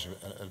taking advantage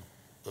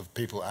of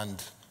people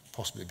and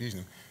possibly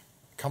abusing them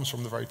comes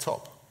from the very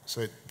top.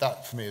 So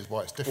that, for me, is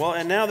why it's different. Well,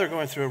 and now they're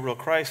going through a real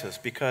crisis,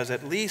 because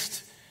at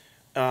least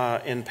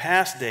in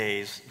past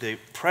days, the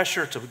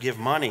pressure to give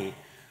money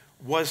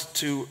was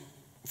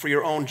for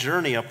your own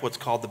journey up what's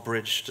called the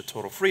bridge to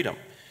total freedom.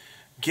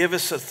 Give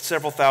us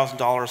several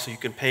 $1,000s so you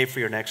can pay for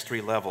your next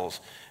 3 levels.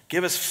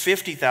 Give us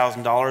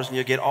 $50,000 and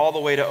you'll get all the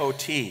way to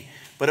OT.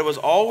 But it was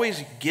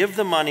always give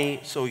the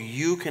money so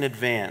you can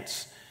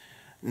advance.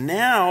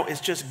 Now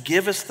it's just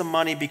give us the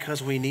money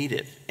because we need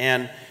it.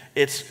 And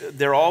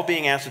they're all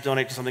being asked to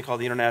donate to something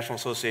called the International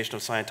Association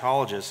of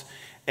Scientologists.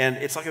 And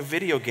it's like a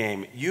video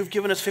game. You've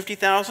given us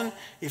 $50,000.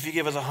 If you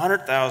give us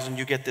 $100,000,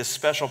 you get this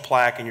special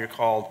plaque, and you're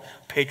called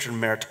patron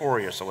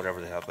meritorious or whatever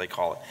the hell they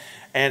call it.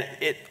 And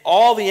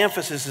all the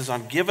emphasis is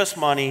on give us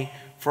money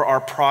for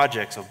our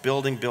projects of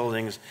building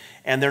buildings,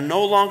 and they're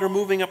no longer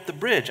moving up the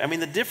bridge. I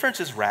mean, the difference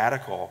is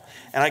radical.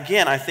 And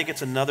again, I think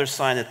it's another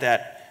sign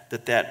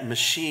that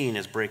machine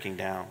is breaking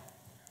down.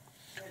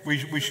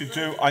 We should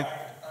do. I'm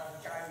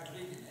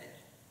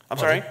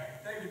sorry?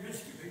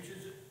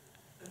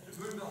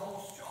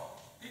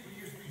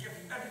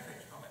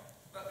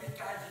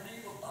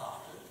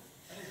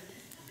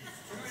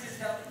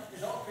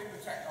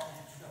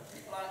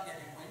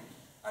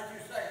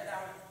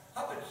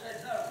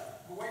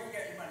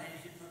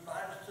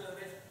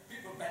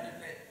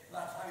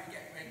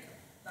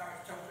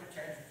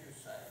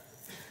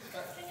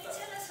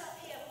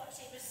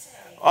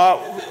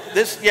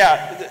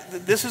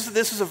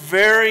 This is a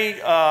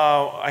very,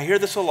 I hear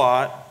this a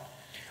lot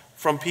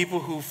from people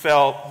who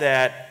felt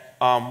that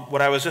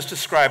what I was just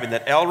describing,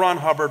 that L. Ron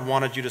Hubbard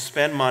wanted you to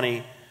spend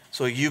money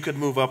so you could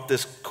move up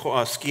this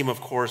scheme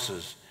of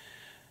courses.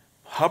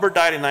 Hubbard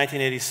died in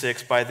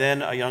 1986. By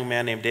then, a young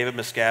man named David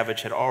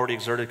Miscavige had already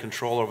exerted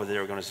control over the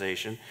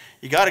organization.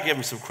 You got to give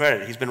him some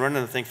credit. He's been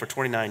running the thing for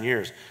 29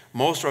 years.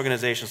 Most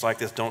organizations like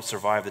this don't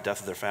survive the death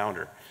of their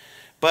founder.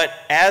 But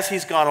as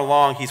he's gone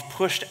along, he's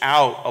pushed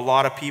out a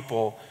lot of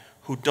people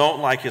who don't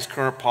like his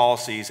current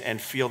policies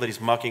and feel that he's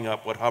mucking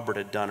up what Hubbard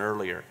had done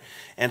earlier.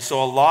 And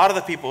so a lot of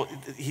the people,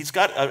 he's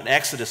got an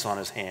exodus on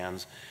his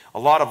hands. A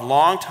lot of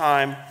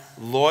longtime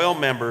loyal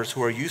members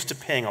who are used to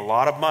paying a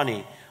lot of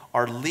money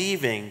are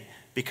leaving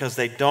because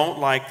they don't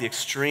like the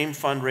extreme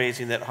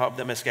fundraising that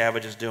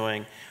Miscavige is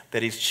doing,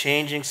 that he's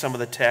changing some of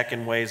the tech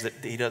in ways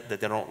that they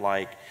don't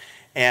like.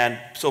 And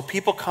so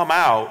people come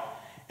out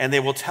and they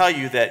will tell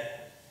you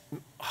that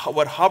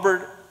what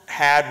Hubbard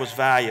had was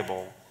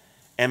valuable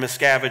and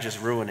Miscavige is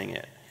ruining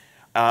it.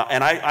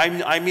 And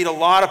I meet a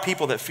lot of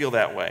people that feel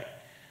that way.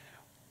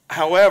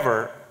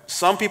 However,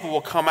 some people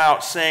will come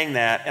out saying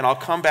that, and I'll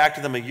come back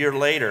to them a year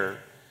later,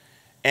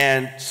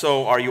 and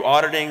so are you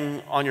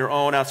auditing on your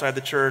own outside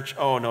the church?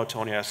 Oh, no,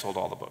 Tony, I sold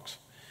all the books.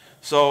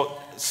 So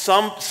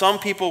some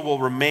people will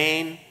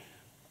remain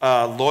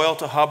loyal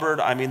to Hubbard.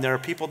 I mean, there are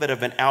people that have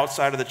been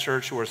outside of the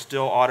church who are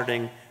still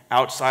auditing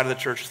outside of the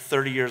church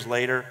 30 years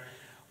later.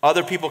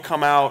 Other people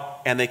come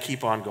out, and they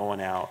keep on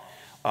going out.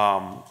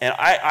 And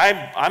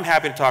I'm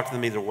happy to talk to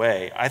them either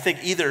way. I think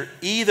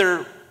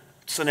either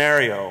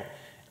scenario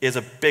is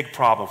a big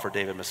problem for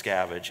David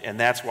Miscavige, and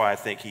that's why I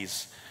think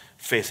he's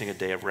facing a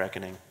day of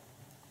reckoning.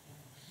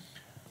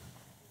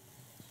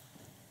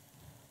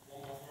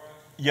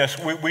 Yes,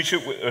 we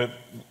should.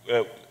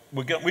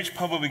 Which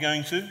pub are we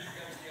going to?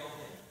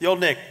 The Old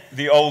Nick.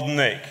 The Old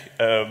Nick.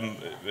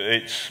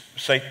 It's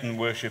Satan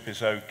worship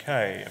is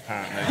okay,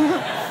 apparently.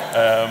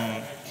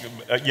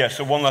 Yes,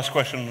 so one last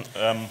question.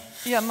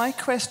 Yeah, my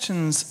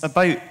question's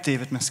about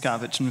David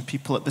Miscavige and the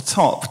people at the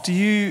top. Do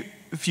you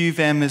view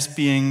them as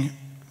being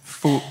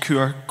folk who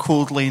are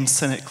coldly and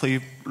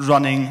cynically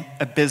running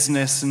a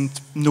business and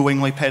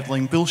knowingly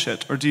peddling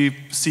bullshit? Or do you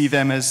see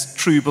them as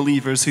true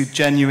believers who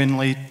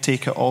genuinely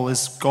take it all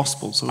as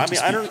gospel, so to speak?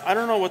 I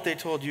don't know what they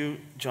told you,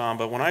 John,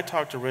 but when I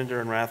talked to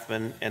Rinder and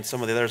Rathbun and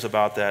some of the others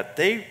about that,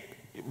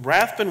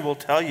 Rathbun will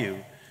tell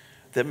you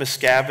that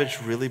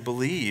Miscavige really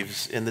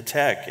believes in the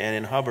tech and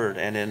in Hubbard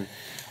and in,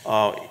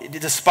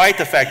 despite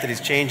the fact that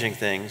he's changing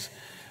things.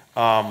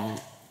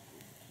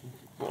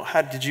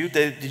 Did you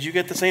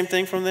get the same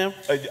thing from them?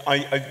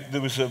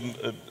 There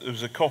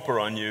was a copper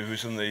I knew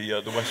who's in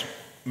the West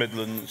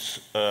Midlands,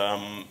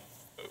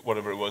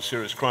 whatever it was,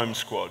 Serious Crime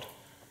Squad,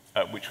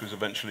 which was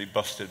eventually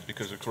busted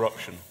because of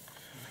corruption.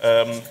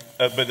 But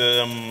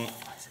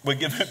we're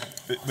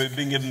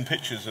being given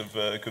pictures of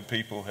good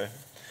people here.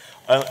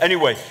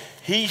 Anyway,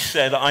 he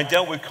said, I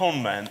dealt with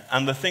con men,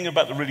 and the thing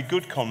about the really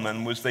good con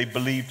men was they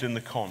believed in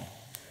the con.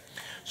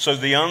 So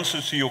the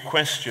answer to your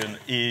question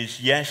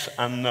is yes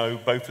and no,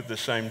 both at the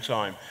same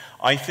time.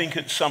 I think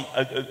at some,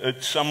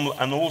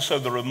 and also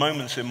there are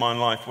moments in my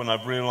life when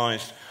I've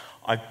realized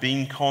I've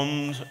been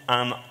conned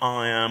and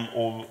I am,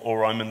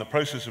 or I'm in the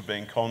process of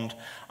being conned,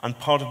 and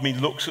part of me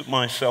looks at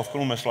myself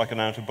almost like an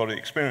out-of-body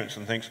experience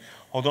and thinks,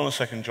 hold on a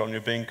second, John,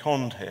 you're being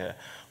conned here.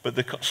 But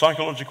the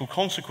psychological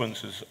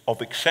consequences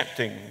of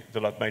accepting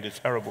that I've made a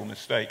terrible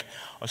mistake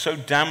are so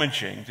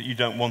damaging that you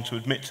don't want to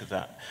admit to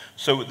that.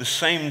 So at the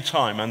same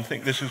time, and I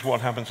think this is what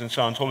happens in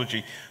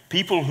Scientology,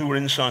 people who were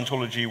in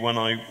Scientology when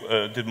I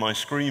did my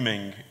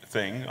screaming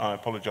thing, I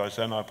apologize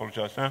then, I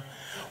apologize now,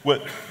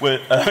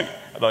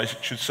 and I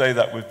should say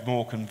that with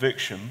more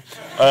conviction,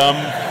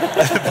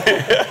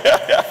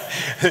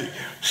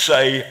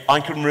 say,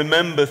 I can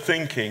remember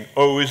thinking,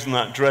 oh, isn't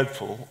that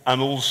dreadful?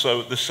 And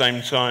also at the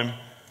same time,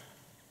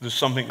 there's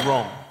something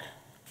wrong.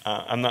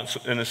 And that's,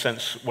 in a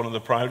sense, one of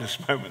the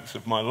proudest moments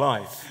of my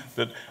life,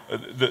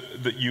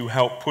 that you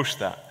help push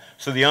that.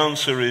 So the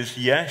answer is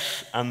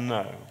yes and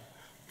no.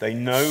 They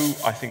know,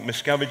 I think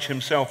Miscavige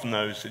himself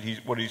knows that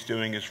what he's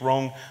doing is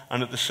wrong,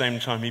 and at the same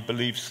time he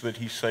believes that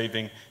he's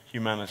saving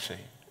humanity.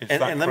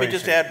 And let me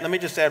just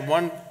add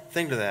one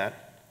thing to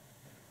that.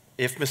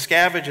 If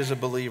Miscavige is a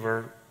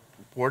believer,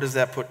 where does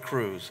that put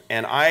Cruise?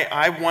 And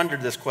I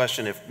wondered this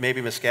question, if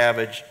maybe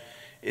Miscavige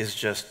is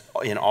just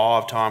in awe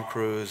of Tom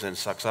Cruise and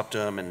sucks up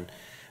to him.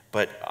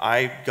 But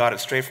I got it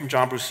straight from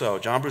John Brousseau.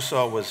 John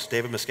Brousseau was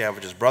David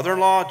Miscavige's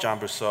brother-in-law. John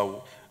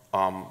Brousseau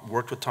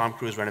worked with Tom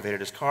Cruise, renovated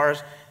his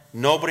cars.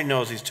 Nobody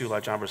knows these two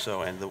like John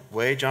Brousseau. And the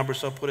way John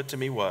Brousseau put it to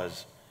me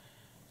was,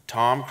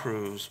 Tom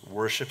Cruise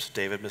worships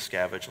David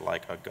Miscavige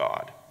like a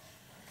god.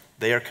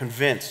 They are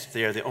convinced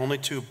they are the only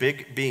two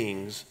big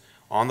beings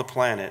on the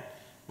planet,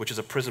 which is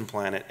a prison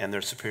planet, and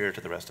they're superior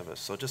to the rest of us.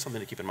 So just something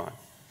to keep in mind.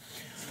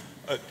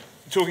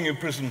 Talking of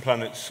prison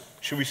planets,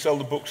 should we sell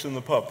the books in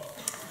the pub?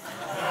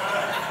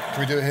 Can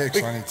we do it here?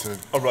 Because I need to...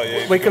 Oh, right,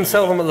 yeah. We can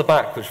sell them at the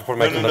back, which will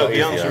probably make them a lot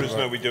easier. The answer is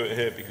no, we do it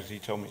here because he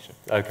told me so.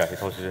 Okay, he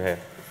told you to here.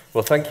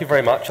 Well, thank you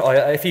very much.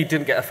 If you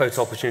didn't get a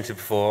photo opportunity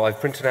before, I've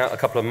printed out a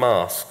couple of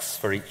masks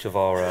for each of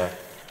our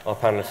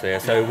panellists here.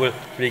 So we'll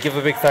really give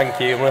a big thank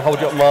you, and we'll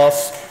hold you up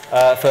masks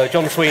for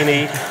John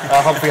Sweeney,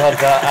 Humfrey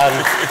Hunter,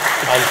 and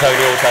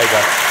Tony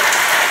Ortega.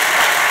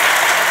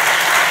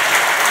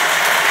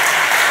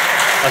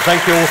 And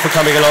thank you all for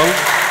coming along.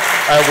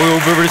 We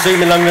will be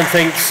resuming London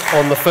Thinks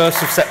on the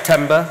 1st of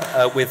September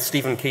with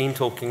Stephen Keane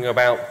talking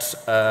about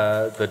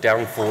the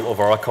downfall of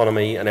our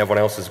economy and everyone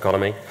else's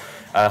economy.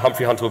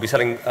 Humfrey Hunter will be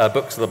selling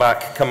books at the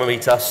back. Come and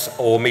meet us,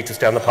 or meet us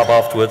down the pub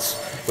afterwards,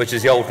 which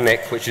is the Old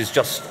Nick, which is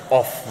just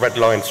off Red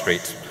Lion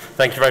Street.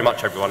 Thank you very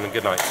much, everyone, and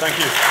good night. Thank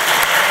you.